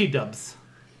 FT dubs.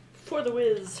 For the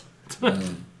whiz.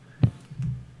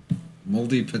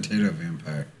 Moldy potato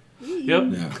vampire. Yep.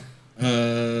 Yeah.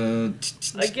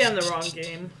 Again, the wrong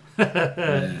game.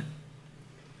 Yeah.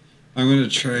 I'm gonna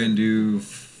try and do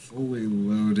fully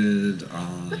loaded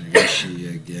on Rishi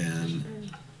again.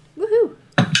 Woohoo!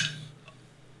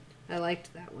 I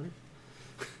liked that one.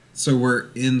 So we're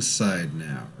inside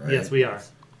now, right? Yes, we are.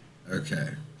 Okay.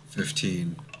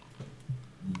 15.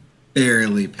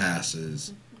 Barely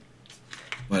passes.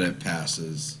 But it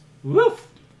passes. Woof!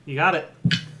 You got it.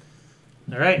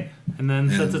 All right. And then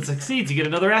since And- it succeeds, you get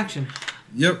another action.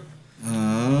 Yep.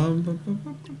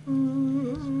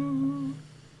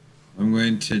 I'm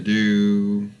going to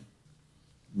do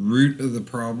root of the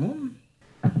problem.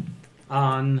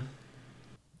 On.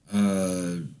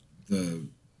 The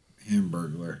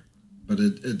Hamburglar. But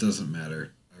it doesn't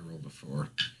matter. I rolled a 4.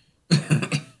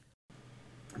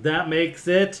 That makes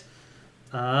it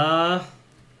FG.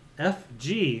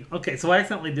 Okay, so I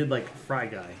accidentally did like Fry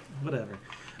Guy. Whatever.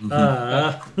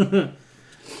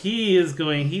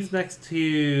 He's next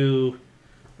to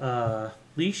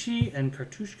Lishi and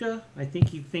Kartushka. I think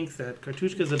he thinks that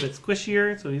Kartushka's a bit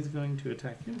squishier, so he's going to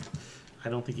attack him. I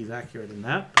don't think he's accurate in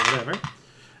that, but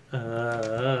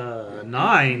whatever.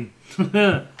 9.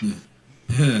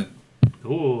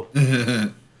 Ooh.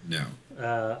 No.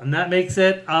 And that makes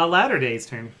it Latterday's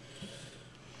turn.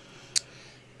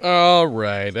 All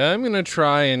right, I'm gonna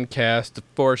try and cast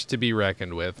Force to be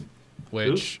Reckoned with,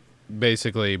 which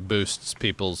basically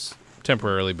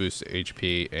temporarily boosts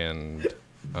HP and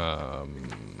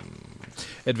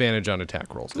advantage on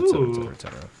attack rolls, etc.,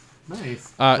 etc. Nice.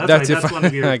 That's right, if one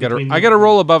of your I got between- to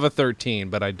roll above a 13,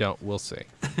 but I don't. We'll see.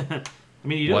 I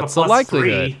mean, you do What's have the a plus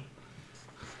likelihood?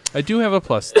 3. I do have a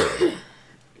 +3.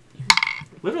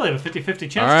 Literally have a 50-50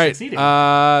 chance All of right. succeeding.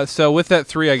 So with that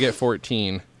 3, I get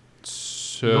 14.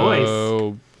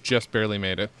 So just barely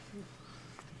made it.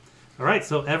 All right,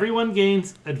 so everyone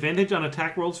gains advantage on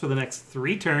attack rolls for the next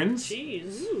 3 turns.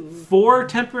 Jeez. 4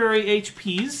 temporary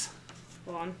HPs,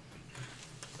 Hold on.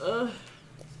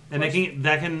 and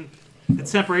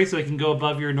it's temporary, so it can go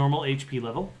above your normal HP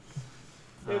level.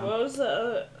 Wait, what was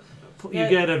the... You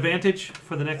get advantage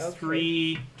for the next Okay.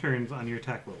 3 turns on your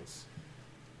attack rolls.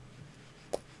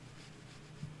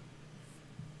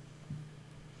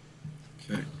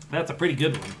 Okay. That's a pretty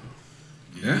good one.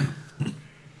 Yeah.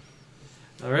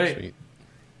 All right. Sweet.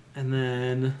 And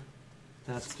then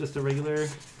that's just a regular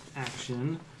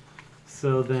action.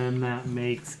 So then that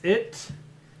makes it.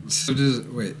 So does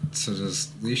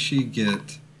Lishi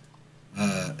get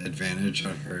advantage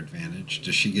on her advantage?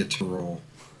 Does she get to roll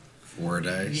 4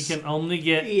 dice? You can only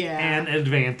get Yeah. an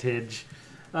advantage.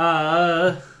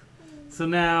 So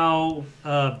now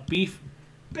Beef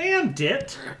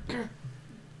Bandit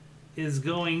is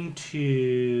going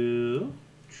to.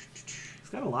 He's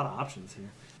got a lot of options here.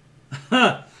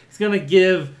 He's going to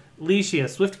give Lishi a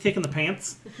swift kick in the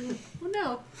pants. Oh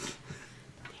no.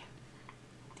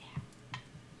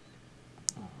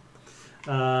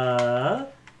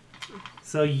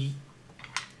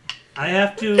 I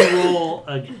have to roll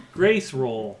a grace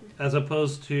roll as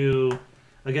opposed to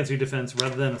against your defense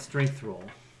rather than a strength roll.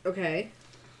 Okay.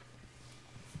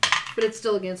 But it's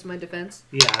still against my defense.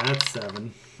 Yeah, that's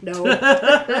 7.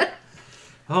 No.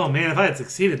 Oh man, if I had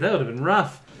succeeded, that would have been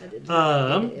rough. I did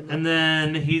not get it in my- And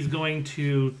then he's going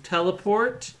to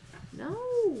teleport No.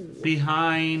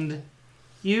 behind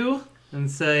you and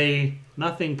say,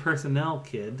 "Nothing personnel,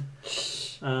 kid."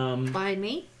 Behind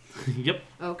me? Yep.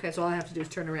 Okay, so all I have to do is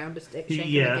turn around to shank him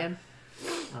Yeah. again.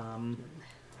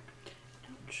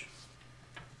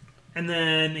 And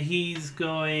then he's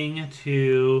going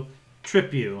to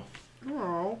trip you,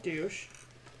 Oh. Douche.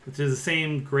 which is the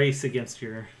same grace against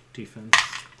your defense,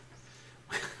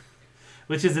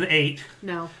 which is an 8.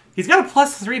 No. He's got a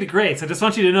 +3 to grace. I just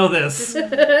want you to know this.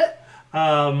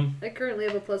 I currently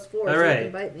have a +4, so All he right.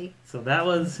 can bite me. So that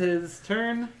was his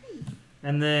turn.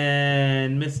 And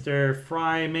then Mr.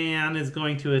 Fryman is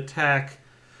going to attack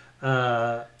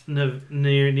Neria.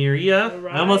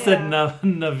 I almost said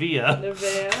Navia.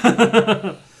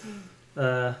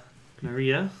 Nevea.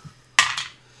 Neria.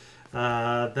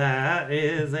 That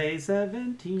is a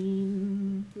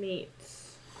 17.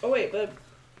 Meats. Oh wait, but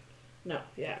no,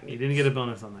 yeah. You Meats. didn't get a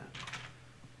bonus on that.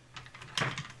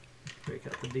 Break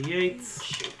out the D8s.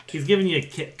 Shoot. He's giving you a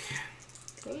kick.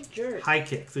 What a jerk. High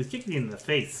kick. So he's kicking you in the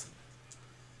face.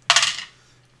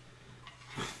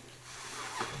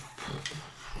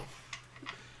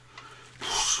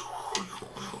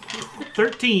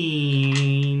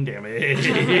 13 damage.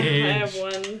 I have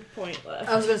 1 point left.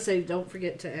 I was gonna say, don't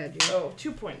forget to add your. Oh,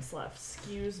 2 points left.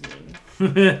 Excuse me.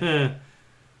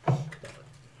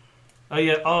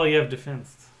 Oh, you have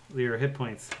defense. Your hit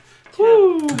points.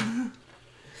 Woo! I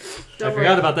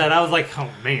forgot about that. I was like, oh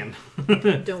man.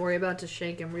 Don't worry about to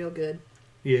shank him real good.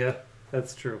 Yeah,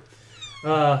 that's true.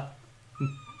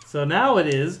 So now it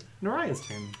is Naraya's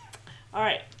turn.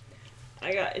 Alright.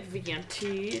 I got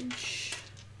advantage.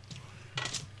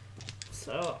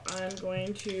 So I'm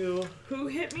going to. Who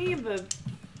hit me? The.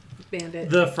 Bandit.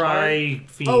 The Fry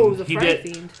Fiend. Oh, the Fry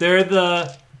Fiend. They're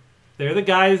the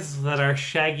guys that are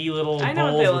shaggy little I know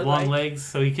what bulls they with look long like. legs.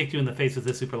 So he kicked you in the face with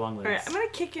his super long legs. Alright, I'm gonna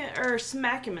kick it or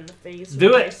smack him in the face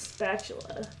Do with it. my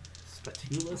spatula.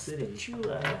 Spatula City.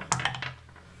 Spatula.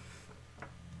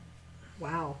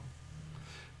 Wow.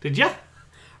 Did ya?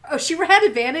 Oh, she had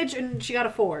advantage and she got a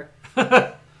 4.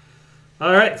 All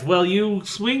right. Well, you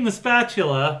swing the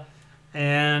spatula,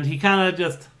 and he kind of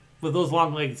just, with those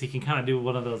long legs, he can kind of do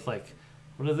one of those, like,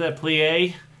 what is that,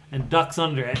 plie, and ducks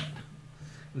under it,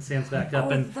 and stands back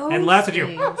up and laughs at you.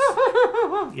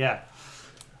 Yeah.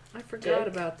 I forgot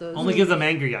about those. Only gives them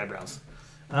angry eyebrows.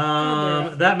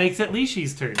 That makes it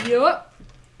Lishi's turn. Yup.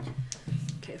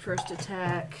 Okay, first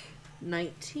attack,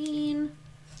 19.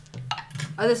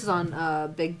 Oh, this is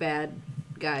on Big Bad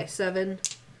Guy, 7.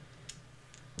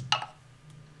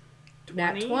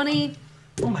 Nat 20.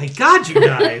 Oh my god, you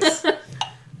guys!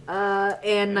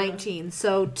 And 19.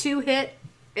 So 2 hit,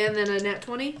 and then a nat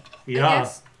 20, Yeah. I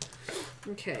guess.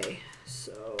 Okay,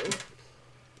 so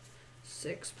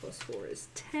 6 plus 4 is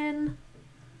 10.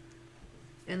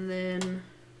 And then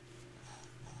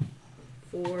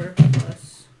 4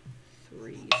 plus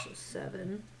 3, so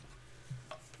 7.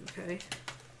 Okay.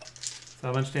 So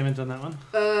how much damage on that one?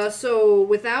 So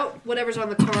without whatever's on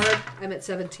the card, I'm at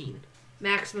 17.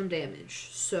 Maximum damage.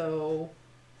 So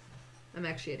I'm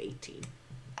actually at 18.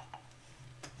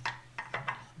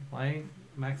 Why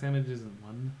max damage isn't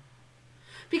 1?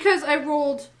 Because I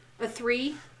rolled a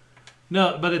 3.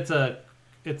 No, but it's a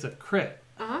crit.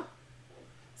 Uh-huh.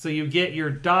 So you get your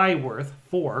die worth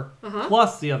 4 Uh-huh.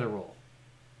 plus the other roll.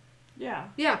 Yeah.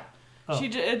 Yeah. Oh.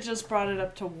 It just brought it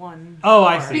up to 1. Oh,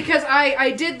 I bar. see. Because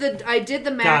I did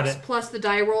the max Got it. plus the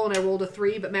die roll and I rolled a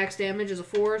 3, but max damage is a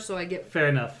 4, so I get Fair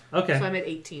enough. Okay. so I'm at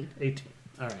 18. 18.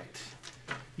 All right.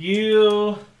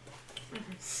 You what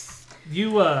is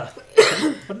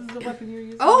the weapon you're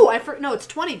using? Oh, no, it's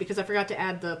 20 because I forgot to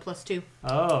add the plus 2.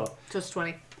 Oh. So it's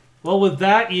 20. Well, with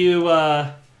that you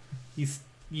what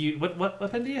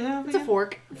weapon do you have? It's a again?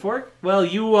 fork. Fork? Well,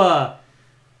 you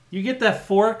get that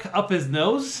fork up his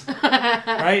nose,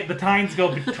 right? The tines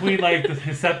go between like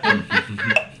his septum,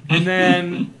 and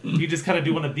then you just kind of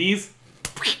do one of these,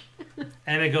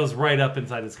 and it goes right up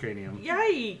inside his cranium,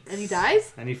 Yikes. And he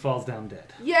dies? and he falls down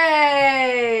dead.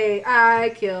 Yay! I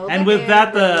killed And the with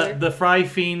that, hamburger. the Fry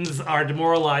Fiends are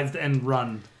demoralized and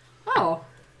run. Oh.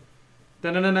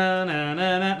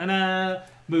 Da-na-na-na-na-na-na-na.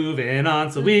 Moving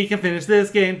on so we can finish this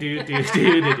game. Do, do,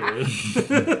 do, do,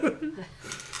 do.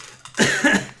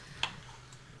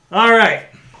 All right.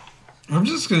 I'm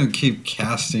just gonna keep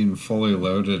casting fully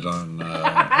loaded on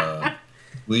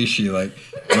Lishi. Like,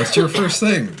 what's your first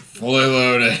thing? Fully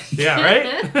loaded. Yeah,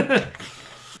 right?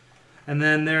 And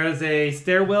then there is a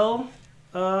stairwell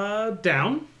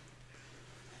down.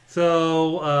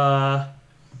 So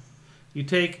you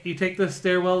take the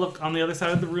stairwell on the other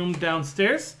side of the room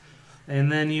downstairs,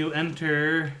 and then you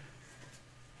enter.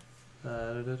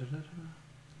 Oh,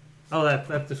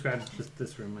 that describes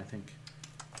this room, I think,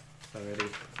 already.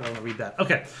 So I want to read that.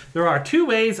 Okay, there are 2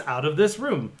 ways out of this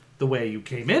room: the way you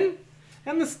came in,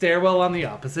 and the stairwell on the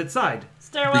opposite side. We go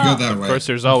Stairwell. that Of way. course,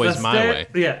 there's always The my stair- way.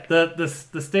 Yeah, the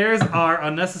stairs are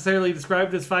unnecessarily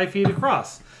described as 5 feet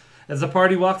across. As the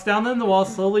party walks down them, the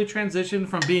walls slowly transition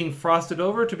from being frosted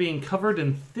over to being covered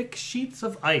in thick sheets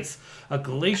of ice, a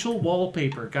glacial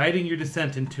wallpaper guiding your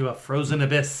descent into a frozen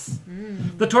abyss.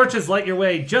 The torches light your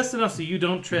way just enough so you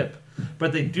don't trip,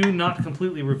 but they do not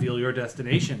completely reveal your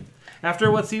destination.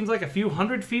 After what seems like a few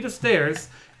hundred feet of stairs,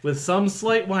 with some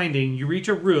slight winding, you reach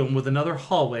a room with another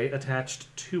hallway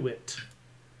attached to it.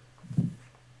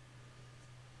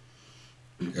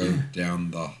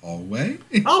 down the hallway.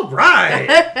 All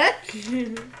right.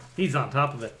 He's on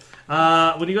top of it.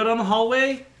 When you go down the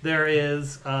hallway, there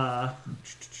is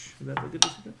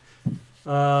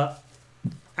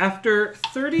after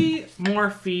 30 more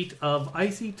feet of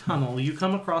icy tunnel, you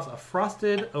come across a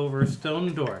frosted over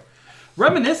stone door,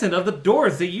 reminiscent of the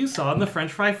doors that you saw in the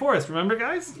French Fry Forest. Remember,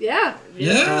 guys? Yeah.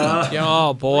 Yeah.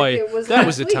 Oh boy, Like it was that last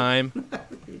was a week. time.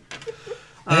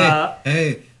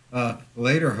 Hey,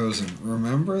 Lederhosen,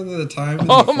 remember the time in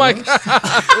Oh the my forest? god!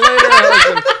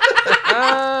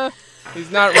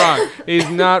 He's not wrong. He's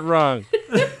not wrong.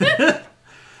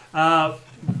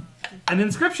 An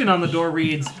inscription on the door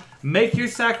reads, "Make your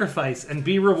sacrifice and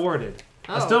be rewarded."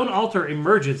 Oh. A stone altar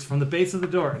emerges from the base of the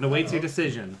door and awaits your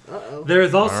decision. Uh-oh. There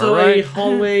is also All right. a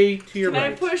hallway to your Can I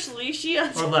right. push Leashy on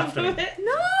Or top left, of I mean. it?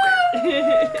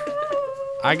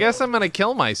 I guess I'm gonna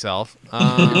kill myself.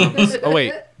 Oh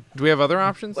wait, do we have other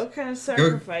options? What kind of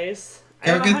sacrifice? I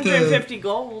go have get the- 150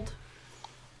 gold.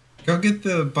 Go get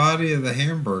the body of the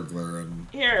Hamburglar and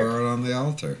Here. throw it on the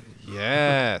altar.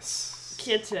 Yes.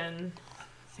 Kitten.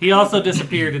 He also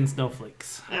disappeared in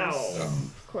snowflakes. Ow.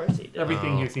 Of course he did.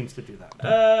 Everything here seems to do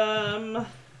that.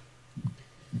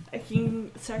 I can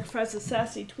sacrifice a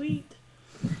sassy tweet.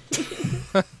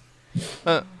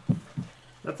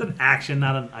 That's an action,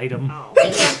 not an item. Oh.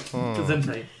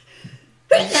 Gesundheit.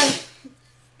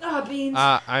 Ah, beans.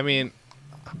 I mean,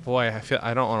 boy,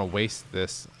 I don't want to waste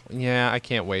this. Yeah, I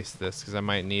can't waste this because I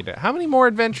might need it. How many more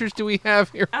adventures do we have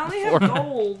here? I only have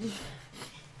gold.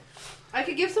 I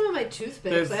could give some of my toothpicks.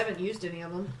 There's- I haven't used any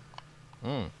of them.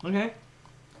 Okay.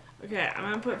 Okay, I'm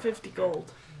gonna put 50 gold.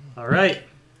 All right.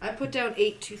 I put down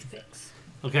 8 toothpicks.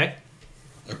 Okay.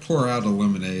 I pour out a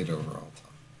lemonade over all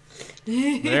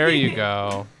time. There you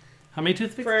go. How many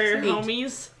toothpicks? For your 8.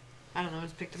 homies. I don't know. I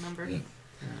just picked a number. Yeah.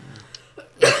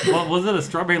 What was it? A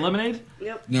strawberry lemonade?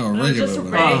 Yep. No, a No, regular just a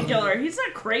lemonade. regular. He's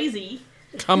not crazy.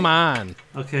 Come on.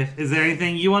 Okay. Is there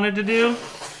anything you wanted to do?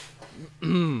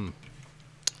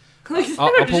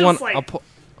 I'll put one.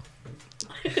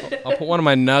 I'll put one of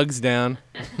my nugs down.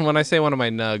 When I say one of my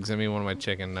nugs, I mean one of my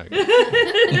chicken nuggets.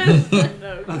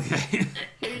 Okay.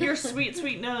 Your sweet,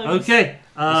 sweet nugs. Okay.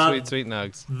 Sweet, sweet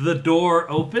nugs. The door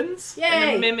opens, And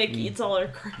Yay! the mimic eats all our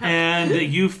crap. and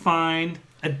you find,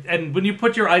 and when you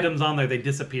put your items on there, they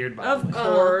disappeared. By the Of way.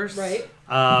 course. Right.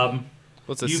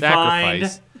 What's a You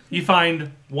sacrifice?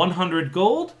 find 100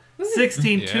 gold,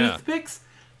 16 Yeah. toothpicks,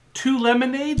 2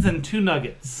 lemonades, and 2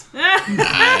 nuggets.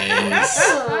 Nice.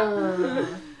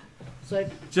 So I,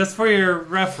 Just for your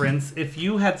reference, if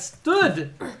you had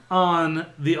stood on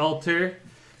the altar,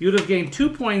 you would have gained 2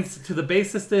 points to the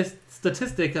base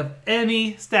statistic of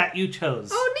any stat you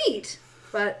chose. oh, neat.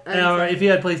 But Or if you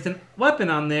had placed a weapon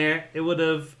on there, it would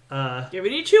have.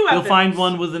 Giving you 2 weapons. You'll find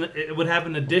one with it would have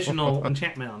an additional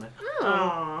enchantment on it.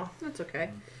 Aw. that's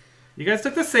okay. You guys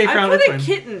took the safe I route. put That's a fine.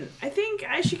 kitten. I think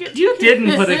I should get 2 You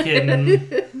kittens. didn't put a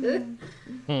kitten.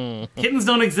 Kittens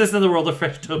don't exist in the world of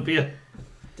Freshtopiya.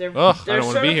 They're, Ugh, I they're don't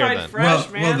wanna be here certified then. fresh,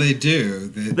 man. Well, they do.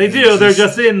 They do. They're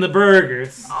just in the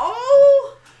burgers.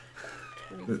 Oh!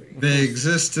 They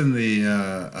exist in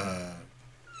the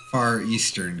far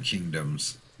eastern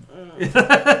kingdoms.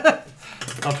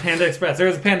 Of Panda Express. There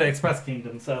is a Panda Express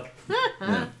kingdom, so.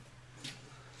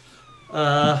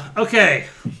 Yeah. Okay.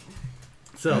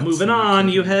 So That's moving what on,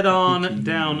 you you head on can-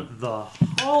 down the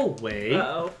hallway.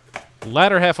 Uh-oh.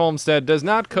 Ladderhalf Homestead does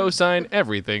not co-sign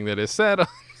everything that is said.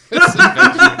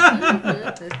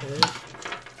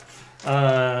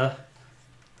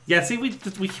 Yeah, see, we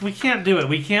can't do it.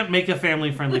 We can't make a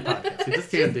family-friendly podcast. We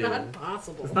just can't do it. Not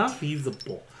possible. It's not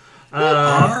feasible.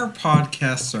 Our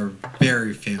podcasts are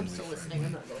very family Still friendly. listening.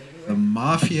 I'm not going The anywhere.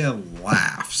 mafia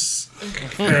laughs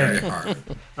very hard.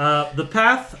 The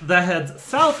path that heads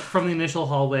south from the initial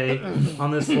hallway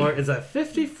on this floor is a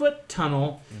 50-foot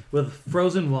tunnel with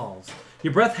frozen walls.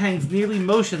 Your breath hangs nearly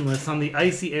motionless on the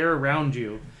icy air around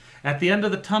you. At the end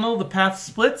of the tunnel, the path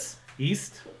splits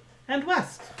east and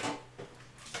west.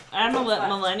 I'm a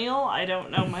millennial. I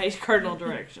don't know my cardinal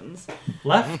directions.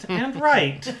 Left and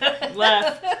right.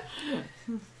 Left.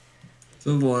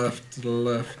 To the left, to the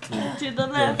left. To the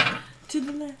left. To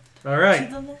the left. All To right,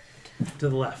 the left. to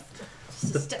the left.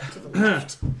 Just a step to the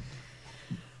left.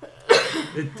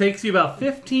 It takes you about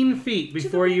 15 feet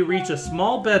before you reach a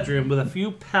small bedroom with a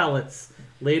few pallets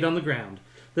laid on the ground.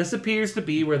 This appears to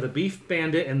be where the Beef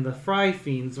Bandit and the Fry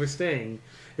Fiends were staying.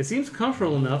 It seems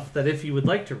comfortable enough that if you would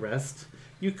like to rest,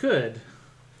 you could.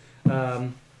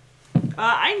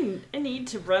 I need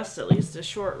to rest at least a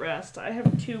short rest. I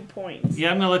have 2 points.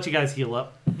 Yeah, I'm going to let you guys heal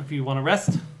up if you want to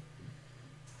rest.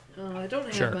 I don't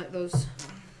have Sure. those.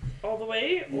 all the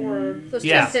way, or Those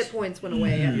Yes. 10 hit points went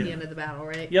away at the end of the battle,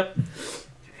 right? Yep.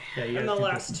 Yeah, you and guys the can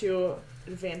last two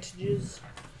advantages?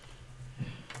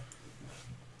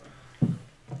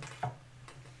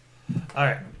 All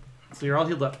right. So you're all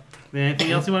healed up.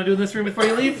 Anything else you want to do in this room before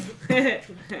you leave?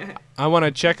 I want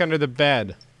to check under the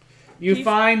bed. You Keith-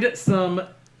 find some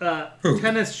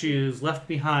tennis shoes left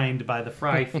behind by the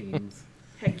Fry Fiends,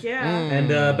 Heck yeah.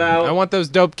 and I about want those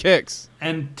dope kicks.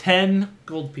 and 10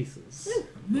 gold pieces.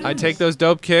 I take those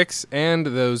dope kicks and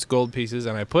those gold pieces,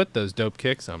 and I put those dope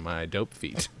kicks on my dope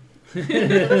feet. I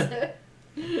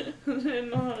didn't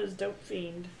know how to dope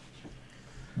fiend.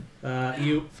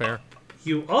 You Fair.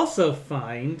 also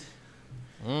find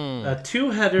a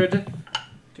two-headed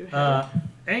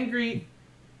angry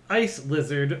ice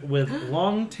lizard with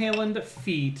long-taloned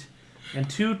feet and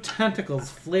 2 tentacles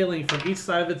flailing from each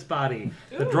side of its body.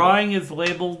 The drawing is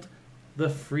labeled the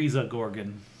Frieza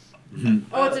Gorgon.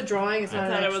 Oh, it's a drawing. It's I not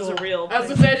thought an it was a actual- real I was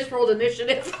thing. gonna say I just rolled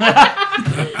initiative.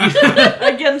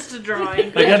 Against a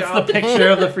drawing. Good Against job. the picture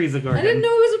of the Frieza Gorgon. I didn't know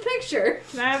it was a picture.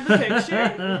 Can I have the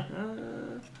picture?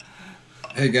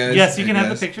 Hey guys. Yes, you hey can have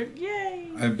guys. the picture. Yay.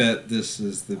 I bet this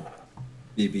is the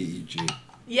BBEG.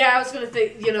 Yeah, I was gonna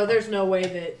think. There's no way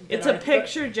that It's our a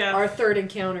picture, Jeff. Our third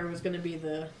encounter was gonna be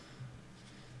the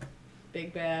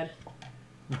big bad.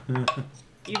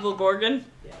 Evil Gorgon.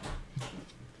 Yeah.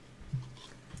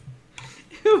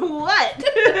 What?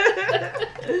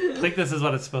 I think this is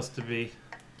what it's supposed to be.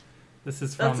 This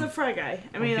is from... That's a fry guy.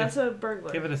 I mean, Okay. that's a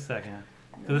burglar. Give it a second.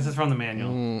 'Cause this is from the manual.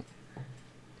 Mm,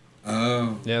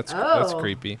 Oh. yeah, that's Oh.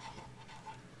 creepy.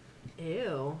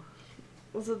 Ew.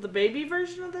 Was it the baby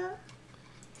version of that?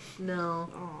 No.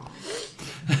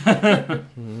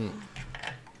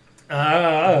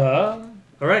 Oh.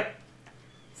 All right.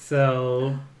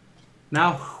 So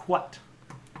now what?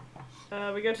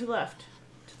 We go to the left.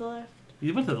 To the left.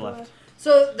 You went to the left.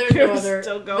 So there's no You're other.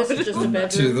 still going. This is just a To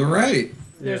bedroom. the right.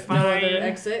 There's Yeah. no other Fine.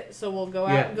 exit, so we'll go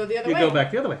out and go the other you way. go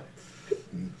back the other way.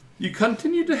 You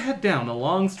continue to head down a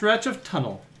long stretch of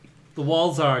tunnel. The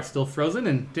walls are still frozen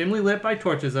and dimly lit by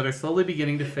torches that are slowly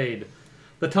beginning to fade.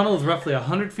 The tunnel is roughly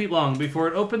 100 feet long before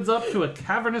it opens up to a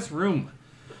cavernous room.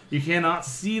 You cannot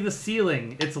see the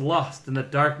ceiling. It's lost in the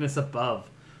darkness above.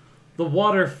 The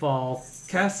waterfall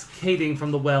cascading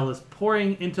from the well is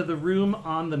pouring into the room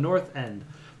on the north end.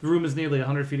 The room is nearly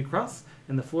 100 feet across,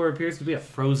 and the floor appears to be a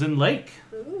frozen lake.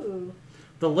 Ooh.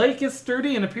 The lake is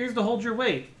sturdy and appears to hold your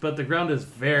weight, but the ground is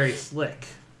very slick.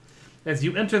 As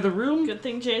you enter the room, Good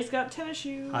thing Jay's got tennis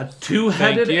shoes. a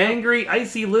two-headed, Thank you. angry,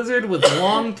 icy lizard with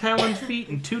long taloned feet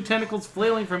and 2 tentacles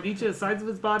flailing from each of the sides of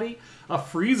his body, a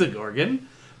Frieza Gorgon,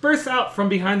 bursts out from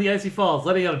behind the icy falls,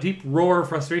 letting out a deep roar of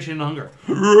frustration and hunger.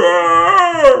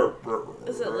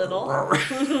 Is it little?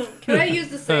 Can I use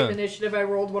the same initiative I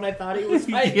rolled when I thought he was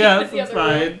fighting? Yes, the it's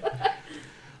other room?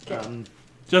 fine.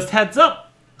 Just heads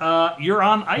up, you're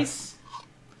on ice.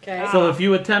 Okay. So if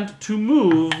you attempt to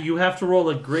move, you have to roll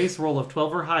a grace roll of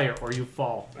 12 or higher, or you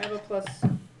fall. I have a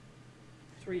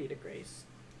 +3 to grace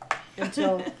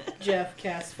until Jeff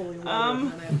casts fully loaded.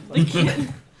 Um, and I have The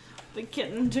kitten. The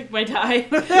kitten took my die.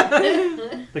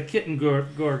 The kitten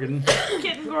Gorgon.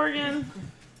 Kitten Gorgon.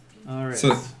 All right.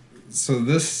 So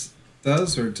this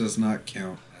does or does not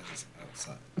count as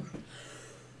outside.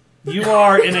 You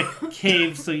are in a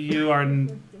cave, so you are...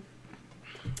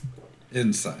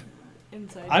 Inside.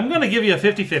 Inside. I'm going to give you a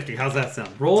 50-50. How's that sound?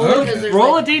 Roll, Okay.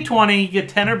 roll a d20, you get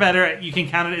 10 or better, you can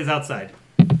count it as outside.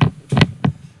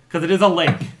 Because it is a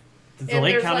lake. Does the And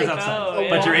lake there's count as like outside? Oh,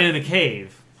 But you're yeah. in a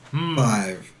cave.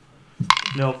 5.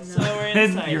 Nope. So we're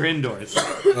inside. You're indoors.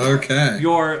 Okay.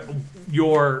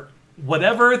 Your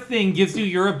whatever thing gives you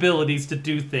your abilities to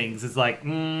do things is like,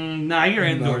 nah, you're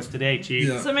indoors today, chief.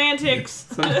 Yeah. Semantics.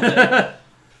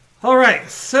 All right,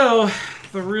 so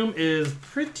the room is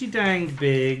pretty dang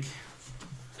big,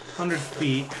 100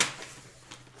 feet.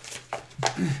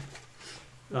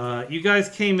 You guys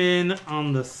came in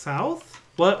on the south.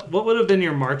 What would have been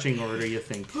your marching order, you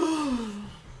think?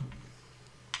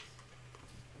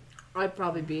 I'd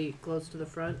probably be close to the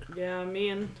front. Yeah, me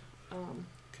and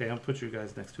Okay, I'll put you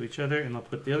guys next to each other, and I'll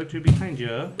put the other two behind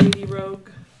you. Lady Rogue.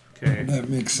 Okay. That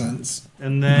makes sense.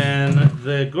 And then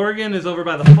the Gorgon is over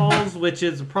by the falls, which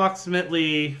is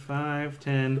approximately 5,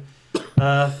 10,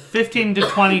 15 to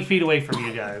 20 feet away from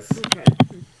you guys. Okay.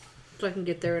 So I can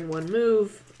get there in one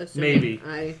move, assuming Maybe.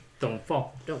 I Don't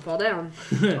fall. don't fall down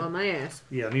on my ass.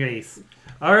 Yeah, on your ace.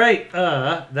 All right.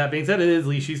 That being said, it is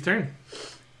Lishi's turn.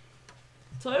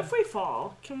 So if we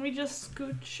fall, can we just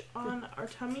scooch on our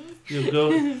tummy? You'll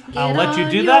go. I'll let you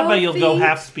on do that, your but you'll go feet.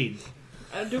 half speed.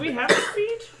 Do we have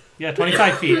speed? Yeah,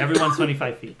 25 feet. Everyone's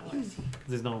 25 feet.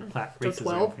 There's no races or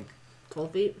 12? anything.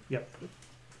 12 feet. Yep.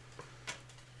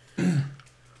 All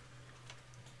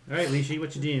right, Lishi,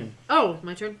 what you doing? Oh,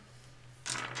 my turn.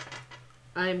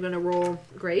 I'm going to roll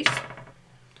Grace.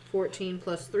 14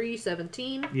 plus 3,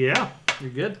 17. Yeah, you're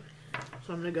good.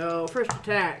 So I'm going to go, first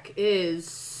attack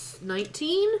is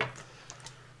 19.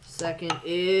 Second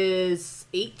is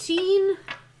 18.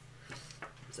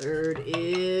 Third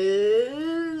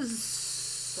is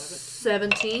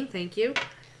 17. Thank you.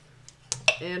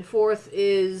 And fourth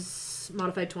is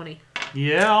modified 20.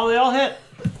 Yeah, they all hit.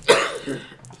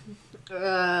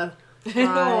 5,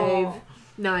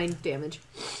 9 damage.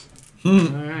 All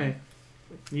right.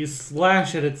 You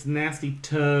slash at its nasty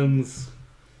tongues,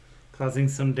 causing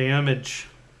some damage.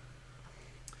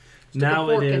 Stick Now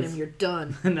a fork it in is. him, you're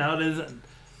done. Now it is That's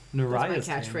Naraya's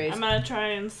my turn. catchphrase. I'm gonna try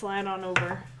and slide on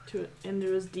over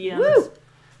into his DMs. Woo!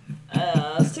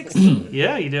 16.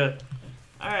 Yeah, you do it.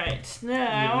 All right, You're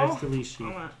now. next to Lishi.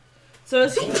 Hold on. So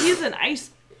he's an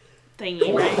ice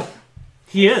thingy, right?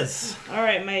 He is. All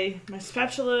right, my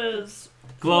spatula is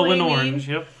Glowing flaming, orange,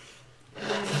 yep.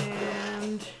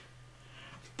 and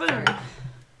boom, Sorry.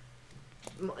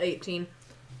 18.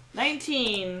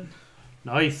 19.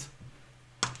 Nice.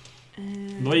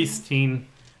 And Nice, teen.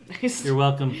 Nice. You're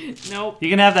welcome. Nope. You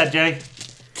can have that, Jay.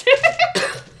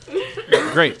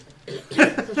 Great.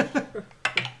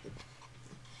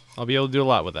 I'll be able to do a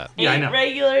lot with that. Yeah, I 8 know.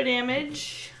 regular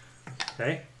damage,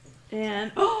 Okay.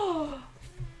 and damn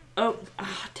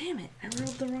it! I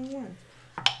rolled the wrong one.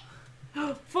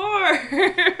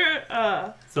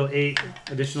 4. So 8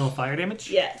 additional fire damage?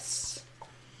 Yes.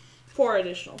 4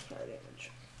 additional fire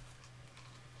damage.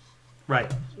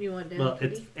 Right. You want down? Well,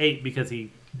 it's 8 because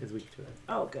he is weak to it.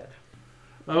 Oh, good.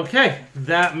 Okay,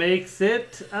 that makes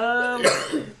it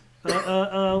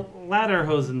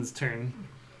Ladderhosen's turn.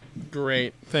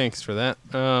 Great. Thanks for that.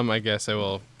 I guess I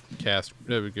will cast.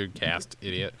 Good cast,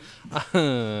 idiot. I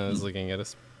was looking at a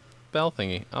spell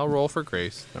thingy. I'll roll for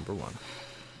Grace, number 1.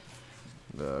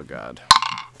 Oh, God.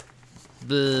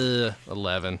 Bleh,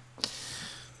 11.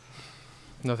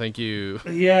 No, thank you.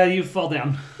 Yeah, you fall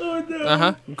down. Oh no.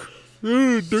 Uh-huh.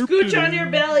 Scooch on your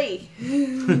belly.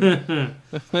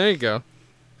 There you go.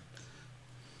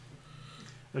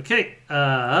 Okay.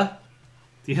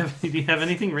 Do you have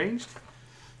anything ranged?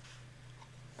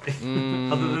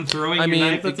 Other than throwing I your mean,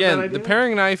 knife? That's a bad again, idea? the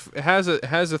paring knife has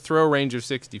a throw range of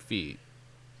 60 feet.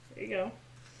 There you go.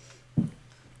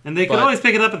 And they can but- always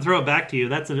pick it up and throw it back to you.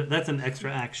 That's an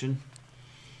extra action.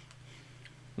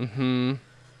 Mm-hmm.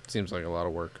 Seems like a lot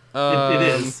of work. It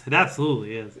is. It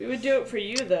absolutely is. We would do it for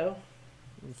you though.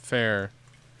 Fair.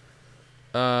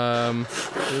 Boop,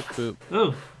 boop.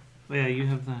 Oh, yeah, you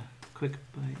have the quick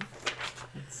bite.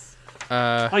 That's...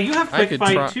 Oh, Oh, you have I quick could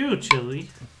bite try- too, Chili.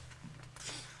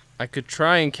 I could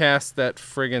try and cast that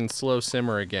friggin' slow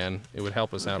simmer again. It would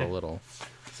help us out a Okay. little.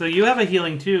 So you have a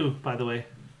healing too, by the way.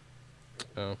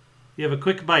 Oh. You have a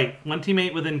quick bite. One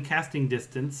teammate within casting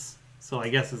distance. So I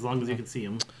guess as long as you can see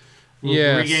him, will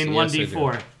Yes, regain yes, I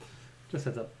 1d4. Just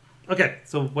heads up. Okay,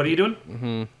 so what are you doing?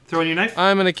 Mm-hmm. Throwing your knife?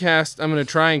 I'm gonna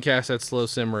try and cast that slow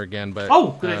simmer again, but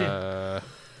Oh, good idea.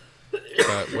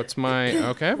 But what's my?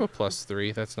 Okay, I have a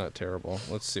 +3. That's not terrible.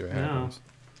 Let's see what No. happens.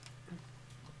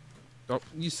 Oh,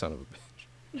 you son of a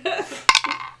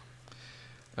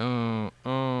bitch.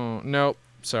 Oh, nope.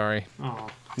 Sorry. Oh,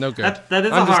 No good. that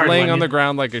is I'm a just hard laying one. on the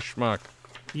ground like a schmuck.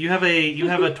 You have a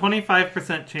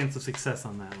 25% chance of success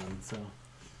on that one. So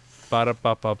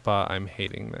Ba-da-ba-ba-ba. I'm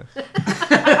hating this.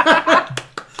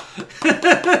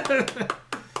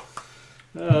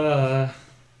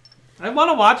 I want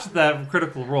to watch that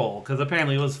Critical Role because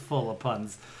apparently it was full of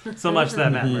puns. So much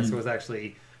that Matt Mercer was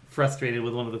actually frustrated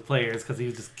with one of the players because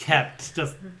he just kept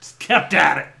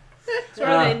at it. So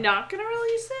are they not gonna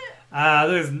release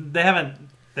it?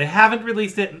 They haven't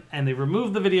released it, and they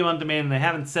removed the video on demand, and they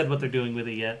haven't said what they're doing with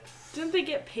it yet. Didn't they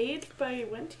get paid by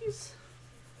Wendy's?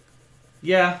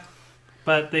 Yeah,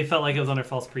 but they felt like it was under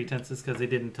false pretenses because they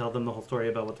didn't tell them the whole story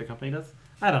about what their company does.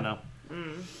 I don't know.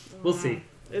 We'll see.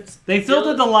 It's They still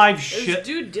did the live show. It's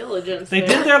due diligence. They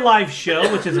did their live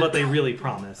show, which is what they really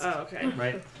promised. Oh, okay.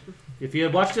 Right? If you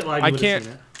had watched it live, I you would have can't-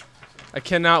 seen it. I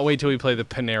cannot wait till we play the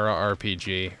Panera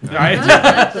RPG. Right?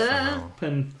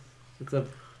 It's a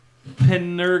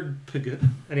Penerd.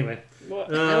 Anyway.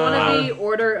 What? I want to be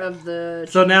Order of the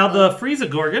So now Club. the Frieza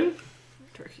Gorgon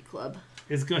Turkey Club.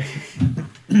 is going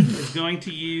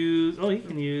to use. Oh, he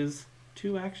can use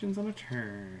 2 actions on a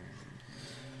turn.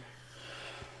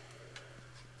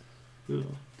 Ooh.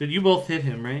 Did you both hit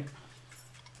him, right?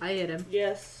 I hit him.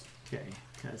 Yes. Okay,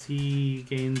 because he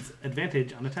gains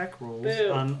advantage on attack rolls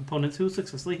Boo. on opponents who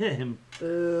successfully hit him.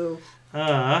 Boo.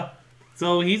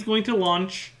 So he's going to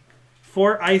launch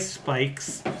 4 ice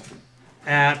spikes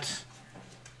at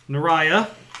Naraya.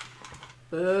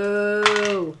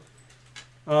 Boo.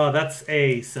 Oh, that's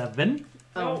a 7.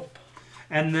 Oh.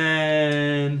 And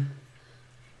then...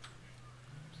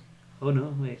 Oh,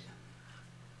 no, wait.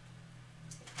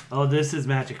 Oh, this is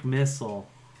Magic Missile.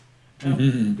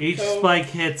 Each spike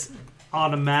hits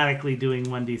automatically doing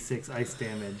 1d6 ice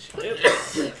damage.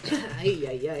 Ay,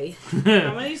 ay, ay.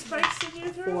 How many spikes did you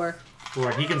throw? 4.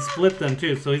 Or he can split them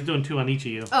too, so he's doing 2 on each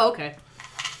of you. Oh, okay.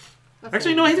 That's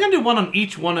Actually, no, he's going to do 1 on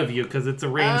each one of you because it's a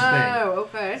ranged thing. Oh,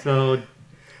 okay. So,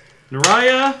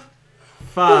 Naraya,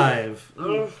 5.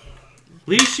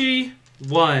 Lishi,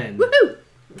 1. Woohoo!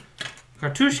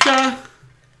 Kartushka,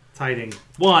 it's hiding,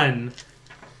 1.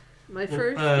 My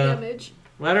first Uh, damage.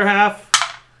 Latter half,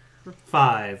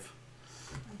 5.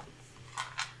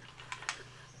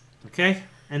 Okay,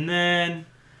 and then...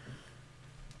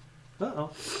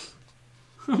 Uh-oh.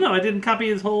 No, I didn't copy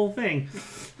his whole thing.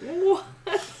 What?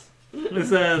 It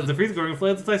says, the freeze gorgon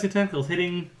flails its icy tentacles,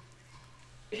 hitting,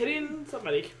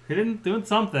 Somebody. doing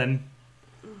something.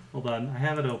 Hold on, I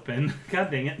have it open.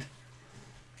 God dang it.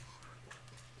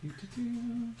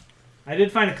 I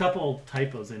did find a couple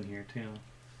typos in here, too.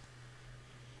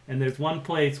 And there's one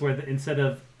place where instead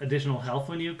of additional health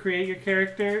when you create your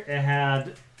character, it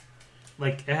had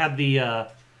the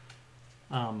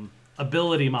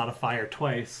ability modifier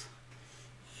twice.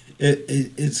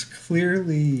 It's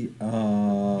clearly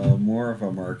more of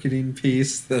a marketing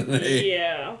piece than a...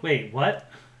 Yeah. Wait, what?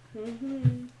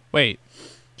 Wait,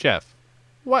 Jeff.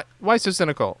 What? Why so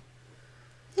cynical?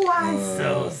 Why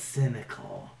so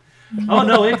cynical? Oh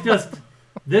no,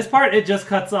 this part it just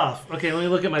cuts off. Okay, let me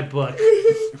look at my book.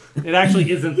 It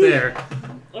actually isn't there.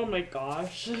 Oh my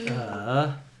gosh. Seeing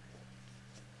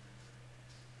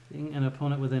an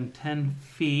opponent within 10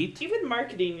 feet, Even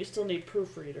marketing, you still need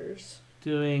proofreaders.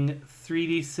 doing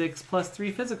 3d6 plus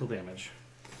 3 physical damage.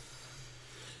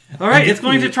 All right, it's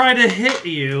going to try to hit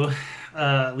you,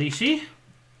 Lishi.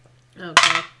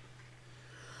 Okay.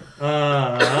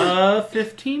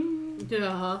 15.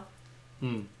 Uh-huh.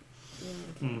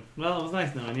 Well, it was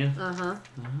nice knowing you. Uh-huh.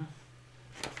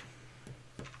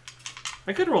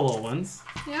 I could roll all ones.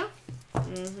 Yeah. I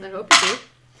hope you do.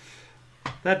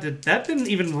 That didn't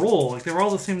even roll. Like they were all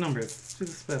the same numbers. Let's do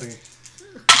this better.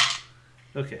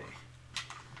 Okay.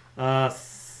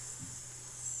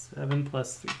 7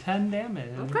 plus 3, 10 damage.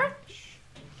 Okay.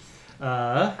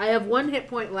 I have 1 hit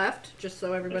point left, just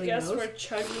so I everybody guess knows. we're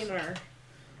chugging our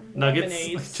Nuggets.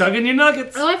 lemonades. Chugging your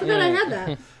nuggets. Oh, I forgot I had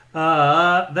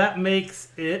that. That makes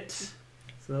it.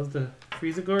 So that was the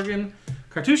Frieza Gorgon.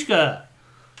 Kartushka.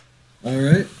 All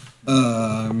right.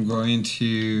 I'm going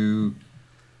to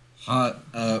hot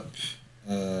up.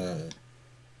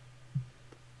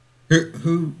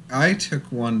 Who? I took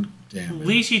 1 damage.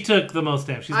 Lishi took the most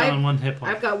damage. She's down on 1 hit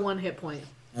point. I've got 1 hit point.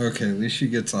 Okay, at least she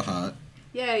gets a hot.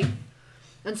 Yay.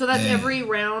 And so that's Yeah. every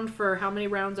round for how many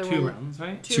rounds I roll? 2 rounds,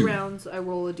 right? 2 2. rounds, I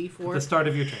roll a d4. At the start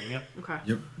of your turn, yep. Okay.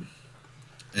 Yep.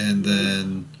 And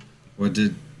then, what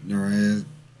did Naraya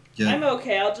get? I'm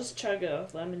okay. I'll just chug a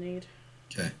lemonade.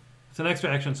 Okay. It's an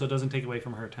extra action, so it doesn't take away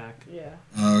from her attack. Yeah.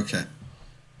 Okay.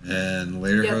 And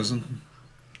Lederhosen?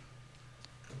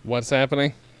 What's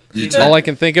happening? You All All I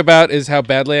can think about is how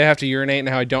badly I have to urinate and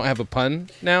how I don't have a pun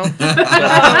now.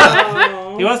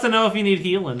 Oh. He wants to know if you need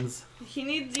healings. You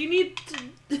need to...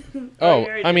 Oh,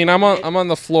 you're I mean, I'm on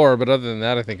the floor, but other than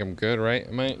that, I think I'm good, right?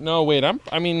 Am I? No, wait. You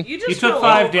You just took roll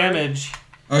 5 over. damage.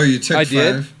 Oh, you took I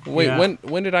did. 5? Wait, Yeah.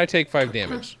 when did I take 5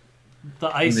 damage? The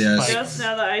ice The ice. spikes. Just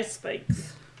now the ice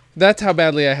spikes. That's how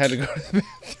badly I had to go to the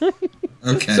bathroom.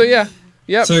 Okay. So yeah,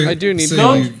 yep, So- I do need so to.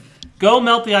 Don't- Go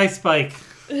melt the ice spike.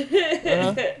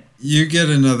 You get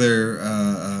another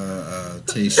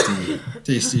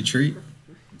tasty treat.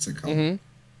 What's it called? Mhm.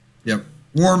 Yep.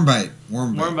 Warm bite.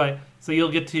 Warm bite. So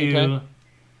you'll get to Okay.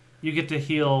 you get to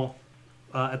heal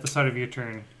at the start of your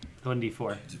turn.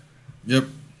 1d4. Yep.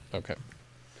 Okay.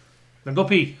 Now go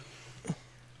pee.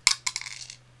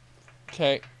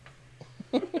 Okay.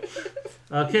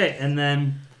 Okay, and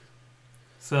then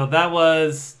so that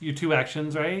was your 2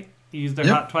 actions, right? You used their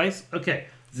Yep. hot twice. Okay,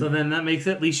 so then that makes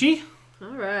it Lishi. All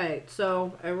right.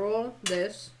 So I roll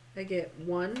this. I get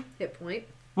 1 hit point.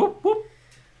 Whoop whoop.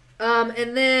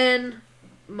 And then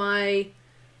my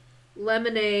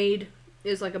lemonade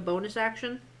is like a bonus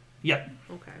action. Yep.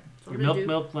 Okay. So Your I'm gonna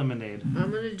milk lemonade.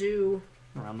 I'm gonna do.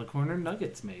 Around the corner,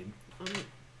 nuggets made.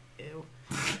 Ew.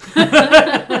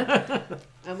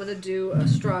 I'm gonna do a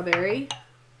strawberry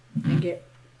and get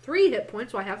 3 hit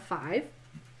points, so I have 5.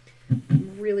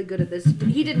 I'm really good at this.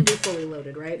 He didn't do fully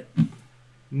loaded, right?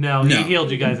 No, No. he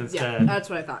healed you guys Yeah, instead. that's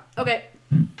what I thought. Okay.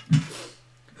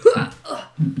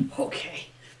 Okay,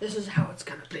 this is how it's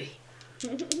gonna be.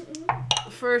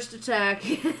 First attack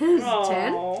is 10.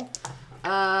 Oh.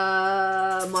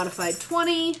 Modified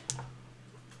 20.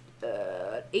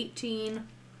 18.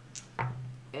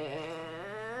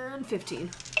 And 15.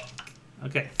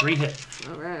 Okay, 3 hits.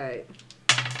 Alright.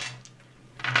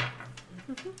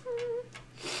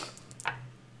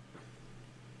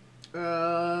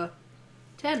 uh,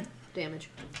 10 damage.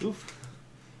 Oof.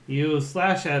 You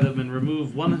slash at him and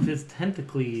remove one of his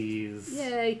tentacles.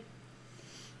 Yay.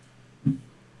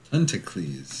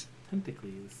 Tentacles.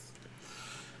 Tentacles.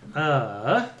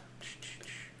 That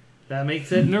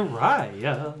makes it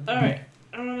Naraya. Alright,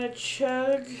 I'm gonna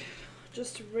chug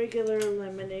just regular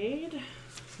lemonade.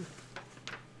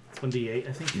 It's 1d8,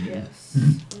 I think. Yes.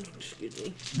 Excuse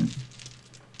me.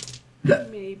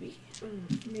 Maybe.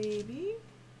 Maybe.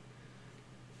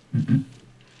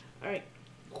 Alright.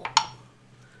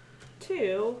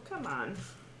 2. Come on.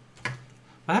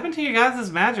 What happened to your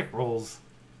guys' magic rolls?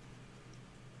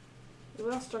 We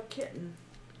lost our kitten.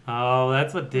 Oh,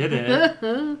 that's what did it.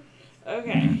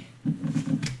 Okay.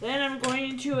 Then I'm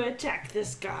going to attack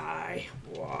this guy.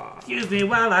 Wow. Excuse me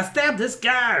while I stab this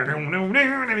guy.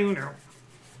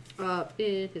 Up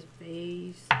in his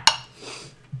face.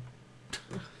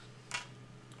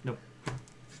 Nope.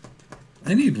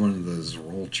 I need one of those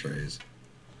roll trays.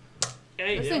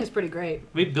 This thing is pretty great.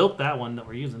 We built that one that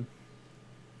we're using.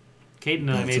 Caden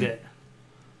and I That's made it. it.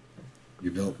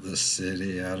 You built the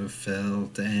city out of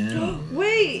felt and...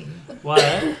 Wait!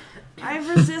 What? I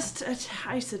resist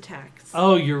ice attacks.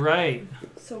 Oh, you're right.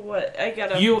 So what? I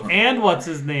gotta. You and what's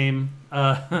his name?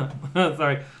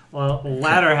 Sorry. Well,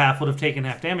 latter half would have taken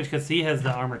half damage because he has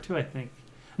the armor too, I think.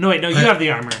 No, wait, no, you have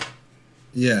the armor.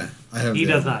 Yeah, I have He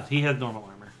the does other. not. He has normal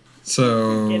armor.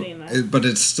 So, Getting that. but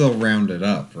it's still rounded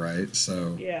up, right?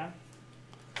 So Yeah.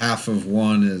 half of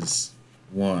 1 is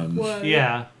 1. What?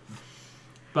 Yeah.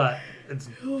 But it's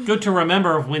good to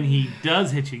remember when he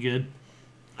does hit you good.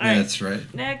 Yeah, Alright, that's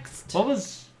right. next.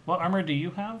 What armor do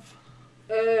you have?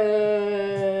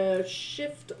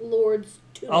 Shift Lord's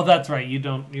Tunic. Oh, that's right. You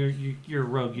don't. You're a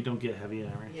rogue. You don't get heavy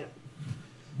armor. Yep.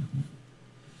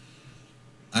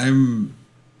 I'm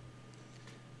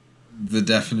the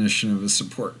definition of a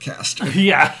support caster.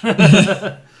 Yeah.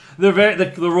 They're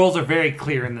the rules are very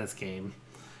clear in this game.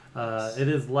 It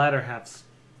is latter halves.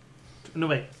 No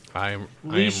wait. I am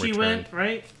Lishi returned. went,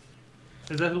 right?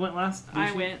 Is that who went last? I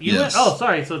Lishi? went. You Yes. went? Oh,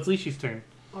 sorry. So it's Lishi's turn.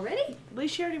 Already? At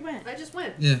least she already went. I just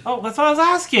went. Yeah. Oh, that's what I was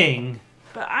asking.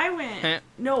 But I went.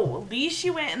 No, at least she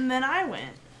went and then I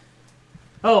went.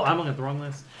 Oh, I'm looking at the wrong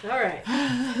list. Alright.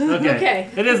 Okay. Okay.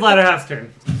 It is latter half's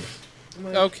turn.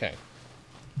 Okay.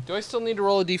 Do I still need to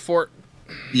roll a d4?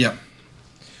 Yep.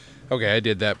 Okay, I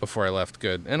did that before I left.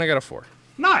 Good. And I got a 4.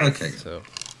 Nice. Okay.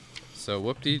 So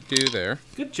whoop-de-doo there.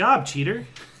 Good job, cheater.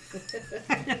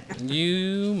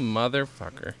 You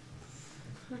motherfucker.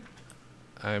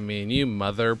 I mean, you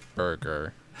mother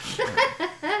burger.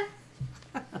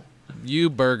 You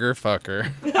burger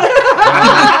fucker.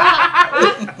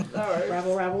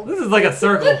 Rabble, rabble. This is like a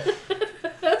circle.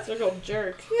 Circle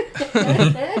jerk.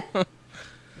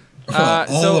 All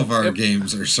so of our if-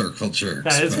 games are circle jerks.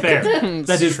 That is but- fair.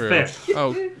 That is True. fair.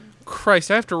 Oh,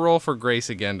 Christ, I have to roll for grace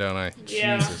again, don't I?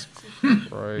 Yeah. Jesus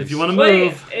Christ. If you want to Wait,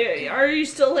 move, are you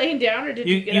still laying down or did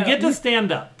you you get up? get to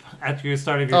stand up at your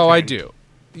start of your Oh, turn. I do.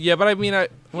 Yeah, but I mean,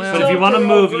 But well, if you want to to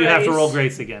roll move, you have to grace. roll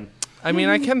grace again. I mean,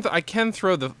 I can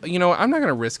throw the. You know, what, I'm not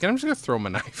gonna risk it. I'm just gonna throw my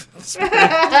knife.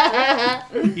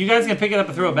 You guys can pick it up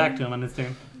and throw it back to him on his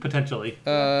turn, potentially.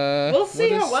 We'll see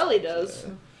what how is- well he does.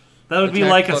 That would be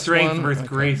Attack like a plus strength one? versus Okay.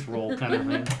 grace roll kind of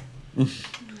thing.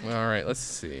 All right, let's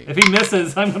see. If he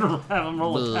misses, I'm gonna have him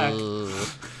roll attack.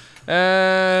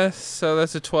 So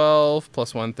that's a 12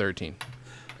 plus 1, 13.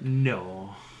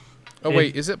 No, Oh If-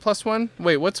 wait, is it plus 1?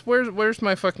 Wait, where's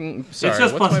my fucking? Sorry, it's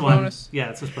just what's plus my one. bonus?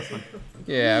 Yeah, it's just plus one.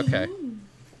 Yeah, okay.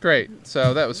 Great.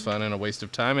 So that was fun and a waste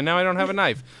of time, and now I don't have a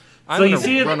knife. I'm So gonna you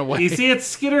see run it. away. You see it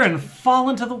skitter and fall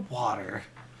into the water.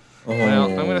 Oh. Well,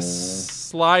 I'm gonna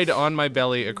slide on my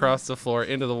belly across the floor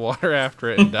into the water after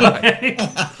it and die.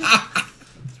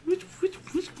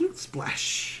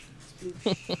 Splash.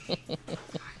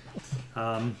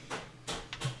 I'm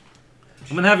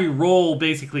gonna have you roll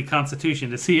basically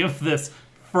Constitution to see if this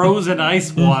frozen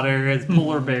ice water is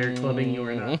polar bear clubbing you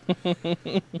or not.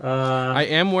 I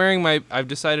am wearing my. I've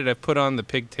decided I've put on the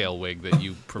pigtail wig that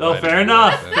you Oh, provided. fair me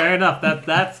enough. with. Fair enough.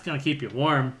 That's gonna keep you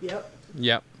warm. Yep.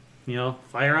 Yep. You know,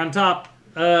 fire on top.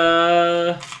 All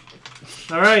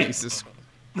right. Jesus.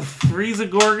 Frieza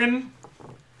Gorgon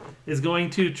is going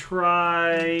to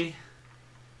try.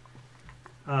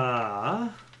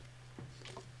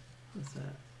 What's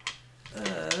that?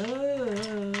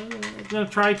 gonna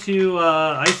try to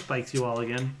ice spikes you all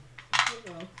again.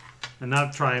 And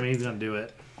not try, I mean he's gonna do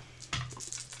it.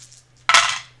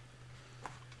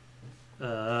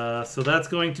 So that's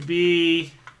going to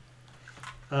be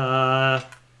so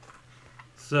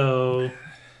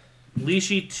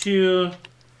Lishi 2,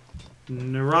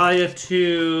 Naraya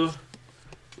 2,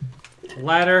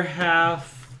 latter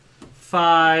half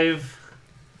 5,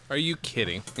 Are you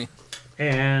kidding?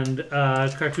 and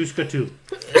Kartushka 2.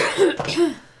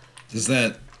 Is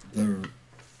that the...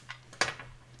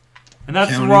 And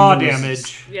that's Counting raw the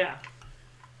damage. Yeah.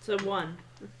 So 1.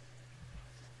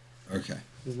 Okay.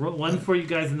 One for you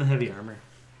guys in the heavy armor.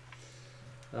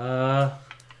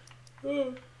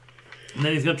 And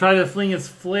then he's going to try to fling his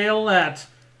flail at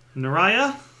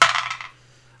Naraya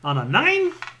on a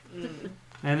 9.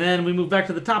 And then we move back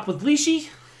to the top with Lishi.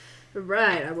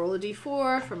 Right, I roll a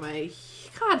d4 for my...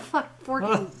 God, fuck,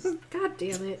 14. God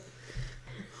damn it.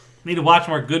 Need to watch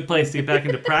more Good Place to get back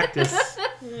into practice.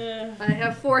 I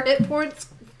have 4 hit points.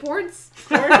 That's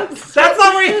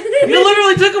not where you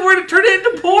literally took a word to turn it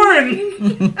into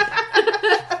porn.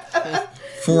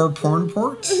 4 porn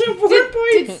ports?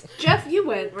 Did Jeff, you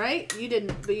went, right? You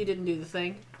didn't, but you didn't do the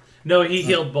thing. No, he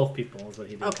healed both people. Is what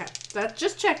he did. Okay, that's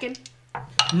just checking.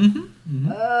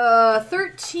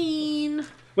 13.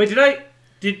 Wait,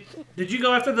 did you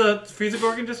go after the Frieza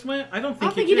Gorgon just went? I don't I think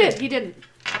don't think you did. He didn't.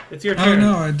 It's your Oh, turn.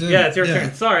 no, I did. Yeah, it's your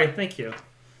turn. Sorry, thank you.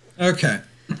 Okay.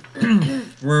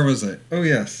 Where was I? Oh,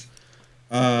 yes.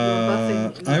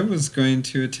 buffing. I was going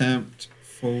to attempt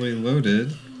fully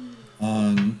loaded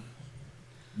on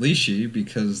Lishi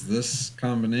because this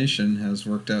combination has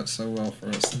worked out so well for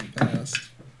us in the past.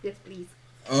 Yes, please.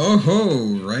 Oh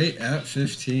ho! Right at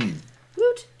 15.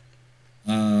 Woot.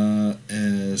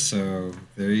 And so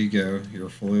there you go. You're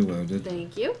fully loaded.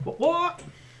 Thank you. What?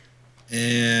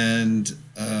 And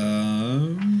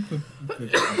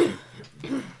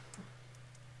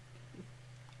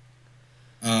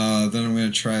then I'm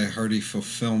going to try Hearty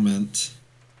Fulfillment.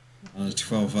 On a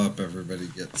 12 up, everybody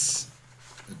gets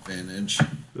advantage.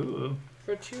 Ooh.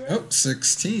 For 2 Oh,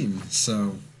 16.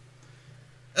 So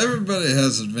everybody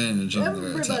has advantage on their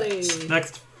Everybody. attacks.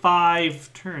 Next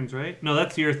 5 turns, right? No,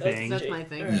 that's your thing. That's my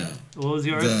thing. Yeah. What was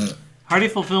yours? The Hardy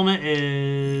Fulfillment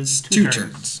is 2 turns.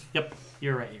 turns. Yep,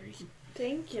 you're right, Yuri.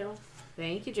 Thank you.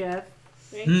 Thank you, Jeff.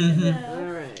 Thank you.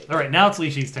 All right. All right, now it's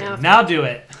Lishi's turn. Now- Now do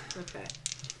it. Okay.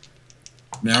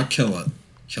 Now kill it.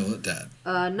 Kill it dead.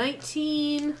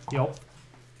 19, Yup.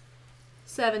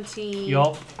 17,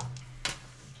 Yup.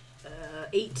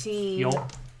 18,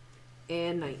 Yup.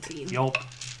 and 19. Yup.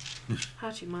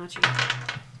 Hachi machi.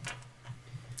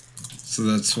 So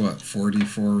that's what?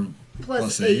 44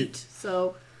 Plus 8? 8.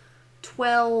 So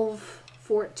 12,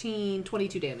 14,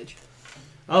 22 damage.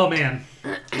 Oh man.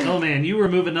 Oh man, you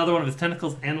remove another one of its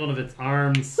tentacles and one of its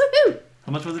arms. Woohoo!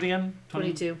 How much was it again?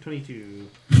 22. 22.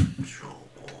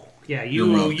 Yeah,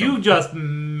 You're welcome. you just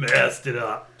messed it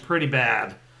up pretty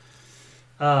bad.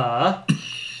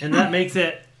 And that makes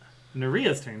it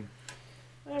Naria's turn.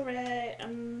 Alright,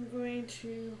 I'm going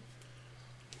to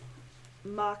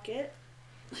mock it.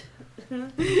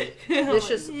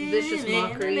 Vicious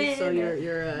mockery. So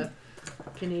you're a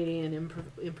Canadian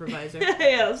improviser.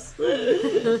 Yes.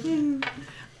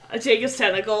 I take his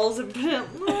tentacles and put it.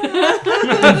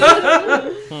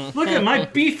 Look at my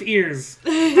beef ears.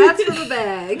 That's for the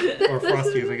bag. Or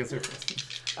frost ears, I guess they're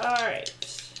frost. Alright.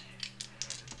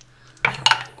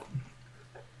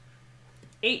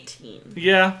 18.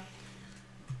 Yeah.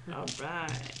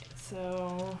 Alright.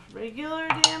 So, regular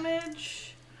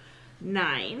damage,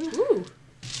 9. Ooh.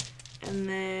 And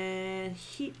then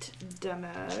heat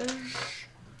damage.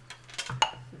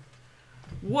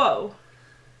 Whoa.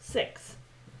 6.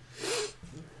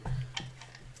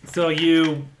 So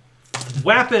you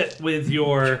whap it with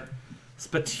your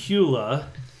spatula,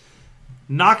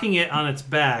 knocking it on its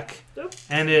back, Oop.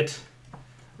 and it...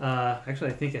 actually,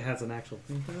 I think it has an actual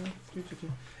thing for that.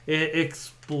 It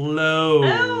explodes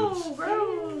Oh,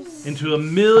 gross. into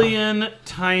 1,000,000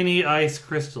 tiny ice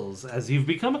crystals, as you've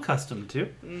become accustomed to,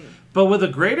 but with a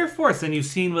greater force than you've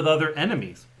seen with other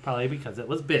enemies, probably because it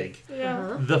was big.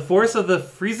 Yeah. The force of the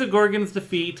Frieza Gorgon's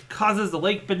defeat causes the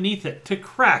lake beneath it to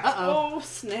crack. Uh-oh. Oh,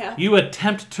 snap. You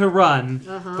attempt to run,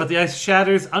 Uh-huh. but the ice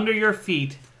shatters under your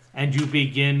feet, and you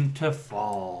begin to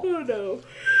fall. Oh, no.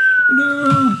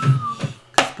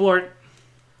 Splort.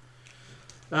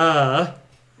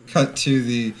 Cut to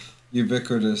the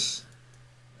ubiquitous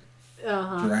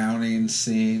Uh-huh. drowning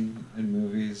scene in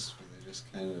movies where they just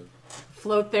kind of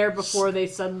Float there before they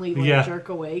suddenly Yeah. jerk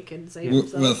awake and save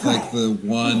with themselves. like the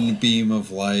one beam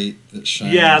of light that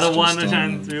shines. Yeah, the just one that on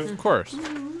shines them. through. Of course.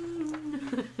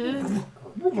 and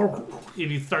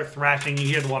you start thrashing. You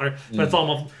hear the water, but it's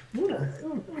almost Yeah.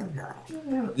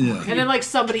 And then like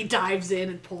somebody dives in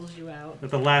and pulls you out. at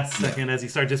the last second as you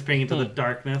start disappearing into the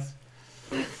darkness.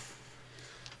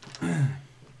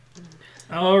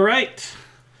 All right.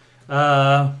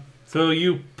 So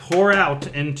you pour out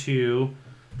into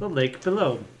the lake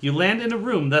below. You land in a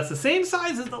room that's the same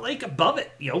size as the lake above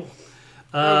it. Yo.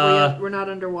 We're not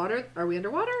underwater. Are we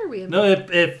underwater? Or are we in? No,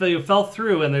 it fell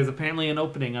through, and there's apparently an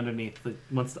opening underneath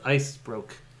once the ice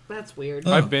broke. That's weird.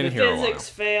 Oh. I've been The here a while. physics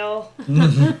fail.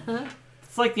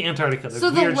 It's like the Antarctica. There's So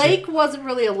the weird lake shit. wasn't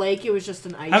really a lake; it was just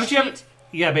an ice Haven't sheet. you ever?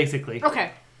 Yeah, basically.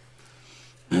 Okay.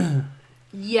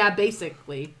 Yeah,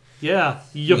 basically. Yeah,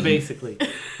 basically.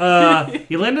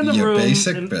 You land in the You room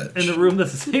basic in bitch. the room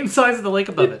that's the same size as the lake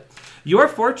above it. You are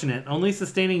fortunate, only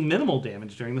sustaining minimal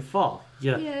damage during the fall.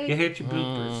 You hit your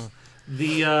bloopers.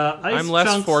 The ice I'm less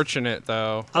chunks fortunate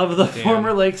though. of the Damn.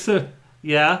 former lakes.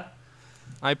 Yeah.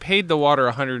 I paid the water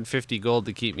 150 gold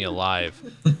to keep me alive.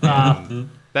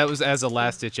 That was as a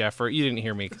last-ditch effort. You didn't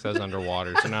hear me because I was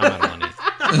underwater, so now I'm out of money.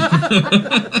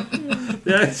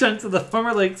 The ice chunks of the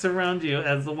former lakes surround you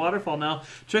as the waterfall now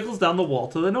trickles down the wall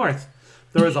to the north.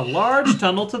 There is a large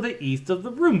tunnel to the east of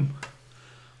the room.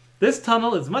 This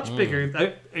tunnel is much bigger.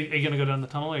 Are you going to go down the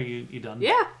tunnel, or are you done?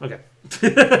 Yeah. Okay.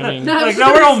 I mean, No, Like, it's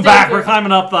no, we're going stay back. there. We're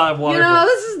climbing up the You waterfall. know,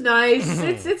 this is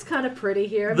nice. It's kind of pretty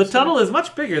here. I'm The just gonna- tunnel is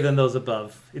much bigger than those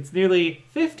above. It's nearly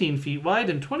 15 feet wide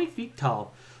and 20 feet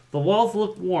tall. The walls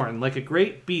look worn, like a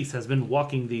great beast has been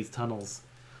walking these tunnels.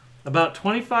 About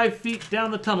 25 feet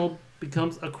down the tunnel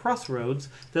becomes a crossroads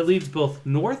that leads both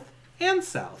north and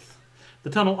south. The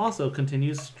tunnel also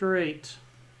continues straight.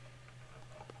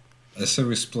 I said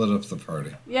we split up the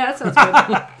party. Yeah, that sounds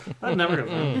good. That never goes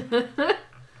wrong.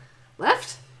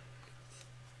 Left.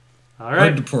 All Hard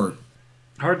right. to port.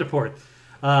 Hard to port.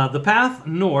 The path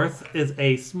north is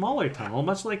a smaller tunnel,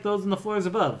 much like those in the floors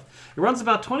above. It runs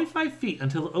about 25 feet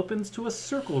until it opens to a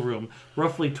circle room,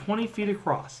 roughly 20 feet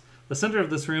across. The center of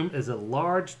this room is a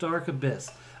large, dark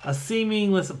abyss, a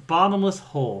seamless, bottomless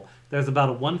hole. There's about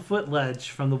a 1-foot ledge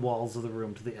from the walls of the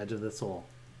room to the edge of this hole.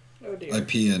 Oh dear. I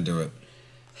pee into it.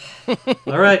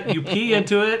 All right, you pee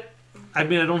into it. I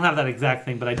mean, I don't have that exact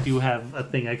thing, but I do have a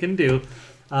thing I can do.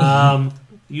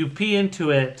 You pee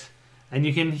into it, and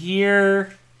you can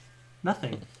hear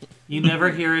nothing. You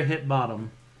never hear it hit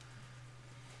bottom.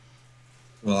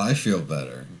 Well, I feel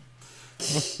better.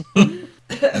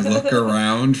 I look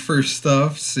around for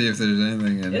stuff, see if there's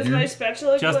anything in Is here. my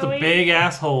spatula Just a glowing? big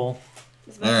asshole.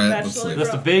 Is my All right, let's spatula see.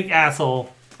 Just a glow- big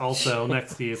asshole also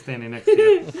next to you, standing next to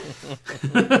you.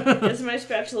 Is my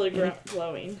spatula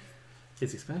glowing?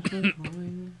 Is he special?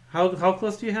 How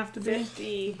close do you have to be?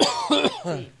 50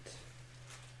 feet.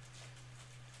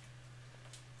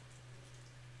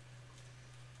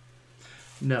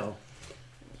 No.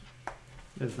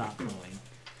 It's not glowing.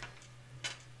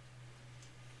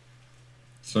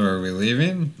 So are we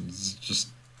leaving? Is just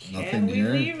nothing Can we here?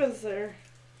 leave? Is there?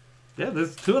 Yeah,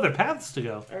 there's 2 other paths to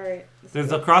go. All right. let's There's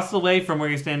go. across the way from where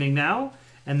you're standing now,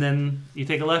 and then you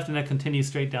take a left and it continues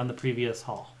straight down the previous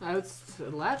hall. I was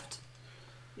left.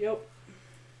 Yep.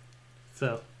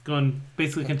 So,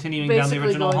 basically continuing Basically down the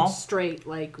original going hall. straight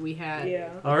like we had. Yeah.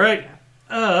 All right.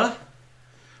 The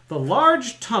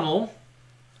large tunnel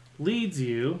leads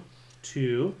you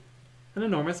to an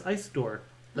enormous ice door.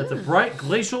 That's a bright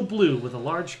glacial blue with a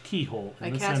large keyhole in I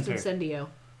the cast center. Incendio.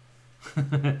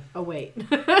 Oh wait.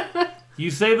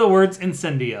 You say the words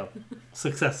incendio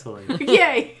successfully.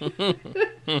 Yay!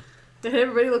 And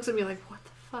everybody looks at me like, what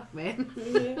the fuck, man?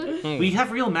 We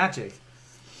have real magic.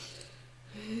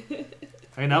 All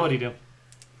right, now what do you do?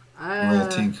 Roll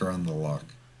tinker on the lock.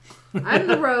 I'm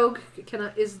the rogue. Can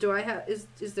I? Is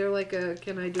there like a?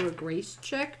 Can I do a grace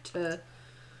check to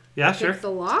Yeah, sure. pick the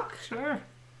lock? Sure.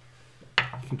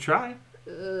 You can try.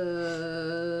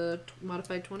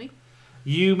 Modified 20.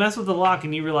 You mess with the lock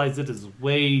and you realize it is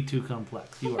way too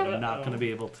complex. You are not going to be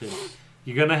able to.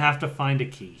 You're going to have to find a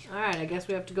key. All right, I guess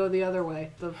we have to go the other way.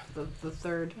 The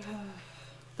third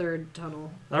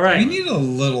tunnel. All We right. need a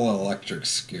little electric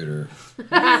scooter.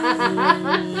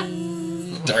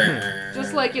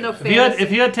 Just like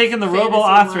If you had taken the fantasy Robo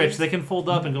Ostrich, lines. they can fold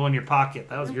up and go in your pocket.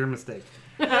 That was your mistake.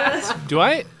 do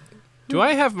I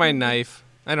have my knife?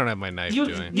 I don't have my knife, do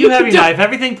I? You have your knife.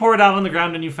 Everything poured out on the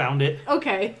ground and you found it.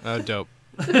 Okay. Oh, dope.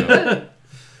 Dope.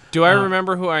 Do I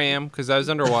remember who I am? Because I was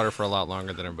underwater for a lot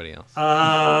longer than everybody else.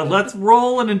 Let's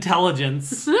roll an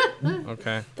intelligence. You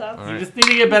Okay. That's- All right. just need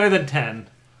to get better than 10.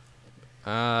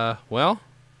 Well,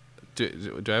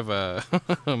 do I have a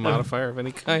modifier of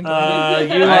any kind? You I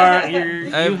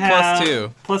have have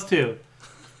 +2. +2.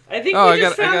 I think Oh, we I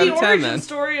just got- I found got the a 10 origin then.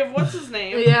 story of what's his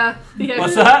name. Yeah. Yeah.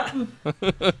 What's that?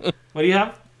 What do you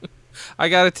have? I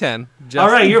got a 10. All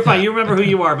right, you're fine. You remember who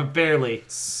you are, but barely.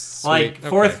 Sweet. Like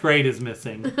fourth Okay. grade is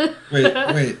missing.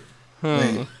 Wait.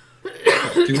 Do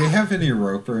we have any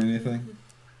rope or anything?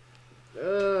 You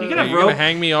Uh, can Are have you gonna rope.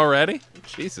 hang me already?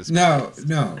 Jesus. No.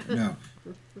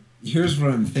 Here's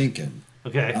what I'm thinking.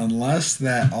 Okay, Unless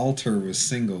that altar was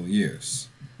single use.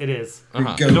 it is. we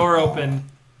Uh-huh. go- The door open,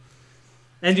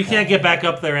 and you can't get back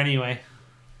up there anyway.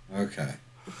 Okay.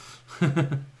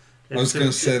 I was going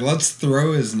to say, let's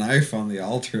throw his knife on the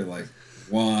altar like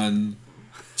 1,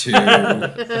 2,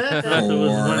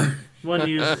 4. One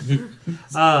use.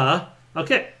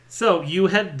 Okay, so you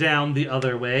head down the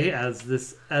other way as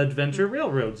this adventure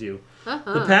railroads you.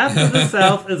 The path to the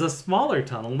south is a smaller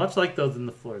tunnel, much like those in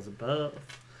the floors above.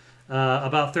 After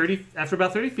about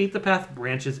 30 feet, the path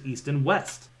branches east and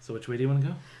west. So which way do you want to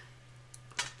go?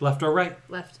 Left or right?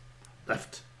 Left.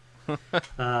 Left.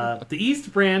 The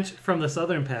east branch from the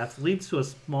southern path leads to a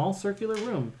small circular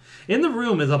room. In the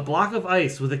room is a block of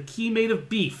ice with a key made of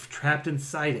beef trapped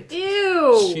inside it.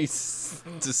 Ew. Jeez.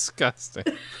 Disgusting.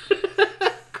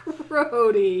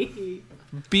 Grody.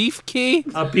 Beef key?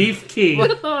 A beef key.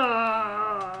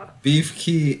 Beef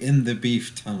key in the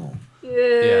beef tunnel. Yeah,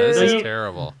 this So is you-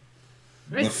 terrible.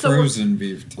 Right, The so frozen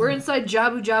beef tunnel. we're inside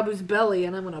Jabu Jabu's belly,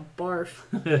 and I'm gonna barf.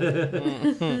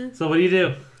 So what do you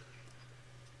do?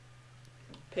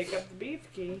 Pick up the beef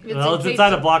key. Well, it's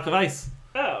inside a block of ice.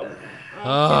 Oh.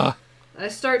 Ugh. I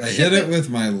start I hit chipping. it with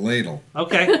my ladle.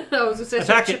 Okay. I was gonna say I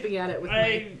start Attack it. chipping at it with my.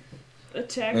 I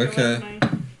attack Okay. it with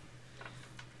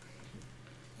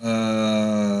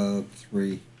my...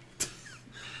 3.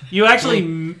 You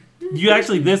actually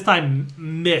this time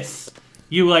miss.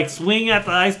 You like swing at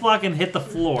the ice block and hit the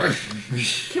floor.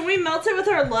 Can we melt it with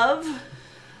our love?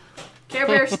 Care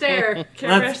Bear stare.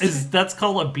 That's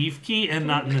called a beef key and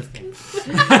not in this game.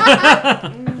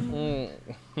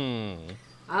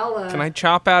 I'll. Can I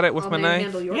chop at it with I'll my knife?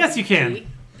 manhandle your Yes, you can. key.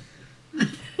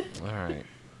 All right.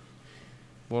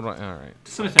 What do I? All right.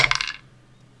 Just an attack.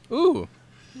 Ooh.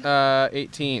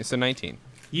 18. So 19.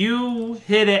 You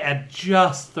hit it at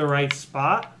just the right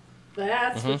spot,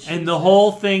 That's what she and the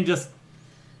whole thing just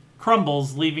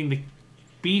crumbles, leaving the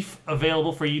beef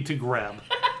available for you to grab.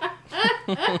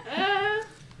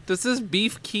 Does this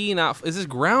beef key not? Is this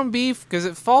ground beef? Because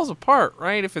it falls apart,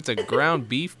 right? If it's a ground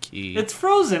beef key. It's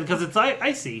frozen because it's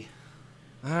icy.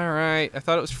 All right. I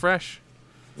thought it was fresh.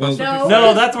 Well, No.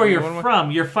 No, that's where What you're am I-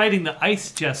 from. You're fighting the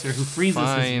ice jester who freezes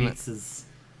Fine. his meats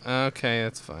Okay,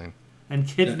 that's fine. and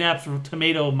kidnaps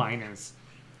tomato miners.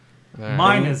 All right.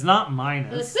 Miners, not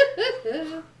miners.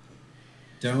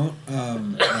 don't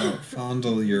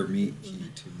fondle your meat key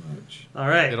too much. All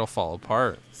right. It'll fall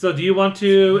apart. So do you want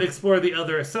to explore the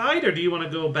other side, or do you want to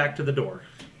go back to the door?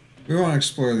 We want to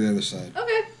explore the other side.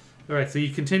 Okay. All right, so you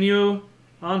continue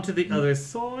on to the other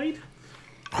side.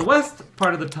 The west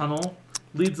part of the tunnel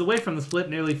leads away from the split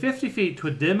nearly 50 feet to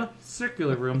a dim,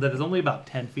 circular room that is only about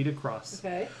 10 feet across.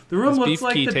 Okay. The room This looks beef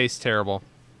like key the tastes terrible.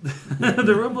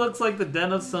 the room looks like the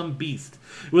den of some beast,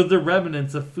 with the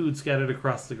remnants of food scattered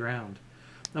across the ground.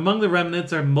 Among the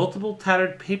remnants are multiple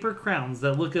tattered paper crowns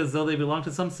that look as though they belong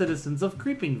to some citizens of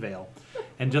Creeping Vale.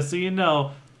 And just so you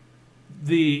know,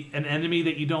 an enemy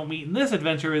that you don't meet in this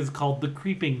adventure is called the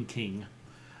Creeping King.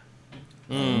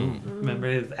 Remember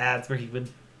his ads where he would...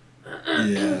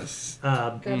 Yes.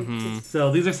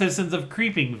 So these are citizens of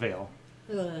Creeping Vale.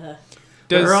 Ugh.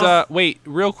 Does They're all- wait,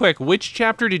 real quick, which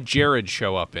chapter did Jared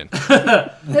show up in?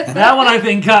 That one I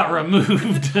think got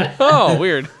removed. Oh,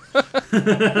 weird.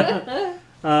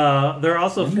 There are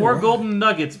also 4 golden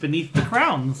nuggets beneath the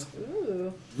crowns,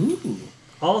 Ooh. Ooh.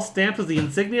 all stamped with the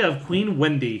insignia of Queen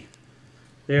Wendy.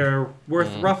 They're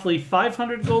worth roughly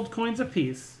 500 gold coins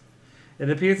apiece. It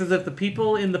appears as if the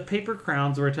people in the paper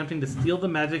crowns were attempting to steal the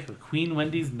magic of Queen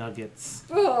Wendy's nuggets.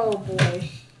 Oh boy.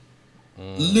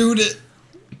 Loot it.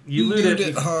 You loot Loot it.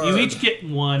 it hard. You each get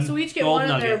one So we each get gold one,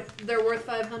 nugget. and they're worth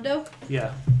 500.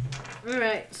 Yeah. All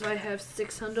right. So I have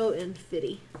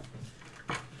 650.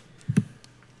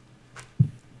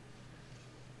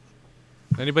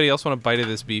 Anybody else want a bite of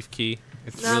this beef key?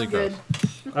 It's No, really I'm good.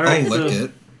 gross. All right. I'll lick so,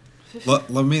 it.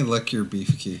 Let me lick your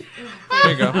beef key.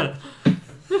 There you go.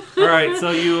 all right.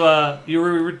 So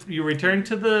you return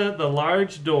to the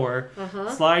large door.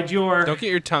 Slide your Don't get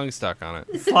your tongue stuck on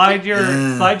it. slide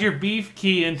your beef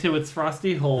key into its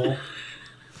frosty hole,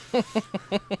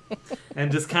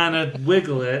 and just kind of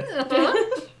wiggle it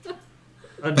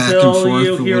until forth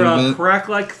you a hear little a bit. crack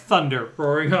like thunder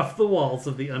roaring off the walls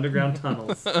of the underground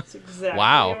tunnels. That's exactly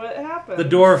Wow. what happened. The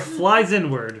door flies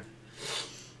inward.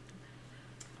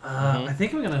 I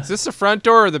think I'm gonna. Is this the front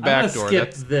door or the I'm back gonna door?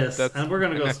 skip this, that's and we're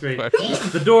gonna my go next straight. question.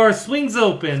 The door swings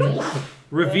open,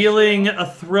 revealing a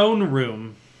throne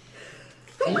room.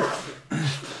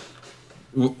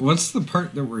 What's the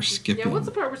part that we're skipping? Yeah, what's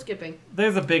the part we're skipping?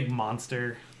 There's a big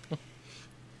monster.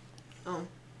 Oh.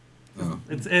 Oh.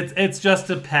 It's just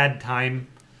a pad time.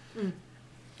 Pad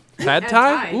Pad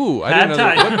Thai? Thai. Ooh, I Pad didn't know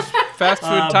Thai. that. What fast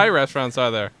food Thai restaurants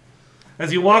are there?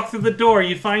 As you walk through the door,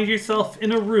 you find yourself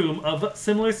in a room of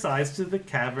similar size to the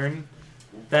cavern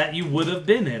that you would have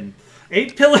been in.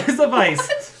 8 pillars of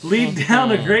ice lead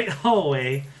down a great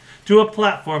hallway to a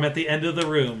platform at the end of the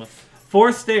room.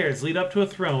 4 stairs lead up to a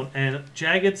throne, and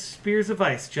jagged spears of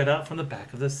ice jut out from the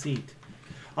back of the seat.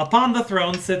 Upon the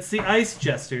throne sits the ice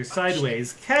jester,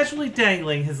 sideways, casually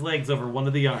dangling his legs over one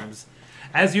of the arms.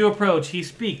 As you approach, he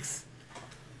speaks.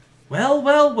 Well,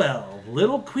 well, well,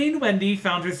 little Queen Wendy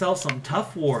found herself some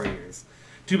tough warriors.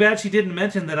 Too bad she didn't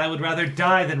mention that I would rather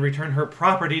die than return her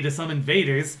property to some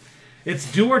invaders. It's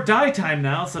do or die time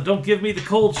now, so don't give me the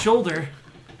cold shoulder.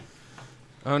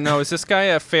 Oh no, is this guy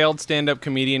a failed stand-up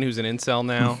comedian who's an incel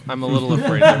now? I'm a little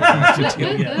afraid that we're going to have to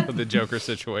deal Yeah. with the Joker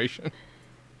situation.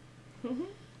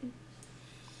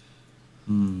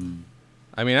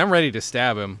 I mean, I'm ready to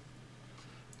stab him.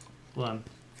 Hold on.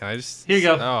 Can I just... Here you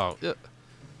go. Oh,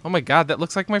 oh my god, that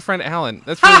looks like my friend Alan.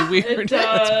 That's really It weird.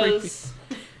 That's creepy. does.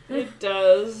 It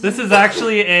does. This is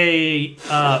actually a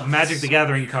Magic the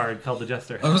Gathering card called the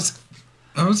Jester. I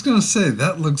was gonna say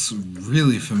that looks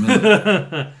really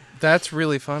familiar. That's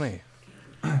really funny.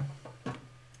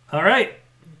 All right.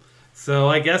 So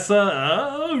I guess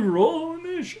roll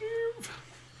initiative.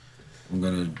 I'm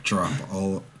gonna drop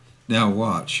all. Now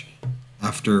watch.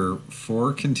 After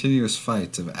 4 continuous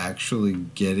fights of actually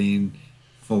getting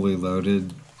fully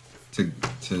loaded to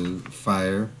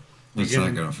fire, it's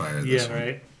not gonna fire this Yeah, one.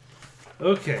 right.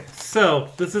 Okay, so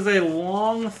this is a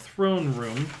long throne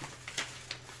room.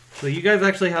 So you guys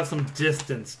actually have some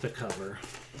distance to cover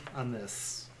on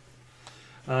this.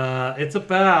 It's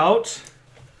about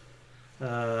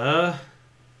 5,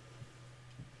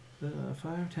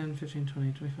 10, 15,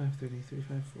 20, 25, 30,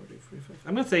 35, 40, 45.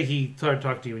 I'm going to say he started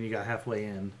talking to you when you got halfway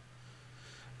in.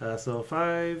 So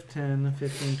 5, 10,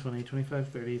 15, 20, 25,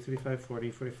 30, 35,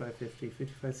 40, 45, 50,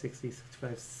 55, 60,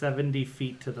 65, 70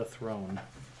 feet to the throne.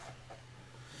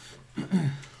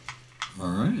 All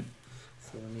right.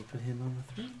 So let me put him on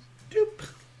the throne. Doop.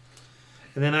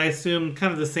 And then I assume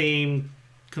kind of the same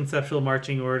conceptual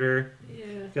marching order. Yeah.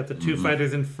 Got the 2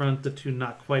 fighters in front, the 2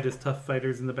 not quite as tough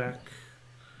fighters in the back.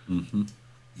 Mm-hmm.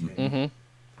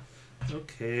 Mm-hmm.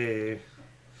 Okay.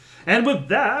 And with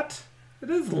that, it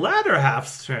is Ladder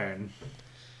Half's turn.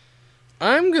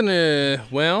 I'm gonna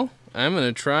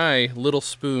try Little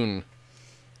Spoon.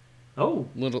 Oh,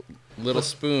 Little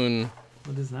Spoon.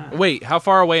 what is that? Wait, how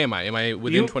far away am I? Am I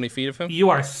within You- 20 feet of him? You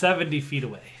are 70 feet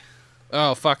away.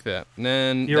 Oh, fuck that.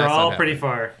 Then You're that's all not pretty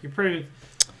happening. far. You're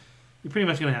pretty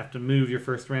much gonna have to move your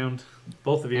first round,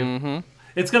 both of you. Mm-hmm.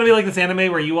 It's gonna be like this anime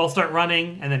where you all start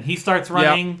running and then he starts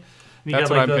running. And you That's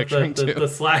got like what I'm picturing, too. the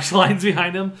slash lines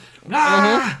behind him.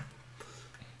 Ah!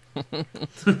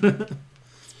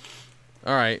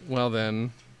 All right, well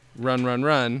then,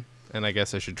 run, and I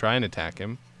guess I should try and attack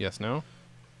him. Yes, no?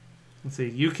 Let's see.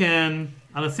 You can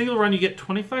on a single run you get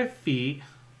 25 feet.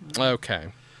 Okay.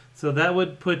 So that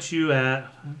would put you at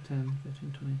 10,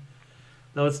 15, 20.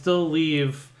 That would still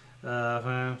leave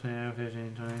 5, 10,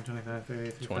 15, 20, 25, 30,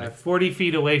 35, 20. 40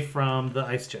 feet away from the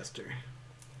Ice Jester.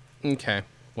 Okay.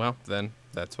 Well, then,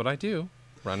 that's what I do.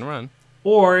 Run.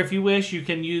 Or, if you wish, you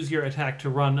can use your attack to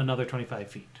run another 25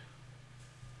 feet.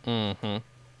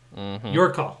 Mm-hmm. Your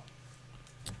call.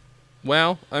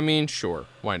 Well, I mean, sure.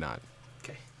 Why not?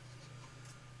 Okay.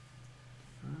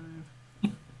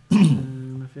 5,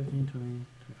 10, 15, 20, 25.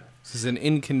 This is an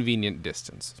inconvenient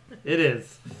distance. It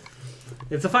is.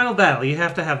 It's a final battle. You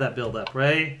have to have that build up,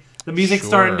 right? The music's Sure.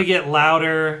 starting to get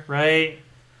louder, right?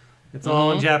 It's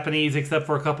all in Mhm. Japanese except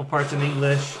for a couple parts in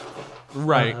English.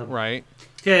 Right, Um, right.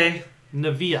 Okay,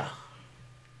 Navia.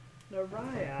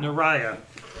 Naraya. Naraya.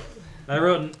 I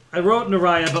wrote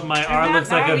Naraya, but my R not looks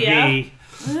like a V.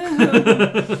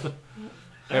 Naraya.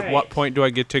 At Alright. what point do I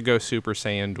get to go Super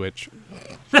Saiyan Twitch?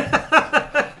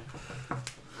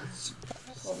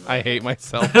 I hate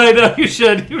myself. I know you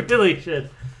should. You really should.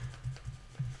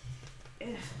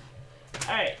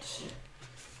 Alright.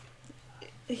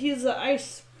 He's the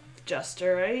ice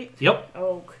jester, right? Yep,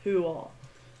 Oh, cool.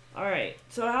 Alright,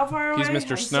 so how far away? He's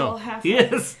Mr. I'm Snow. still half- he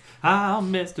is.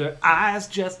 I'm Mr. Ice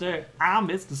Jester. I'm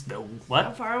Mr. Snow. How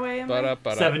What? far away am I?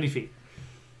 Ba-da-ba-da. 70 feet.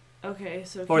 Okay,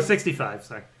 so Or can- 65,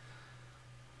 sorry.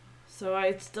 So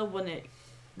I still wouldn't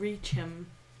reach him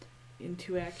in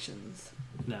 2 actions.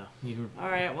 No, you.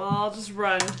 Alright, well, I'll just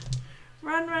run.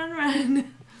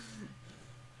 Run.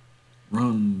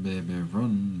 Run, baby,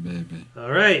 run, baby.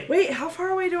 All right. Wait, how far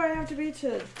away do I have to be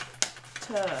to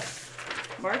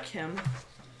mark him?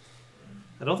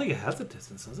 I don't think it has a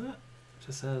distance, does it? It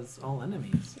just says all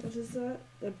enemies. What is that?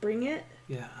 Bring it?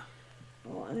 Yeah.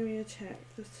 All enemy attack.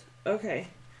 Okay.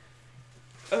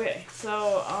 Okay,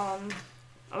 so,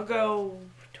 I'll go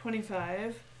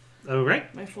 25. All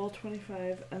right. My full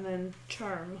 25, and then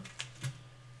charm.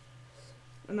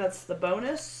 And that's the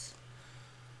bonus.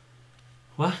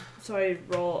 What? So I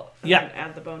roll and Yeah. then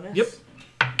add the bonus. Yep.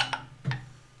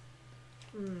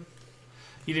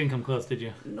 You didn't come close, did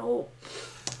you? Nope.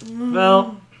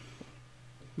 Well,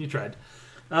 you tried.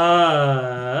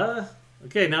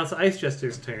 Okay, now it's Ice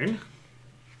Jester's turn.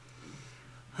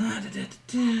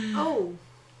 Oh,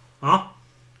 Huh?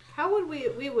 how would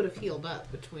we would have healed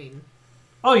up between?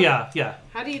 Oh yeah.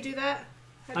 How do you do that?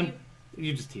 How do you?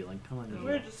 You're just healing. I'm letting you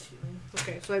We're know. just healing.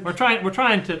 Okay, so I'm We're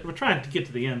trying to get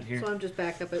to the end here. so I'm just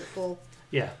back up at full.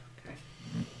 Yeah. Okay.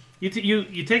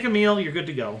 You take a meal. You're good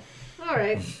to go. All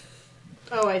right.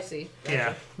 Oh, I see.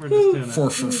 Yeah. We're just doing it. 4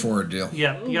 for 4 deal.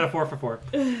 Yeah, you got a 4 for 4.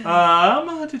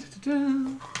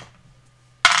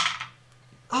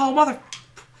 Oh, mother.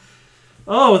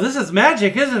 Oh, this is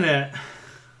magic, isn't it?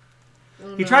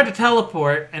 Oh, He no. tried to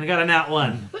teleport and got a nat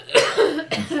 1.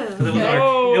 'Cause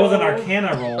it was an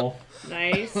Arcana roll.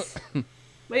 Nice.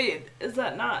 Wait, is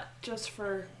that not just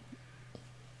for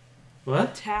What?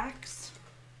 attacks?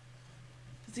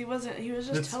 Because he was just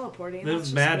It's- teleporting. This That's is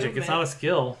just magic. It's not a movement.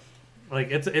 skill. Like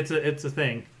it's a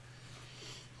thing.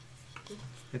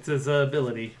 It's his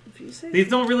ability. If you say These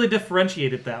don't really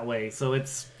differentiate it that way, so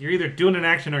it's you're either doing an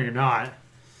action or you're not.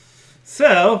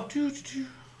 So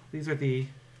these are the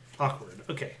awkward.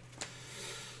 Okay.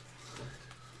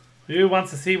 Who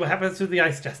wants to see what happens to the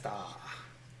Ice Jester?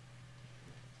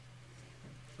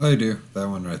 I do. That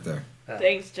one right there.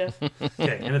 Thanks, Jeff.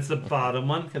 Okay, and it's the bottom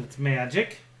one because it's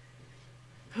magic.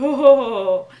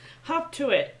 Oh, hop to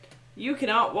it. You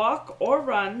cannot walk or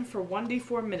run for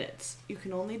 1d4 minutes. You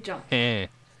can only jump. Eh.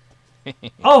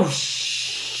 Oh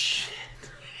shit!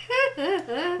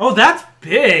 Oh, that's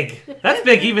big. That's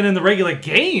big even in the regular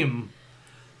game.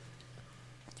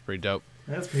 It's pretty dope.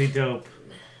 That's pretty dope.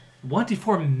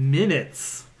 1d4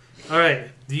 minutes. All right.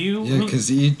 Do you? Yeah,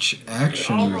 because each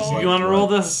action I'll is roll. like, You want to roll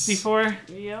what, this d4?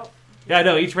 Yep. Yeah, I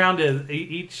know. Each round is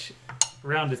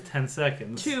 10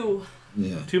 seconds. 2.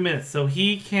 Yeah. 2 minutes. So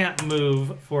he can't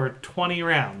move for 20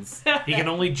 rounds. He can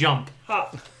only jump.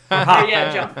 Hop. Or hop. Or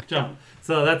yeah, jump. Jump.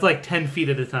 So that's like 10 feet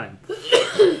at a time.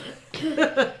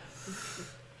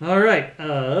 All right.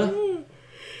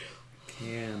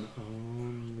 Can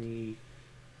only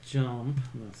jump.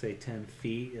 I'm going to say 10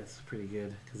 feet. That's pretty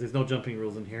good because there's no jumping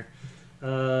rules in here.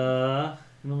 Can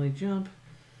only jump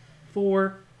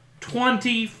for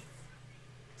 20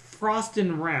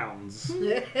 Frostin' rounds.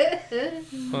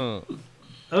 Huh.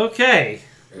 Okay.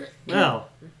 Well.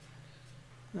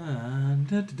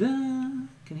 Can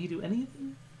he do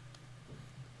anything?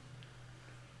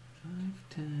 5,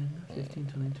 10, 15,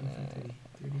 20, 25, 30,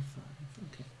 35.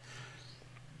 Okay.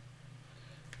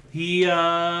 He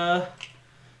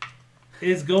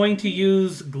is going to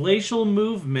use glacial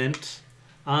movement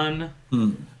on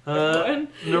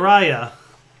Naraya.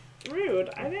 Rude.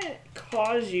 I didn't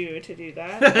cause you to do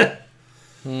that.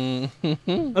 Oh,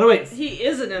 no, wait. He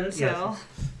is an incel.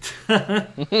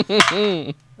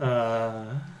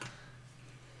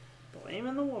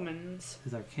 Blaming the woman's.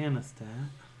 His Arcana stat.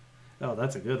 Oh,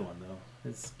 that's a good one, though.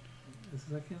 Is his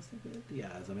Arcana stat good? Yeah,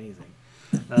 it's amazing.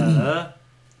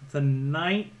 It's a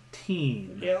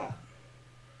 19. Yeah.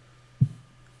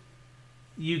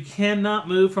 You cannot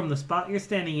move from the spot you're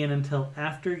standing in until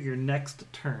after your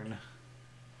next turn.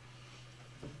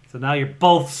 So now you're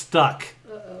both stuck.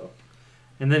 Uh-oh.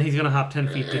 And then he's going to hop 10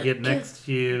 feet to get next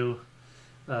to you.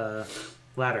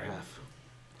 Ladder half.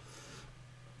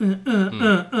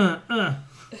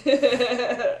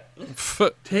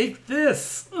 Take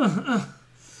this. All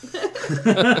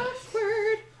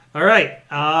right.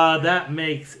 That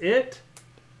makes it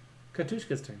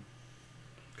Katushka's turn.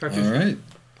 Kartushka. All right.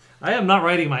 I am not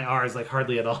writing my R's like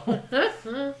hardly at all.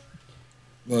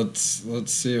 Let's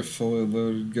see if fully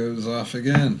loaded goes off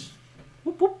again.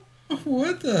 Whoop, whoop.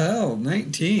 What the hell?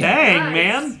 19. Dang, Nice.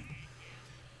 man.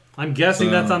 I'm guessing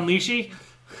that's on Lishi.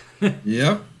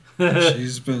 Yep.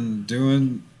 She's been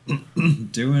doing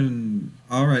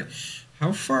all right.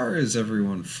 How far is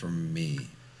everyone from me?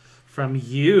 From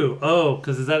you. Oh,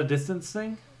 because is that a distance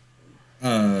thing?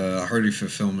 Hardy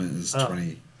fulfillment is Oh.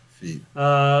 20 feet.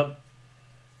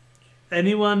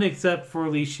 Anyone except for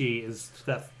Lishi is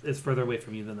further away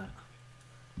from you than that.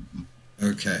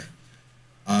 Okay.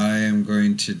 I am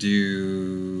going to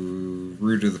do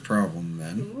root of the problem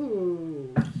then.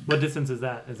 Ooh. What distance is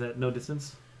that? Is that no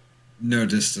distance? No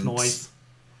distance. Noise.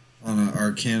 On an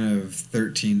arcana of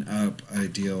 13 up, I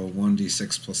deal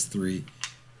 1d6 plus 3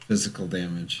 physical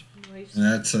damage. Nice. And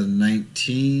that's a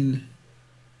 19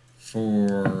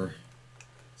 for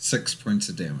 6 points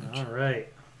of damage. All right.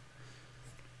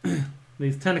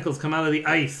 These tentacles come out of the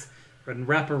ice and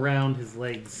wrap around his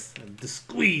legs and to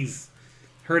squeeze,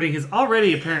 hurting his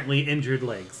already apparently injured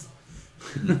legs.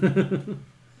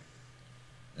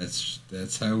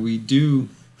 That's how we do.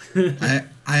 I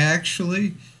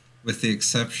actually, with the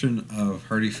exception of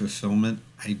Hardy Fulfillment,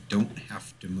 I don't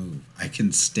have to move. I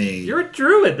can stay. You're a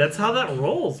druid. That's how that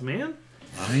rolls, man.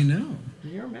 I know.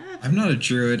 You're mad. I'm not a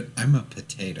druid. I'm a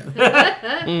potato.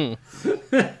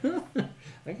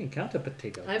 I can count a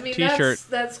potato. I mean, T-shirt.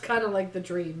 that's kind of like the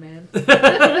dream, man.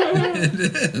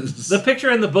 It is. The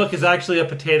picture in the book is actually a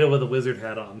potato with a wizard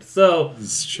hat on. So,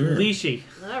 It's true. Lishi.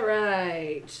 All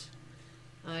right.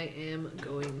 I am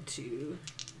going to...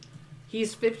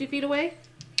 He's 50 feet away?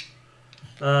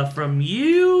 From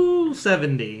you,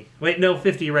 70. Wait, no,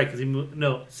 50, you're right, because he moved...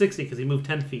 No, 60, because he moved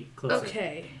 10 feet closer.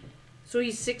 Okay. So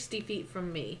he's 60 feet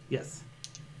from me. Yes.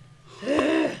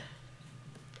 Okay.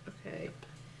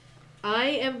 I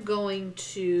am going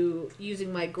to,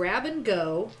 using my grab and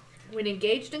go, when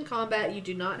engaged in combat, you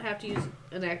do not have to use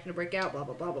an action to break out, blah,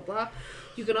 blah, blah, blah, blah.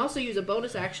 You can also use a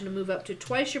bonus action to move up to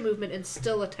twice your movement and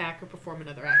still attack or perform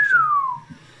another action.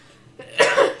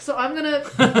 So I'm going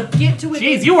to get to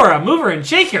within... Jeez, you are a mover and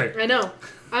shaker. I know.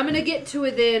 I'm going to get to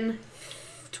within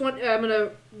 20... I'm going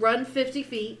to run 50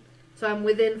 feet, so I'm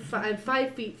within... I'm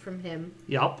 5 feet from him.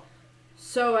 Yup.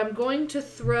 So I'm going to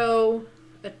throw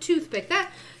a toothpick.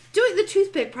 Doing the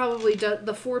toothpick probably does.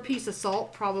 The 4-piece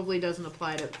assault probably doesn't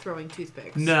apply to throwing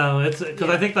toothpicks. No, it's because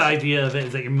Yeah. I think the idea of it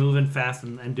is that you're moving fast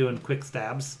and doing quick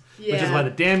stabs, which is Yeah. why the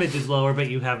damage is lower, but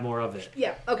you have more of it.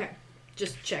 Yeah. Okay.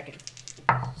 Just checking.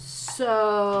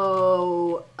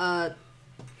 So,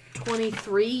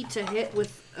 23 to hit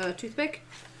with a toothpick.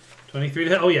 23 to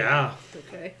hit. Oh, yeah.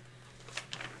 Okay.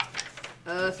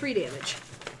 3 damage.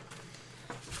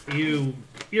 You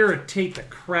irritate the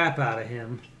crap out of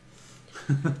him.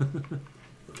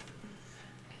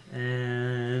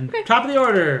 And Okay. top of the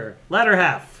order, latter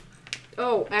half.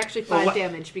 Oh, actually 5 what-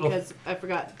 damage because I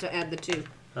forgot to add the 2.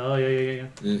 Oh, yeah.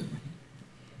 Yeah.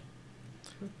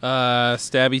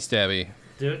 Stabby.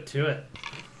 Do it to it.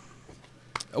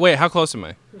 Wait, how close am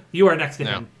I? You are next to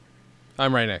No. him.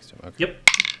 I'm right next to him. Okay.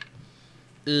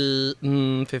 Yep.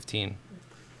 15.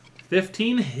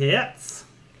 15 hits.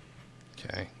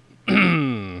 Okay.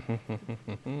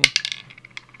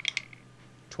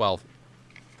 12.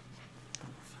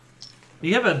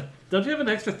 Don't you have an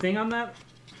extra thing on that?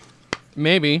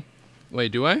 Maybe.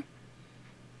 Wait, do I?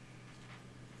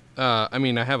 I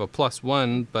mean, I have a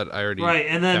 +1, but I already Right,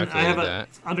 and then I calculated have that.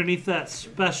 underneath that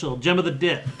special Gem of the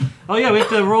Dip. Oh yeah, we have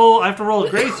to roll. I have to roll a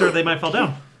grace, or they might fall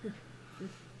down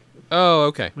Oh,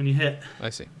 okay. when you hit.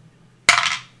 I see.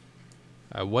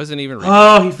 I wasn't even ready.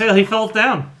 Oh, he fell. He fell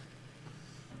down.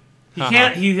 He Uh-huh.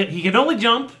 can't. He can only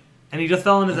jump, and he just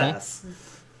fell on his ass.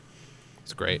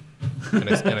 It's great. And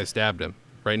I stabbed him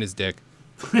right in his dick.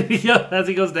 Yeah, as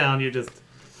he goes down, you're just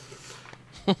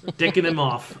dicking him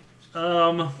off.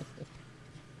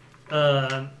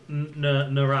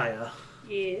 Naraya,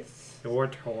 Yes. your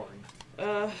turn.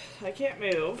 I can't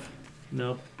move.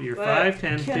 Nope, you're But 5,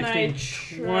 10, can I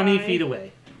 15, 20 try- feet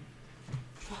away.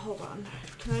 Hold on.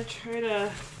 Can I try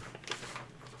to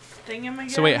thing him again?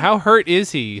 So wait, how hurt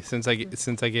is he since I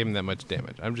gave him that much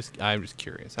damage? I'm just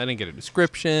curious. I didn't get a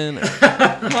description.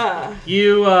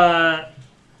 You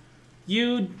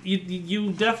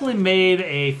definitely made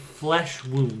a flesh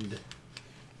wound.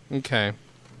 Okay.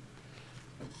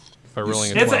 By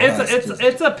rolling a It's 12.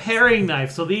 It's a paring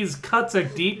knife, so these cuts are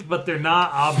deep, but they're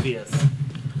not obvious.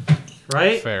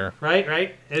 Right? Fair.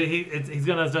 Right? He's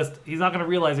not gonna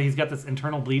realize that he's got this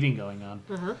internal bleeding going on.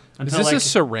 Uh-huh. Is Until this like, a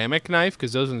ceramic knife?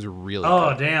 Because those ones are really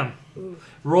oh damn!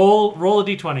 Roll a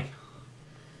d20.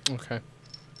 good. Okay.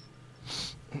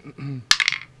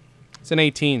 It's an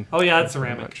 18. Oh yeah, it's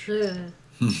ceramic.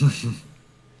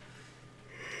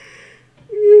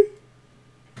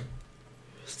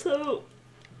 So,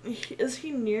 is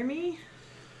he near me?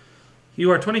 You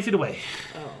are 20 feet away.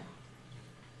 Oh.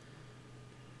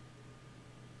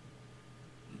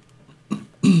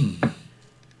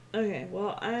 Okay,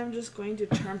 well, I am just going to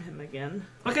charm him again.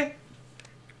 Okay.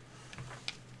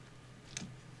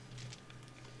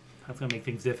 That's gonna make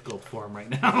things difficult for him right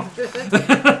now.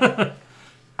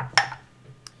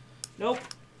 Nope.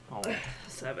 Oh.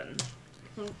 7.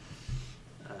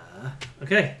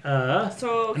 Okay.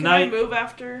 So can Now I you- move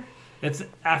after? It's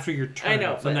after your turn. I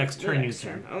know. So but next the turn next you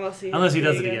turn. Unless he Does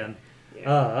hits it me again.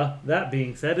 Yeah. That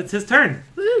being said, it's his turn.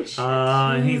 Woo, shit.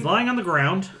 And he's lying on the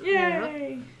ground.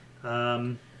 Yay!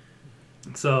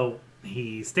 So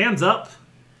he stands up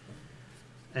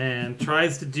and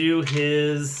tries to do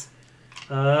his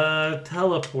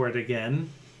teleport again.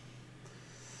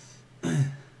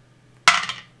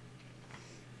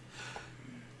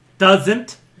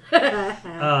 Doesn't. If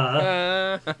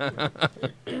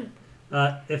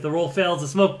the roll fails, the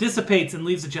smoke dissipates and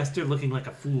leaves the jester looking like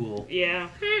a fool. Yeah.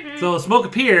 So smoke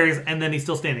appears, and then he's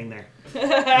still standing there.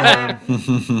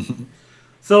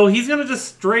 So he's gonna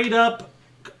just straight up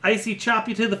icy chop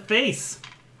you to the face.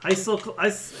 Icicle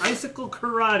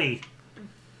karate.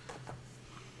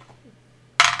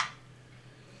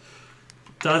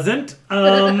 Doesn't.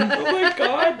 Oh my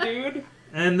god, dude.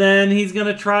 And then he's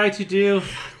gonna try to do.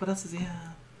 What else does he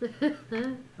have?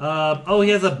 He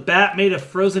has a bat made of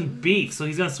frozen beef, so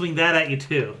he's gonna swing that at you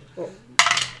too.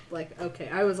 Like, okay,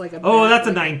 I was like a. Oh, bad- that's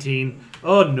a 19.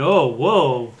 Oh no!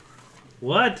 Whoa!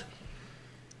 What?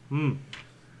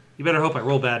 You better hope I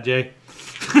roll bad, Jay.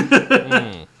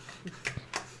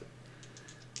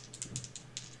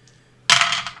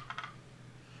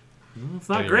 It's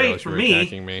not great for me.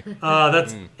 Me.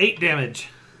 That's 8 damage.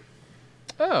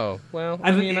 Oh well,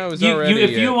 I mean, I was you, already.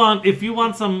 if you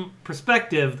want some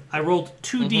perspective, I rolled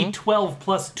 2d12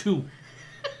 plus 2.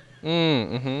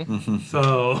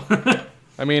 So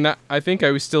I mean, I think I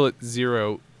was still at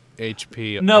 0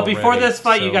 HP. no, before already, this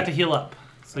fight, you so- got to heal up,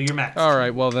 so you're maxed. All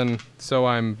right, well then, so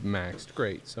I'm maxed.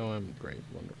 Great, so I'm great,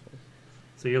 wonderful.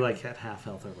 So you're like at half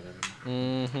health or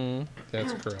whatever.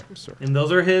 That's correct, sir. And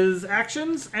those are his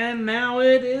actions, and now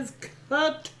it is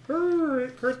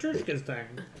Katushka's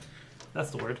turn. That's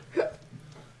the word.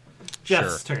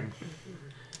 Jeff's turn.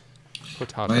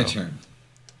 Potato. My turn.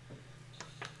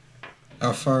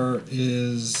 How far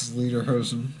is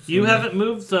Lederhosen? You haven't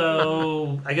moved,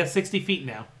 so I guess 60 feet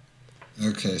now.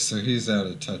 Okay, so he's out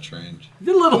of touch range. A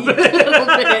little bit. a little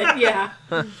bit, yeah.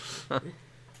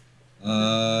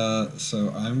 So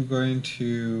I'm going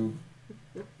to.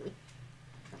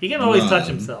 He can always touch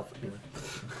Run. himself.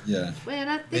 Yeah. When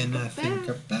I think When I about, think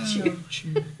about you. you.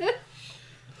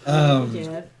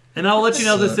 Jeff. And I'll let you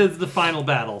know this So- is the final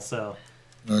battle, so.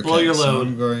 Okay, Blow your so load.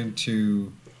 I'm going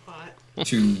to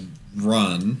What?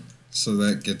 run, so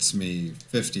that gets me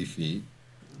 50 feet.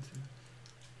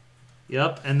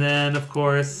 Yep, and then, of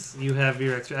course, you have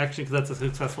your extra action because that's a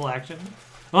successful action.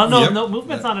 Well, no, Yep. no,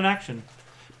 movement's not an action.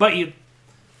 But you.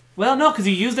 Well, no, because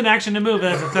you used an action to move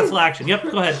and it's a successful action. Yep,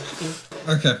 go ahead.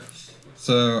 Okay,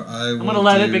 so I'm going to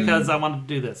let it because I want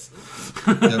to do this.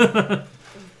 Yep.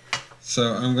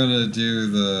 So I'm gonna do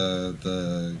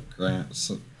the ground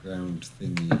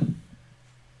thingy.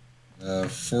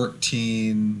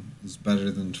 14 is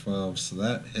better than 12, so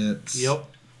that hits. Yep.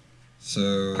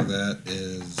 So that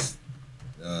is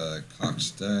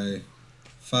Cox die.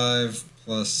 5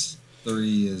 plus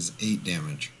 3 is 8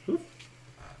 damage.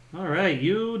 All right,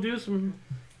 you do some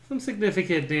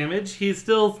significant damage. He's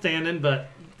still standing, but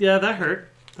yeah, that hurt.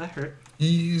 That hurt.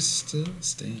 He's still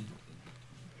standing.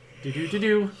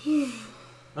 Do.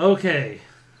 Okay.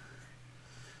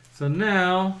 So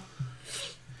now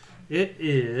it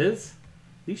is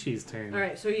Lishi's turn. All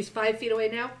right, so he's 5 feet away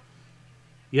now.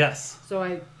 Yes. So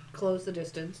I close the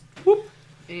distance. Whoop.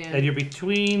 And And you're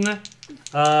between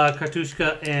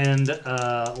Kartushka and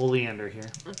Oleander here.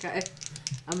 okay,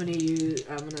 I'm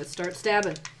gonna start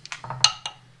stabbing.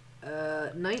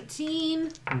 19,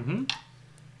 Mm-hmm.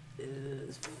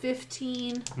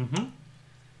 15, Mm-hmm.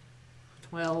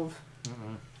 12,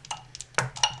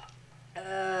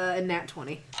 and nat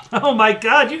 20. Oh my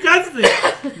god, you guys are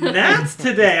the gnats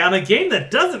today on a game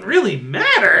that doesn't really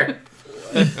matter.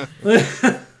 So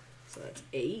that's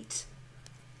 8,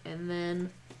 and then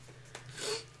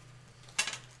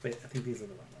Wait, I think these are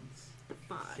the right ones.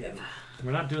 5.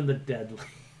 We're not doing the deadly.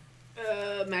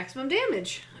 Maximum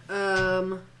damage.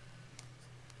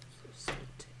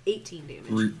 18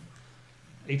 damage.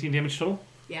 18 damage total.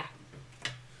 Yeah.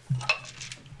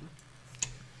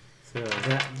 So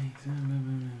that makes.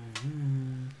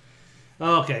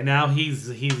 Okay, now he's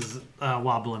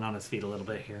wobbling on his feet a little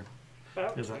bit here.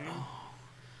 He's like,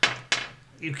 oh,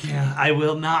 you can't. I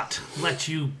will not let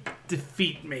you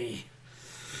defeat me.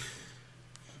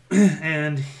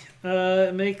 And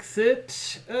it makes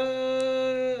it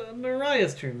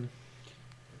Mariah's turn.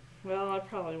 Well, I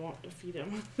probably won't defeat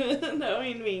him.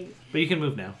 Knowing me. But you can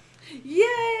move now.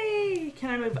 Yay! Can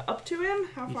I move up to him?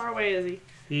 How far away is he?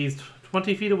 He's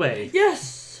 20 feet away,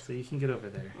 Yes! so you can get over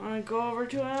there. I'm gonna go over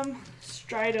to him,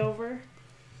 stride over.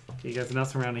 Okay, you guys are now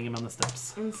surrounding him on the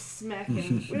steps. And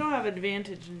smacking. We don't have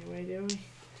advantage anyway, do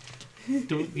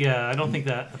we? Yeah, I don't think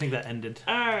that. I think that ended.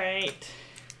 Alright.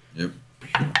 Yep.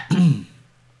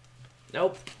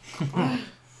 Nope.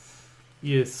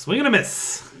 You swing and a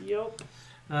miss. Yup.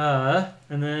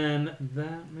 And then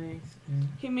that makes.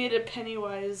 He made a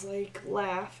Pennywise,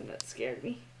 laugh, and it scared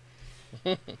me.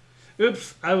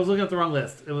 Oops, I was looking at the wrong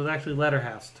list. It was actually latter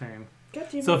half's turn. God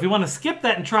damn it. So if you want to skip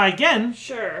that and try again,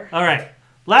 Sure. all right,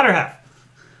 latter half,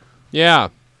 Yeah.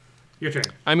 your turn.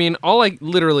 I mean,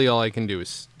 literally all I can do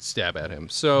is stab at him.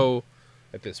 So,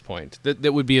 at this point,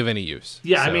 that would be of any use.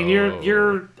 Yeah, I mean So-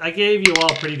 you're. I gave you all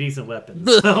pretty decent weapons.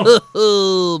 So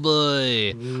Oh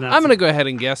boy! that's- I'm gonna go ahead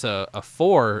and guess a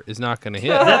 4 is not gonna hit.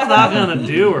 That's not gonna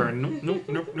do her. Nope.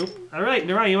 All right,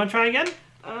 Nora, you want to try again?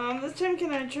 This time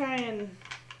can I try and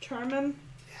charm him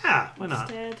Yeah, why not?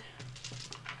 instead?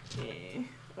 Yeah.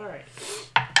 Alright.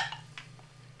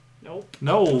 Nope.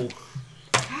 No.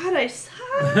 God, I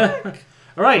suck.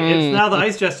 All right, it's now the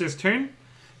Ice Jester's turn.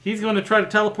 He's going to try to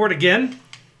teleport again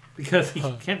because he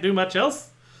can't do much else.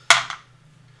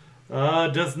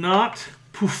 Does not.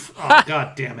 Poof. Oh,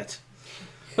 god damn it.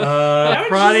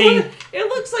 Karate. It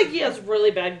looks like he has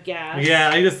really bad gas. Yeah,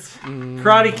 I just.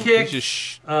 Karate kick. He's just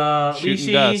shooting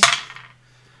Lishi. dust.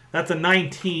 That's a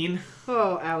 19.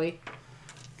 Oh, owie.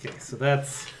 Okay, so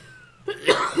that's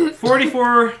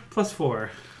 44 plus 4.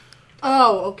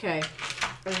 Oh, okay.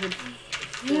 I heard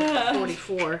Yeah.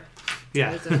 44.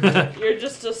 Yeah. You're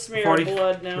just a smear 40 of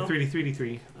blood now.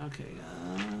 3d3. Okay.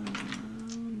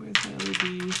 Where's my other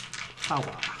D?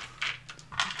 Power.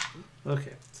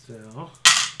 Okay, so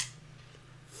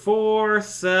 4,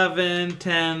 7,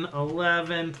 10,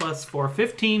 11 plus 4,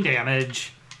 15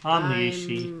 damage on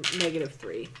Lishi. I'm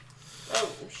 -3. Oh,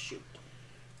 shoot.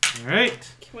 All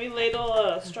right. Can we ladle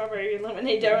a strawberry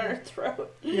lemonade down her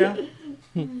throat? Yeah.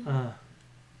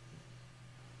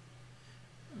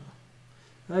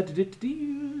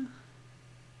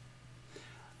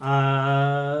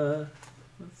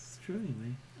 What's true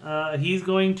anyway? He's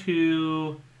going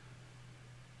to.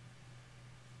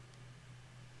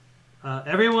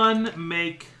 Everyone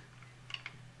make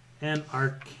an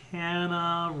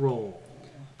Arcana roll,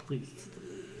 please.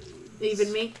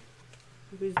 Even me?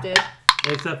 Who's dead?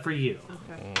 Except for you.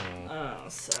 Okay.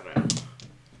 7.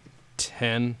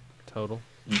 10 total.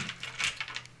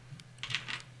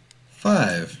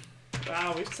 5.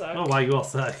 Wow, we suck. Oh wow, you all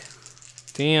suck.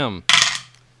 Damn.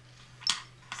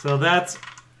 So that's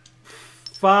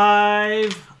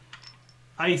 5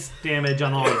 ice damage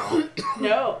on all y'all.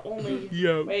 No, only.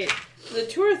 Yo. Wait, the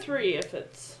 2 or 3 if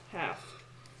it's half.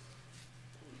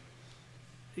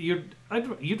 You'd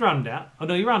round down. Oh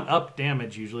no, you round up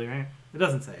damage usually, right? It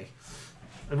doesn't say.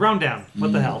 Round down.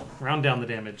 What the hell? Round down the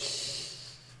damage.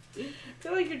 I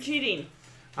feel like you're cheating.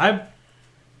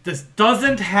 This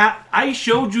doesn't have. I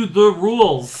showed you the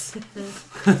rules,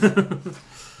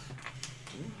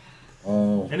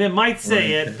 Oh. and it might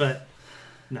say it, but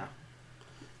no.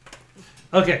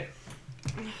 Okay.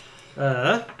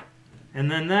 And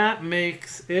then that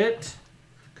makes it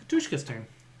Katushka's turn.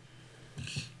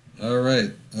 All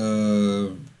right.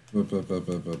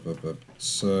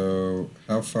 So,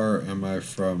 how far am I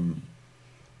from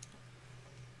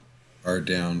our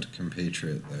downed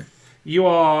compatriot there? You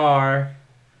are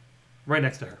right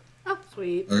next to her. Oh,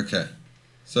 sweet. Okay.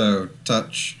 So,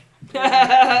 touch.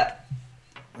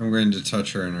 I'm going to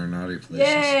touch her in her naughty places.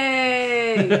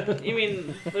 Yay! You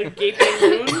mean the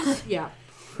gaping wounds? Yeah.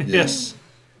 Yes.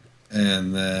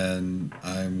 And then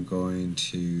I'm going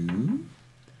to,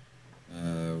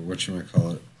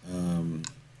 whatchamacallit,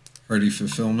 Hardy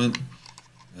Fulfillment.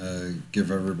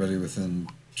 Give everybody within,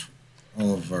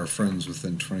 all of our friends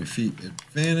within 20 feet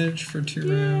advantage for 2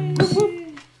 rounds.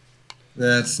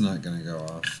 That's not going to go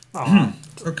off. Aw.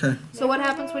 Okay. So what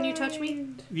happens when you touch me?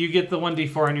 You get the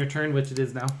 1d4 on your turn, which it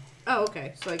is now. Oh,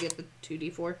 okay. So I get the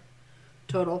 2d4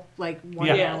 total, like 1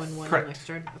 Yeah. now and 1 Correct. next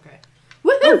turn. Okay.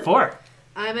 Oh, Woohoo! 4.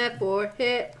 I'm at 4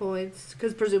 hit points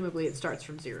because presumably it starts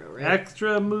from 0, right?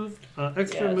 Extra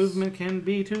Yes. movement can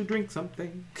be to drink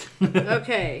something.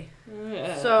 Okay.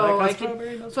 Yeah. So Like I a can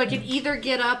strawberry, no so I can either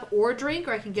get up or drink,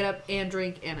 or I can get up and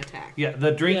drink and attack. Yeah,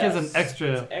 the drink is an Yes. extra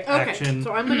Okay, action.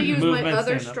 So I'm going to use my movement,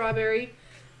 other stand up. strawberry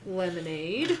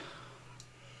lemonade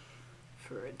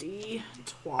for a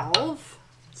D12.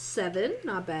 7,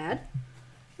 not bad.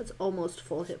 That's almost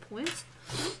full hit points.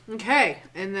 Okay,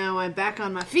 and now I'm back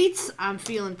on my feet. I'm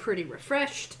feeling pretty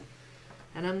refreshed.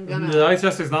 And I'm The gonna Ice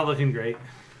Jester's not looking great.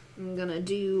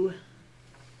 do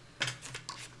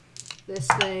this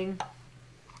thing.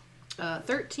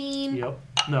 13. Yep.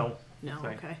 No. No,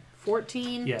 Sorry. okay.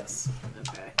 14. Yes.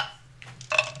 Okay.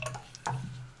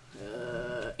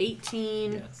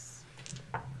 18 Yes.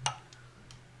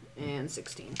 and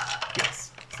 16.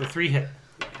 Yes. So 3 hit.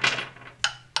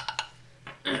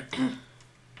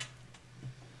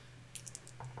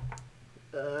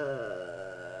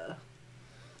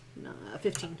 No,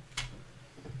 15.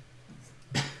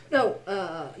 No,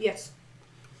 yes.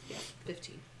 Yes,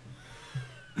 15.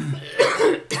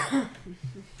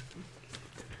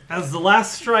 As the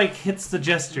last strike hits the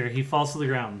jester, he falls to the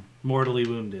ground, mortally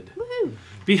wounded. Woohoo!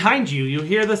 Behind you, you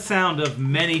hear the sound of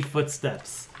many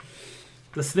footsteps.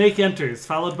 The snake enters,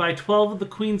 followed by 12 of the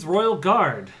Queen's royal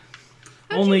guard.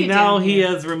 How'd you Only get now down he here?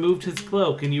 has removed his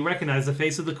cloak, and you recognize the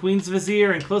face of the Queen's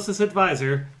vizier and closest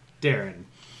advisor, Darren.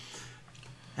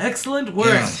 Excellent work.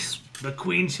 Yes. The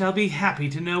Queen shall be happy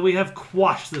to know we have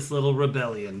quashed this little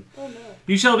rebellion. Oh no.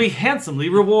 You shall be handsomely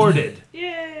rewarded.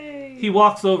 Yay! He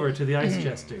walks over to the ice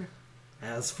jester.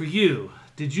 As for you,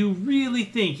 did you really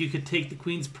think you could take the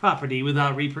Queen's property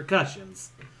without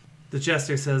repercussions? The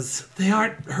jester says, they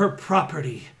aren't her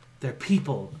property. They're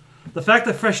people. The fact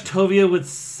that Fresh Tovia would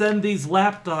send these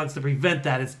lapdogs to prevent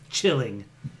that is chilling.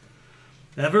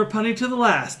 Ever punny to the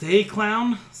last, eh,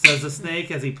 clown? Says the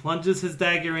snake as he plunges his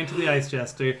dagger into the ice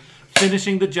jester,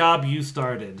 finishing the job you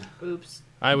started. Oops.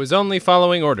 I was only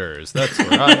following orders. That's where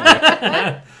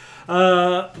I.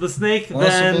 The snake Possible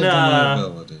then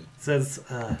deniability. says,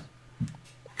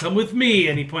 come with me,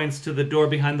 and he points to the door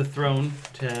behind the throne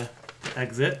to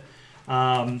exit.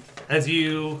 As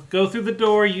you go through the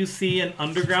door, you see an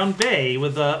underground bay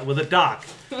with a dock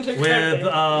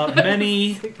with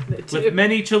many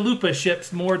chalupa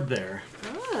ships moored there.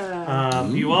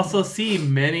 You also see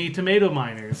many tomato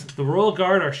miners. The royal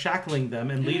guard are shackling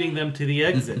them and leading them to the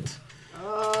exit.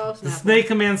 Oh, The snap. snake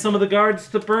commands some of the guards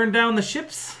to burn down the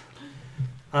ships.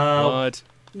 What?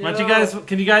 Why don't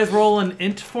can you guys roll an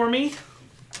int for me?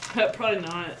 Probably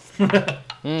not.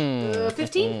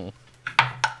 15?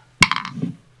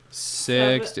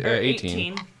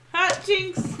 18. Hot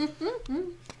jinx.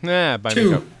 Nah, by 2.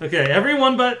 makeup. Okay,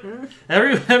 everyone but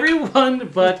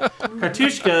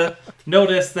Kartushka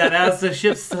noticed that as the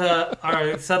ships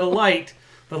are set alight,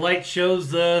 the light shows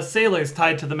the sailors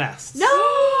tied to the masts. No!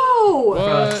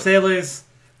 What? Sailors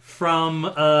from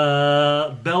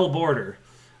Bell Border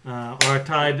are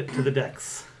tied to the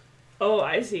decks. Oh,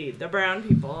 I see. The brown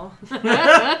people.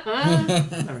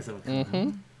 Never said what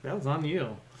That was on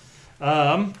you.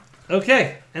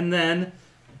 Okay, and then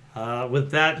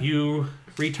with that, you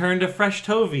return to Fresh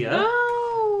Tovia.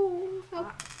 No!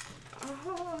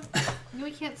 We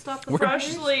can't stop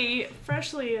the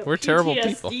Freshly We're terrible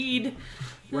PTSD'd.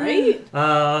 right?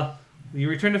 You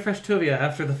return to Fresh Tovia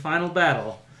after the final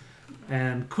battle,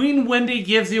 and Queen Wendy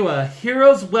gives you a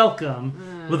hero's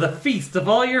welcome with a feast of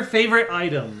all your favorite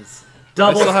items. I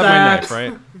Double still have my knife,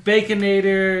 stacks, right?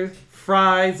 Baconator,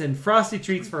 fries, and frosty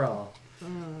treats for all.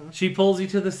 She pulls you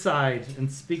to the side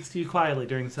and speaks to you quietly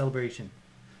during the celebration.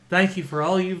 Thank you for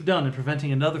all you've done in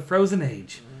preventing another frozen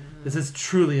age. This is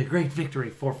truly a great victory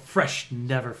for fresh,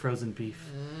 never frozen beef.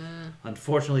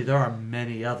 Unfortunately, there are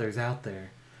many others out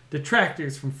there.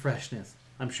 Detractors from freshness.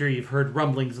 I'm sure you've heard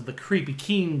rumblings of the creepy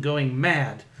king going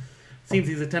mad. Seems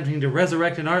he's attempting to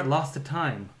resurrect an art lost to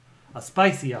time. A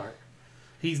spicy art.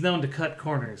 He's known to cut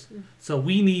corners. So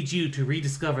we need you to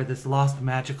rediscover this lost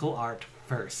magical art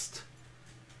first.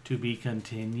 To be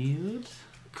continued?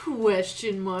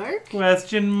 Question mark?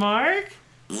 Question mark?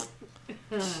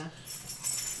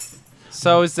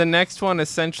 So is the next one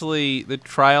essentially the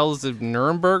Trials of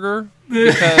Nuremberg?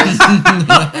 Because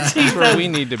that's where we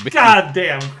need to be. God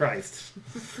damn Christ.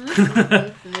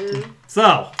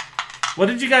 So, what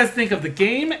did you guys think of the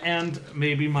game and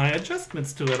maybe my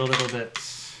adjustments to it a little bit?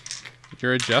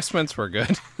 Your adjustments were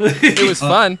good. It was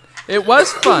fun. It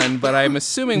was fun, but I'm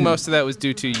assuming most of that was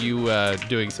due to you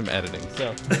doing some editing.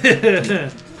 So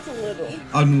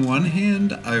On one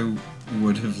hand, I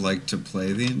would have liked to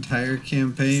play the entire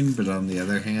campaign, but on the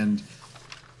other hand,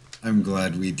 I'm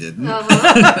glad we didn't.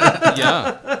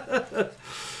 yeah,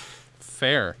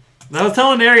 fair, And I was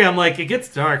telling Ari, I'm like, it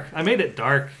gets dark. I made it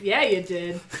dark. Yeah, you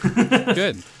did.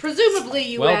 good. Presumably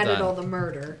you Well added done. all the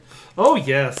murder. Oh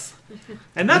yes.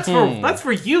 And that's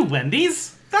for you,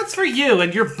 Wendy's. That's for you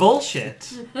and your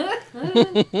bullshit.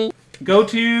 Go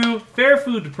to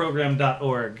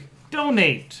fairfoodprogram.org.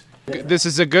 Donate. This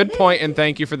is a good point, and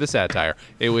thank you for the satire.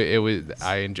 It was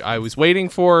I was waiting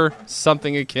for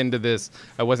something akin to this.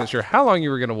 I wasn't sure how long you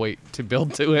were going to wait to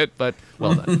build to it, but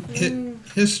well done.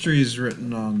 History is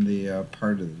written on the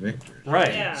part of the victor.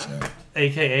 Right. Yeah. So,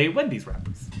 AKA Wendy's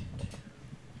rappers.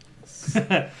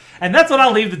 And that's what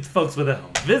I'll leave the folks with at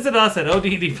home. Visit us at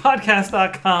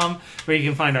odndpodcast.com, where you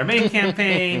can find our main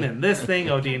campaign and this thing,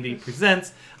 OD&D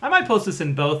Presents. I might post this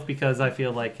in both because I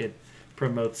feel like it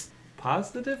promotes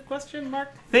positive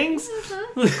things.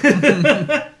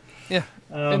 Yeah,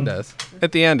 it does.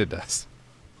 At the end, it does.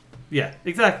 Yeah,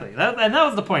 exactly. And that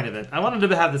was the point of it. I wanted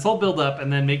to have this whole build up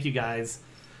and then make you guys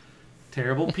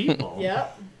terrible people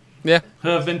Yep. Yeah. who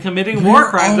have been committing war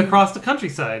crimes across the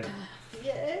countryside.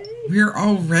 Yay. We're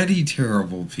already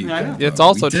terrible people. I know. It's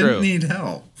also we didn't true. need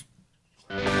help.